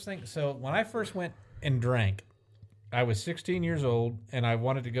first thing, so when I first went and drank, I was 16 years old and I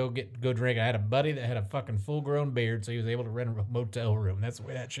wanted to go drink. I had a buddy that had a fucking full grown beard, so he was able to rent a motel room. That's the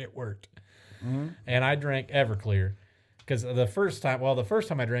way that shit worked. And I drank Everclear because the first time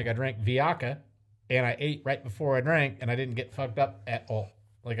I drank Viaca and I ate right before I drank and I didn't get fucked up at all.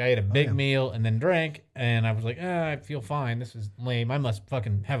 Like I ate a big meal and then drank and I was like, I feel fine. This is lame. I must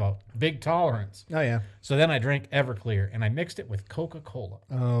fucking have a big tolerance. Oh yeah. So then I drank Everclear and I mixed it with Coca-Cola.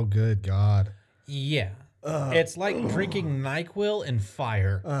 Oh good God. Yeah. It's like drinking NyQuil and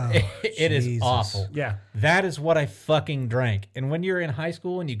fire. It is Jesus. awful. Yeah. That is what I fucking drank. And when you're in high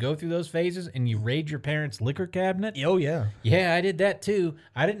school and you go through those phases and you raid your parents' liquor cabinet, Oh yeah. yeah, I did that too.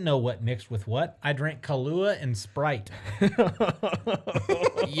 I didn't know what mixed with what. I drank Kahlua and Sprite.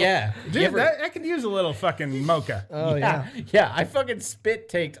 Yeah. You Dude, ever- I could use a little fucking mocha. Oh yeah. Yeah, I fucking spit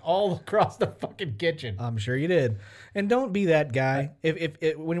taked all across the fucking kitchen. I'm sure you did. And don't be that guy.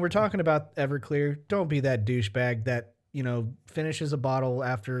 If when we're talking about Everclear, don't be that douchebag that, you know, finishes a bottle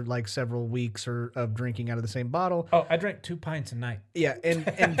after like several weeks or of drinking out of the same bottle. Oh, I drank 2 pints a night. Yeah,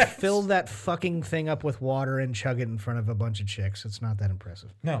 and fill that fucking thing up with water and chug it in front of a bunch of chicks. It's not that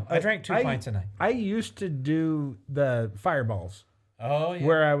impressive. No, I drank 2 pints a night. I used to do the fireballs Oh, yeah.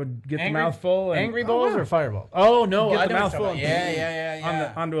 where I would get the mouthful and Angry Balls or Fireballs? Oh no, Get I the know what mouthful. you're talking about.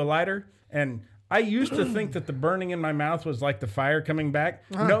 Yeah. onto a lighter, and I used to think that the burning in my mouth was like the fire coming back.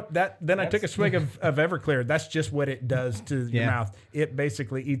 Nope. Then I took a swig of Everclear. That's just what it does to your Yeah. mouth. It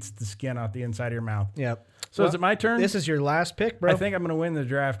basically eats the skin off the inside of your mouth. Yep. So is it my turn? This is your last pick, bro. I think I'm going to win the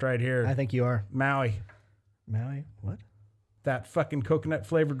draft right here. I think you are. Maui. Maui? What? That fucking coconut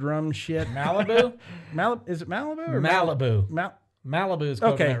flavored rum shit. Malibu? Is it Malibu or Malibu. Mal- Malibu's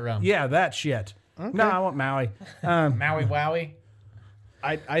coconut okay. rum. Yeah, that shit. No, I want Maui. Maui Wowie.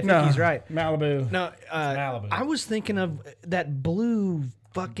 I think No, he's right. Malibu. No, Malibu. I was thinking of that blue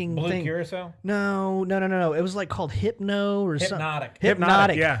fucking Blue thing. Curacao? No. It was like called Hypno or something. Hypnotic.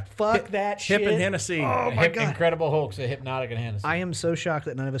 Hypnotic. Yeah. Fuck that shit. Hip and Hennessy. Oh my God. Incredible Hulk's a Hypnotic and Hennessy. I am so shocked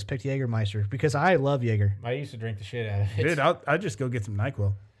that none of us picked Jägermeister because I love Jaeger. I used to drink the shit out of it. Dude, I'll just go get some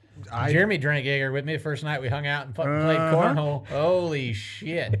NyQuil. Jeremy drank Jaeger with me the first night we hung out and fucking played cornhole. Holy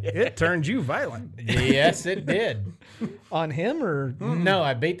shit. It turned you violent. Yes, it did. On him or No,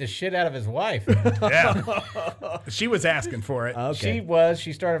 I beat the shit out of his wife. Yeah. She was asking for it. okay.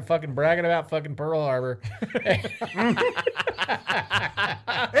 She started fucking bragging about fucking Pearl Harbor.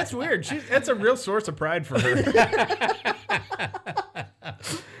 It's weird. It's a real source of pride for her.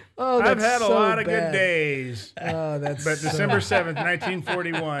 Oh, I've that's had a so lot of bad. good days. Oh, that's But December 7th,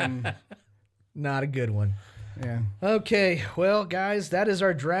 1941. not a good one. Yeah. Okay, well, guys, that is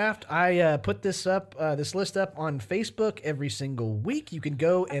our draft. I put this list up on Facebook every single week. You can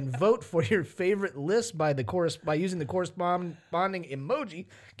go and vote for your favorite list by using the corresponding emoji.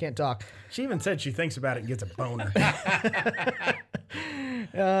 Can't talk. She even said she thinks about it and gets a boner.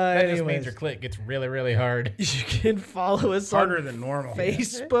 That just means Anyways, your clit gets really, really hard. you can follow us Harder on than normal.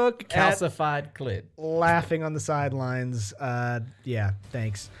 Facebook at Calcified clit. Laughing on the Sidelines. Yeah,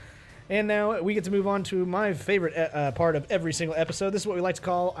 thanks. And now we get to move on to my favorite part of every single episode. This is what we like to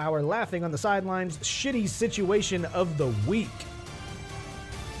call our Laughing on the Sidelines shitty situation of the week.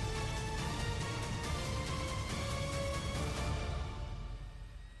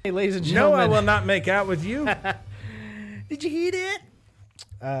 Hey, ladies and No, gentlemen. I will not make out with you. Did you eat it?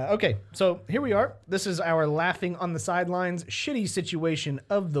 Okay, so here we are. This is our Laughing on the Sidelines shitty situation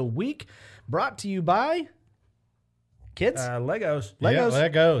of the week, brought to you by kids. Legos. Legos. Yeah, there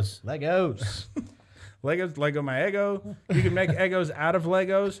it goes. Legos. Legos, Lego my Eggo. You can make Eggos out of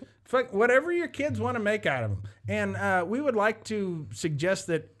Legos. Fuck, whatever your kids want to make out of them. And we would like to suggest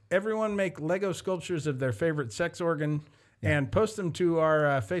that everyone make Lego sculptures of their favorite sex organ and post them to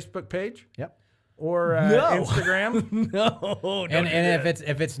our Facebook page Yep. or No. Instagram. No. And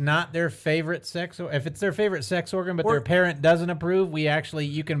if it's not their favorite sex, or if it's their favorite sex organ, but their parent doesn't approve,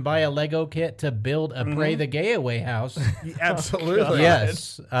 you can buy a Lego kit to build a Pray the Gay Away house. Absolutely.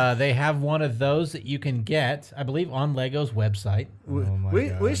 Yes, they have one of those that you can get, I believe, on Lego's website.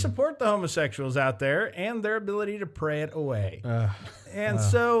 We support the homosexuals out there and their ability to pray it away.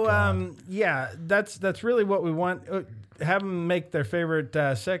 That's really what we want. Have them make their favorite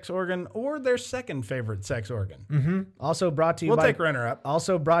sex organ or their second favorite sex organ. Also brought to you We'll by take runner up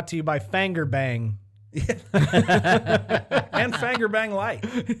Also brought to you by Fanger Bang. and Fanger Bang Light,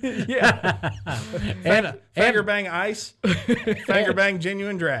 Fanger Bang Ice, Fanger Bang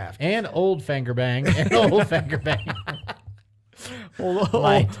Genuine Draft. And Old Fanger Bang. And Old Fanger Bang.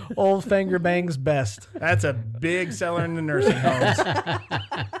 Old Fanger Bang's best. That's a big seller in the nursing homes.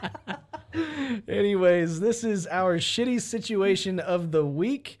 Anyways, this is our shitty situation of the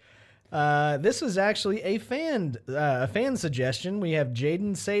week. This is actually a fan suggestion. We have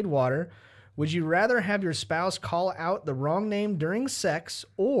Jaden Sadewater. Would you rather have your spouse call out the wrong name during sex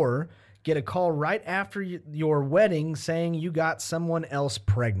or get a call right after your wedding saying you got someone else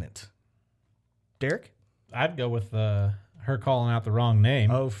pregnant? Derek? I'd go with her calling out the wrong name.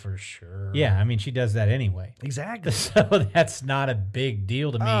 Oh, for sure. Yeah, I mean, she does that anyway. Exactly. So that's not a big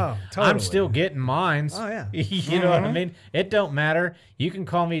deal to me. Oh, totally. I'm still getting mines. Oh, yeah. You know what I mean? It don't matter. You can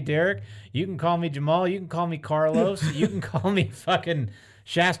call me Derek. You can call me Jamal. You can call me Carlos. You can call me fucking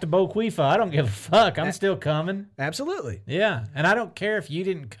Shasta Boquifa. I don't give a fuck. I'm still coming. Absolutely. Yeah, and I don't care if you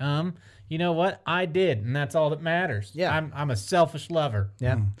didn't come. You know what? I did, and that's all that matters. Yeah. I'm a selfish lover.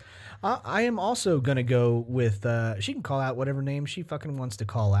 Yeah. I am also going to go with, she can call out whatever name she fucking wants to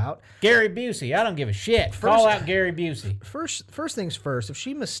call out. Gary Busey. I don't give a shit. Call out Gary Busey. First things first, if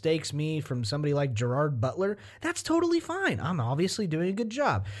she mistakes me from somebody like Gerard Butler, that's totally fine. I'm obviously doing a good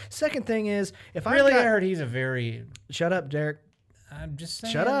job. Second thing is, if I heard he's a very... Shut up, Derek. I'm just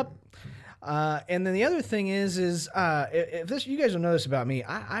saying. Shut up. And then the other thing is if this, you guys don't know this about me,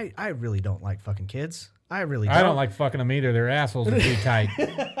 I really don't like fucking kids. I really don't. I don't like fucking them either. Their assholes are too tight.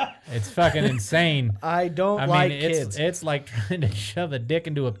 It's fucking insane. I don't like kids. It's like trying to shove a dick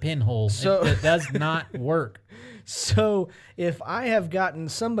into a pinhole. So it does not work. So if I have gotten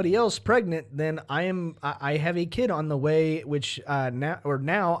somebody else pregnant, then I have a kid on the way, which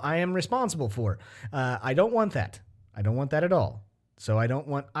now I am responsible for. I don't want that. I don't want that at all. So I don't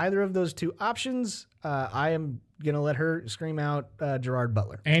want either of those two options. I am going to let her scream out Gerard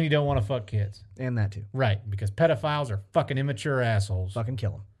Butler. And you don't want to fuck kids. And that too. Right, because pedophiles are fucking immature assholes. Fucking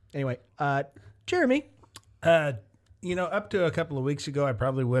kill them. Anyway, Jeremy. Up to a couple of weeks ago, I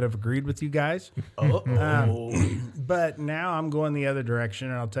probably would have agreed with you guys. But now I'm going the other direction,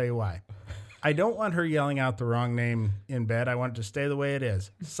 and I'll tell you why. I don't want her yelling out the wrong name in bed. I want it to stay the way it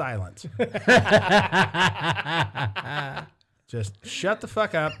is. Silence. Just shut the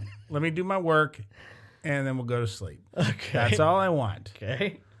fuck up. Let me do my work, and then we'll go to sleep. Okay. That's all I want.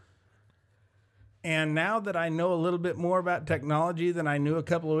 Okay. And now that I know a little bit more about technology than I knew a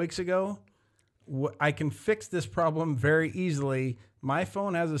couple of weeks ago, I can fix this problem very easily. My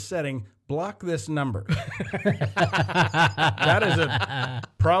phone has a setting, block this number. That is a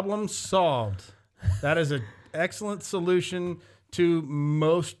problem solved. That is an excellent solution to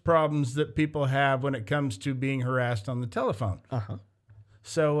most problems that people have when it comes to being harassed on the telephone. Uh-huh.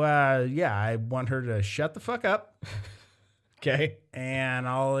 So, I want her to shut the fuck up. Okay. And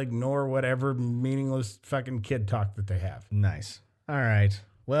I'll ignore whatever meaningless fucking kid talk that they have. Nice. All right.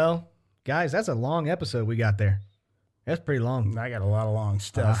 Well, guys, that's a long episode we got there. That's pretty long. I got a lot of long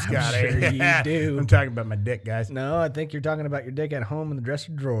stuff, I'm Scotty. sure you do. I'm talking about my dick, guys. No, I think you're talking about your dick at home in the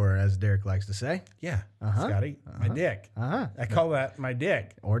dresser drawer, as Derek likes to say. Yeah, Scotty, my dick. I call that my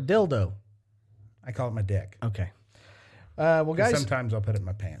dick. Or dildo. I call it my dick. Okay. Well, guys, sometimes I'll put it in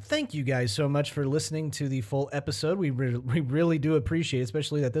my pants. thank you guys so much for listening to the full episode. We really do appreciate it,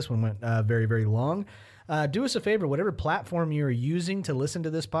 especially that this one went very, very long. Do us a favor, whatever platform you're using to listen to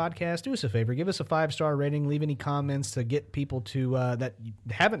this podcast, do us a favor, give us a 5-star rating, leave any comments to get people to that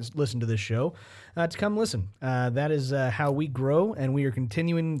haven't listened to this show to come listen. That is how we grow, and we are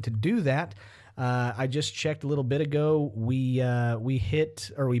continuing to do that. I just checked a little bit ago. We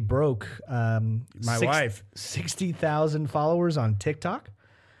broke my wife 60,000 followers on TikTok.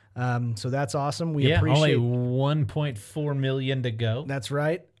 So that's awesome. We only appreciate 1.4 million to go. That's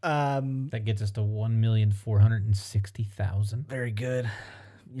right. That gets us to 1,460,000. Very good.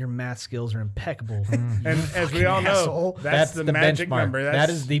 Your math skills are impeccable. And as we all know, asshole. that's the magic benchmark. number. That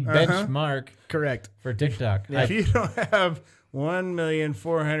is the benchmark Correct. for TikTok. If you don't have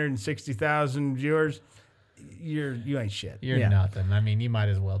 1,460,000 viewers, you ain't shit. You're Yeah. nothing. I mean, you might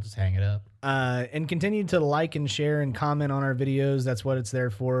as well just hang it up. And continue to like and share and comment on our videos. That's what it's there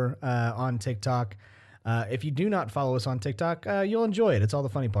for on TikTok. If you do not follow us on TikTok, you'll enjoy it. It's all the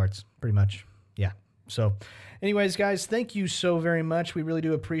funny parts, pretty much. Yeah. So, anyways, guys, thank you so very much. We really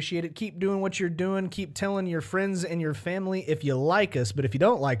do appreciate it. Keep doing what you're doing. Keep telling your friends and your family if you like us. But if you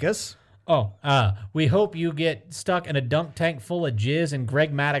don't like us, We hope you get stuck in a dunk tank full of jizz and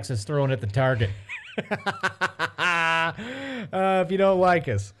Greg Maddox is throwing at the target. if you don't like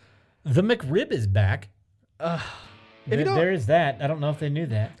us, The McRib is back. if you don't, There is that. I don't know if they knew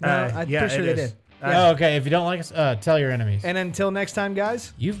that. I'm yeah, pretty sure it they is. did. Okay. If you don't like us, tell your enemies. And until next time,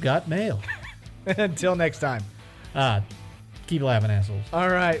 guys. You've got mail. Until next time. Keep laughing, assholes. All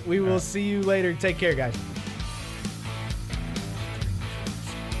right. We will see you later. Take care, guys.